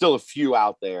 There's still a few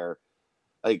out there.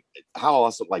 Like how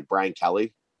awesome, like Brian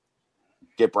Kelly.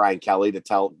 Get Brian Kelly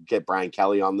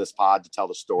on this pod to tell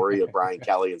the story of Brian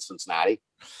Kelly in Cincinnati.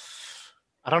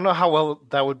 I don't know how well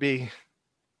that would be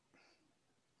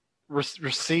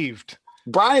received.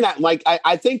 Brian,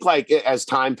 I think as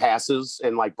time passes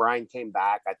and like Brian came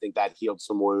back, I think that healed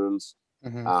some wounds.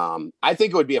 Mm-hmm. I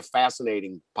think it would be a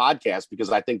fascinating podcast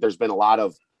because I think there's been a lot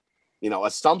of,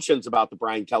 assumptions about the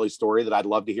Brian Kelly story that I'd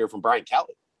love to hear from Brian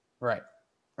Kelly. Right.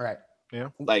 Yeah.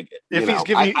 Like if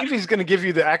he's going to give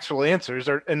you the actual answers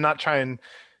and not try and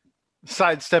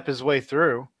sidestep his way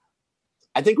through.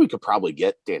 I think we could probably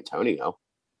get D'Antonio.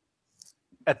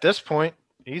 At this point,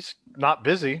 he's not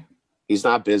busy. He's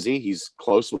not busy. He's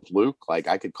close with Luke. Like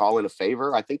I could call in a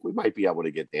favor. I think we might be able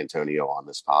to get D'Antonio on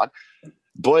this pod.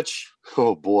 Butch,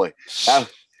 oh boy.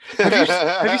 Have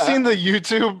you seen the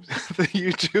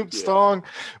YouTube song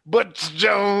Butch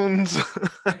Jones?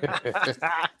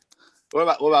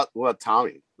 What about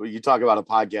Tommy? You talk about a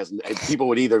podcast and people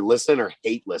would either listen or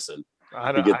hate listen.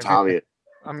 Tommy.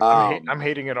 I'm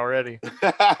hating it already.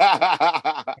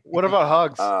 What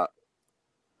about Hugs?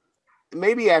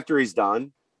 Maybe after he's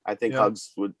done. I think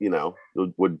Hugs would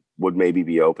maybe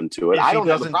be open to it. If he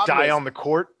doesn't die on the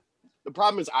court. The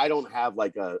problem is I don't have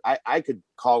I could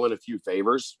call in a few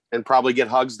favors and probably get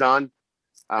Hugs done.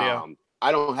 I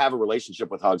don't have a relationship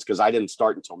with Hugs because I didn't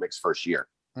start until Mick's first year.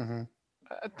 Mm-hmm.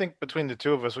 I think between the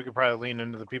two of us, we could probably lean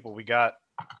into the people we got.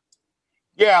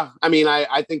 Yeah, I mean,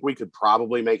 I think we could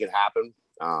probably make it happen.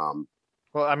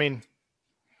 Well, I mean,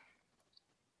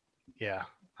 yeah,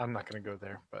 I'm not going to go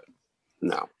there, but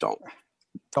no, don't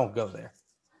go there.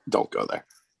 Don't go there.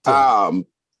 Yeah.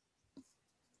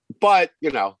 But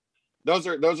those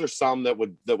are some that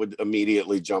would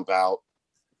immediately jump out.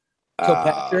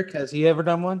 Kilpatrick, has he ever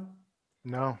done one?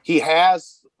 no. He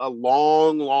has a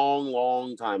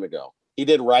long time ago. He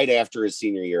did right after his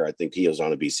senior year. I think he was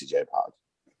on a BCJ pod.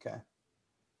 Okay.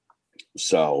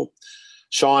 So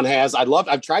Sean has.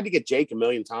 I've tried to get Jake a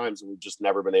million times and we've just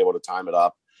never been able to time it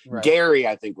up. Right. Gary,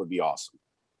 I think, would be awesome.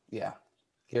 Yeah.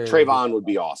 Gary Trayvon would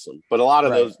be awesome. But a lot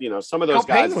of those, some of those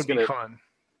Cal Payne guys would be fun.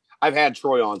 I've had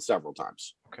Troy on several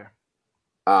times. Okay.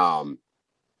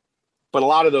 But a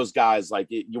lot of those guys, like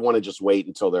you want to just wait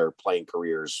until their playing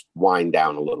careers wind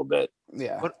down a little bit.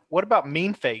 Yeah. What about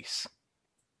Mean Face?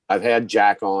 I've had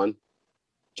Jack on.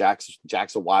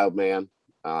 Jack's a wild man.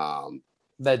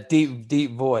 That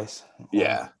deep voice.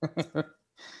 Yeah.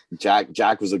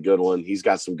 Jack was a good one. He's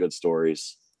got some good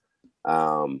stories.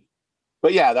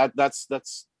 But yeah,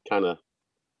 that's kind of.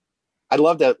 I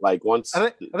love that. Like once, I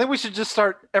think we should just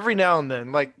start every now and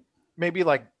then, like maybe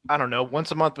like I don't know,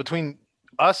 once a month between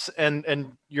us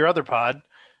and your other pod,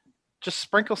 just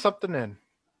sprinkle something in.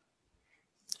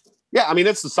 Yeah, I mean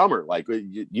it's the summer. Like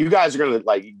you guys are gonna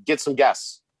like get some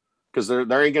guests because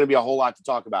there ain't gonna be a whole lot to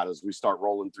talk about as we start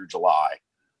rolling through July.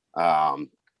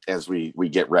 As we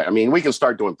get ready. I mean, we can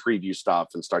start doing preview stuff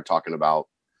and start talking about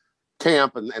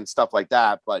camp and stuff like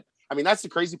that. But I mean, that's the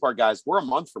crazy part, guys. We're a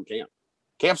month from camp.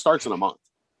 Camp starts in a month.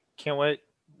 Can't wait.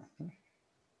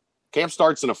 Camp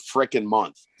starts in a freaking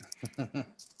month.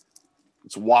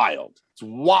 It's wild. It's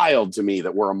wild to me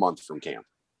that we're a month from camp.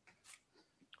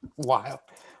 Wild,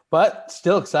 but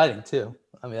still exciting too.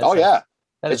 I mean,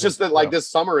 It's just that like this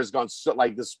summer has gone so,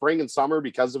 like the spring and summer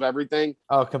because of everything.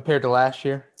 Oh, compared to last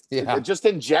year. Yeah. Just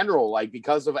in general, like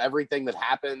because of everything that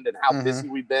happened and how busy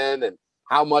we've been and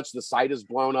how much the site has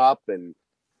blown up and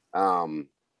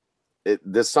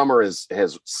this summer has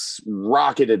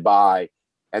rocketed by.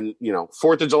 And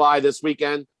 4th of July this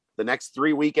weekend, the next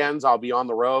 3 weekends I'll be on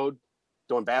the road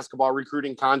doing basketball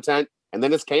recruiting content, and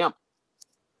then it's camp.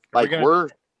 Like we're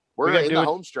in the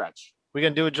home stretch. We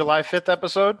gonna do a July 5th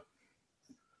episode?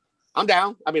 I'm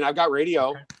down. I mean, I've got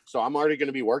radio, so I'm already going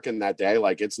to be working that day.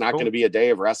 Like, it's not going to be a day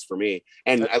of rest for me.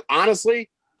 And honestly,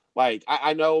 like,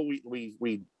 I know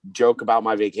we joke about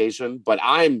my vacation, but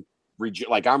I'm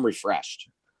refreshed.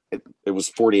 It was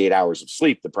 48 hours of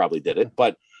sleep that probably did it,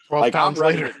 but like I'm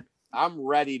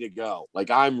ready to go.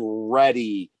 Like, I'm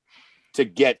ready to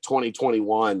get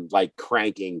 2021 like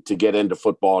cranking, to get into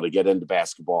football, to get into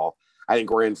basketball. I think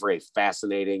we're in for a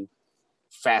fascinating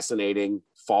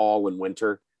fall and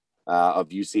winter of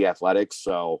UC athletics.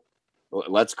 So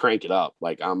let's crank it up.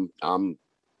 Like I'm on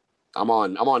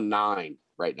 9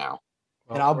 right now.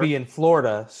 And I'll be in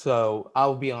Florida, so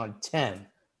I'll be on 10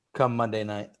 come Monday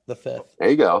night, the 5th. There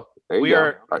you go. We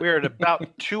are at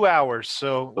about 2 hours,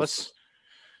 so let's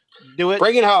do it.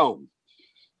 Bring it home.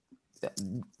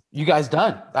 You guys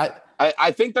done?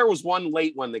 I think there was one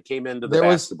late one that came into the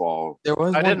basketball.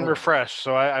 I didn't refresh,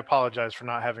 so I apologize for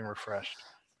not having refreshed.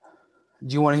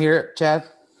 Do you want to hear it, Chad?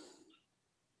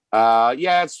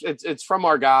 Yeah, it's from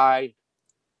our guy.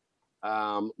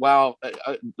 BR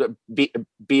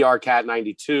Cat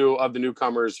 92 of the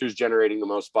newcomers, who's generating the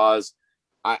most buzz.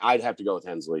 I'd have to go with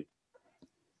Hensley.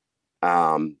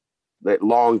 That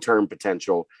long-term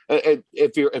potential.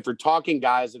 If you're talking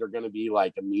guys that are going to be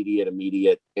like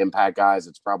immediate impact guys,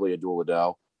 it's probably Abdul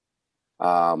Ado.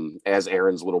 As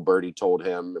Aaron's little birdie told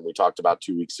him, and we talked about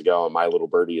 2 weeks ago, and my little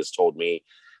birdie has told me,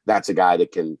 that's a guy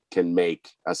that can make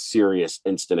a serious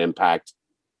instant impact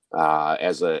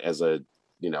as a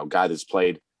guy that's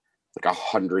played like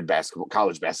 100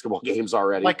 college basketball games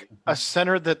already. Like a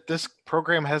center that this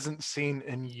program hasn't seen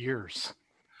in years.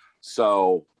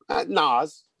 So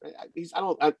Nas,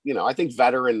 I think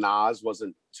veteran Nas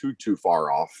wasn't too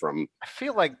far off from. I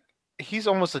feel like he's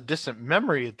almost a distant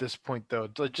memory at this point, though.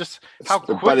 Just how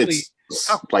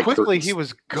quickly he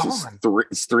was gone.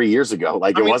 It's 3 years ago.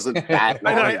 Like it wasn't that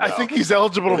long ago. I think he's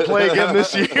eligible to play again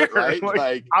this year. Right?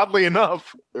 Like, oddly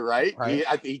enough. Right?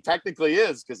 He technically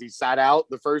is, because he sat out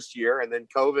the first year and then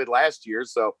COVID last year.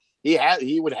 So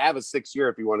he would have a 6th year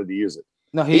if he wanted to use it.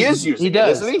 No, he is using it,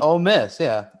 isn't he? Ole Miss,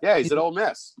 yeah. Yeah, he's at Ole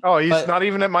Miss. Oh, he's not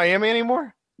even at Miami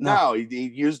anymore? No,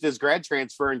 he used his grad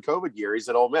transfer in COVID year. He's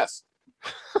at Ole Miss.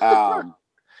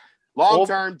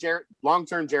 Long-term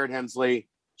Jared Hensley,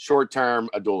 short-term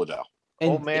Abdul Ado.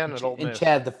 Old man at Ole Miss. And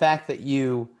Chad, the fact that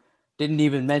you didn't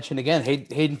even mention again.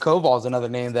 Hayden Koval is another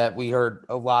name that we heard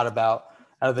a lot about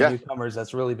out of the newcomers.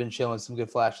 That's really been showing some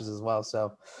good flashes as well.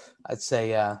 So I'd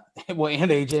say, and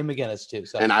AJ McGinnis too.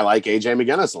 So and I like AJ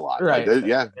McGinnis a lot. Right.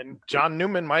 And John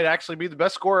Newman might actually be the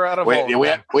best scorer out of all.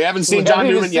 We haven't seen John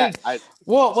Newman yet.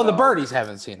 Well, the birdies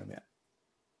haven't seen him yet.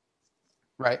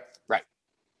 Right.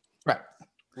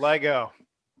 Lego.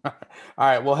 All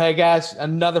right. Well, hey guys,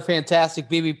 another fantastic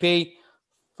BBP,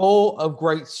 full of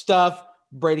great stuff.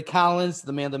 Brady Collins,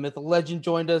 the man, the myth, the legend,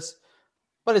 joined us.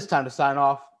 But it's time to sign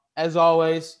off. As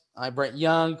always, I'm Brent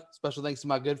Young. Special thanks to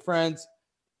my good friends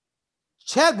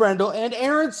Chad Brendel and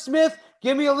Aaron Smith.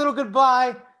 Give me a little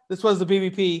goodbye. This was the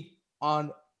BBP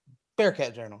on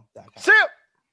BearcatJournal.com. See ya.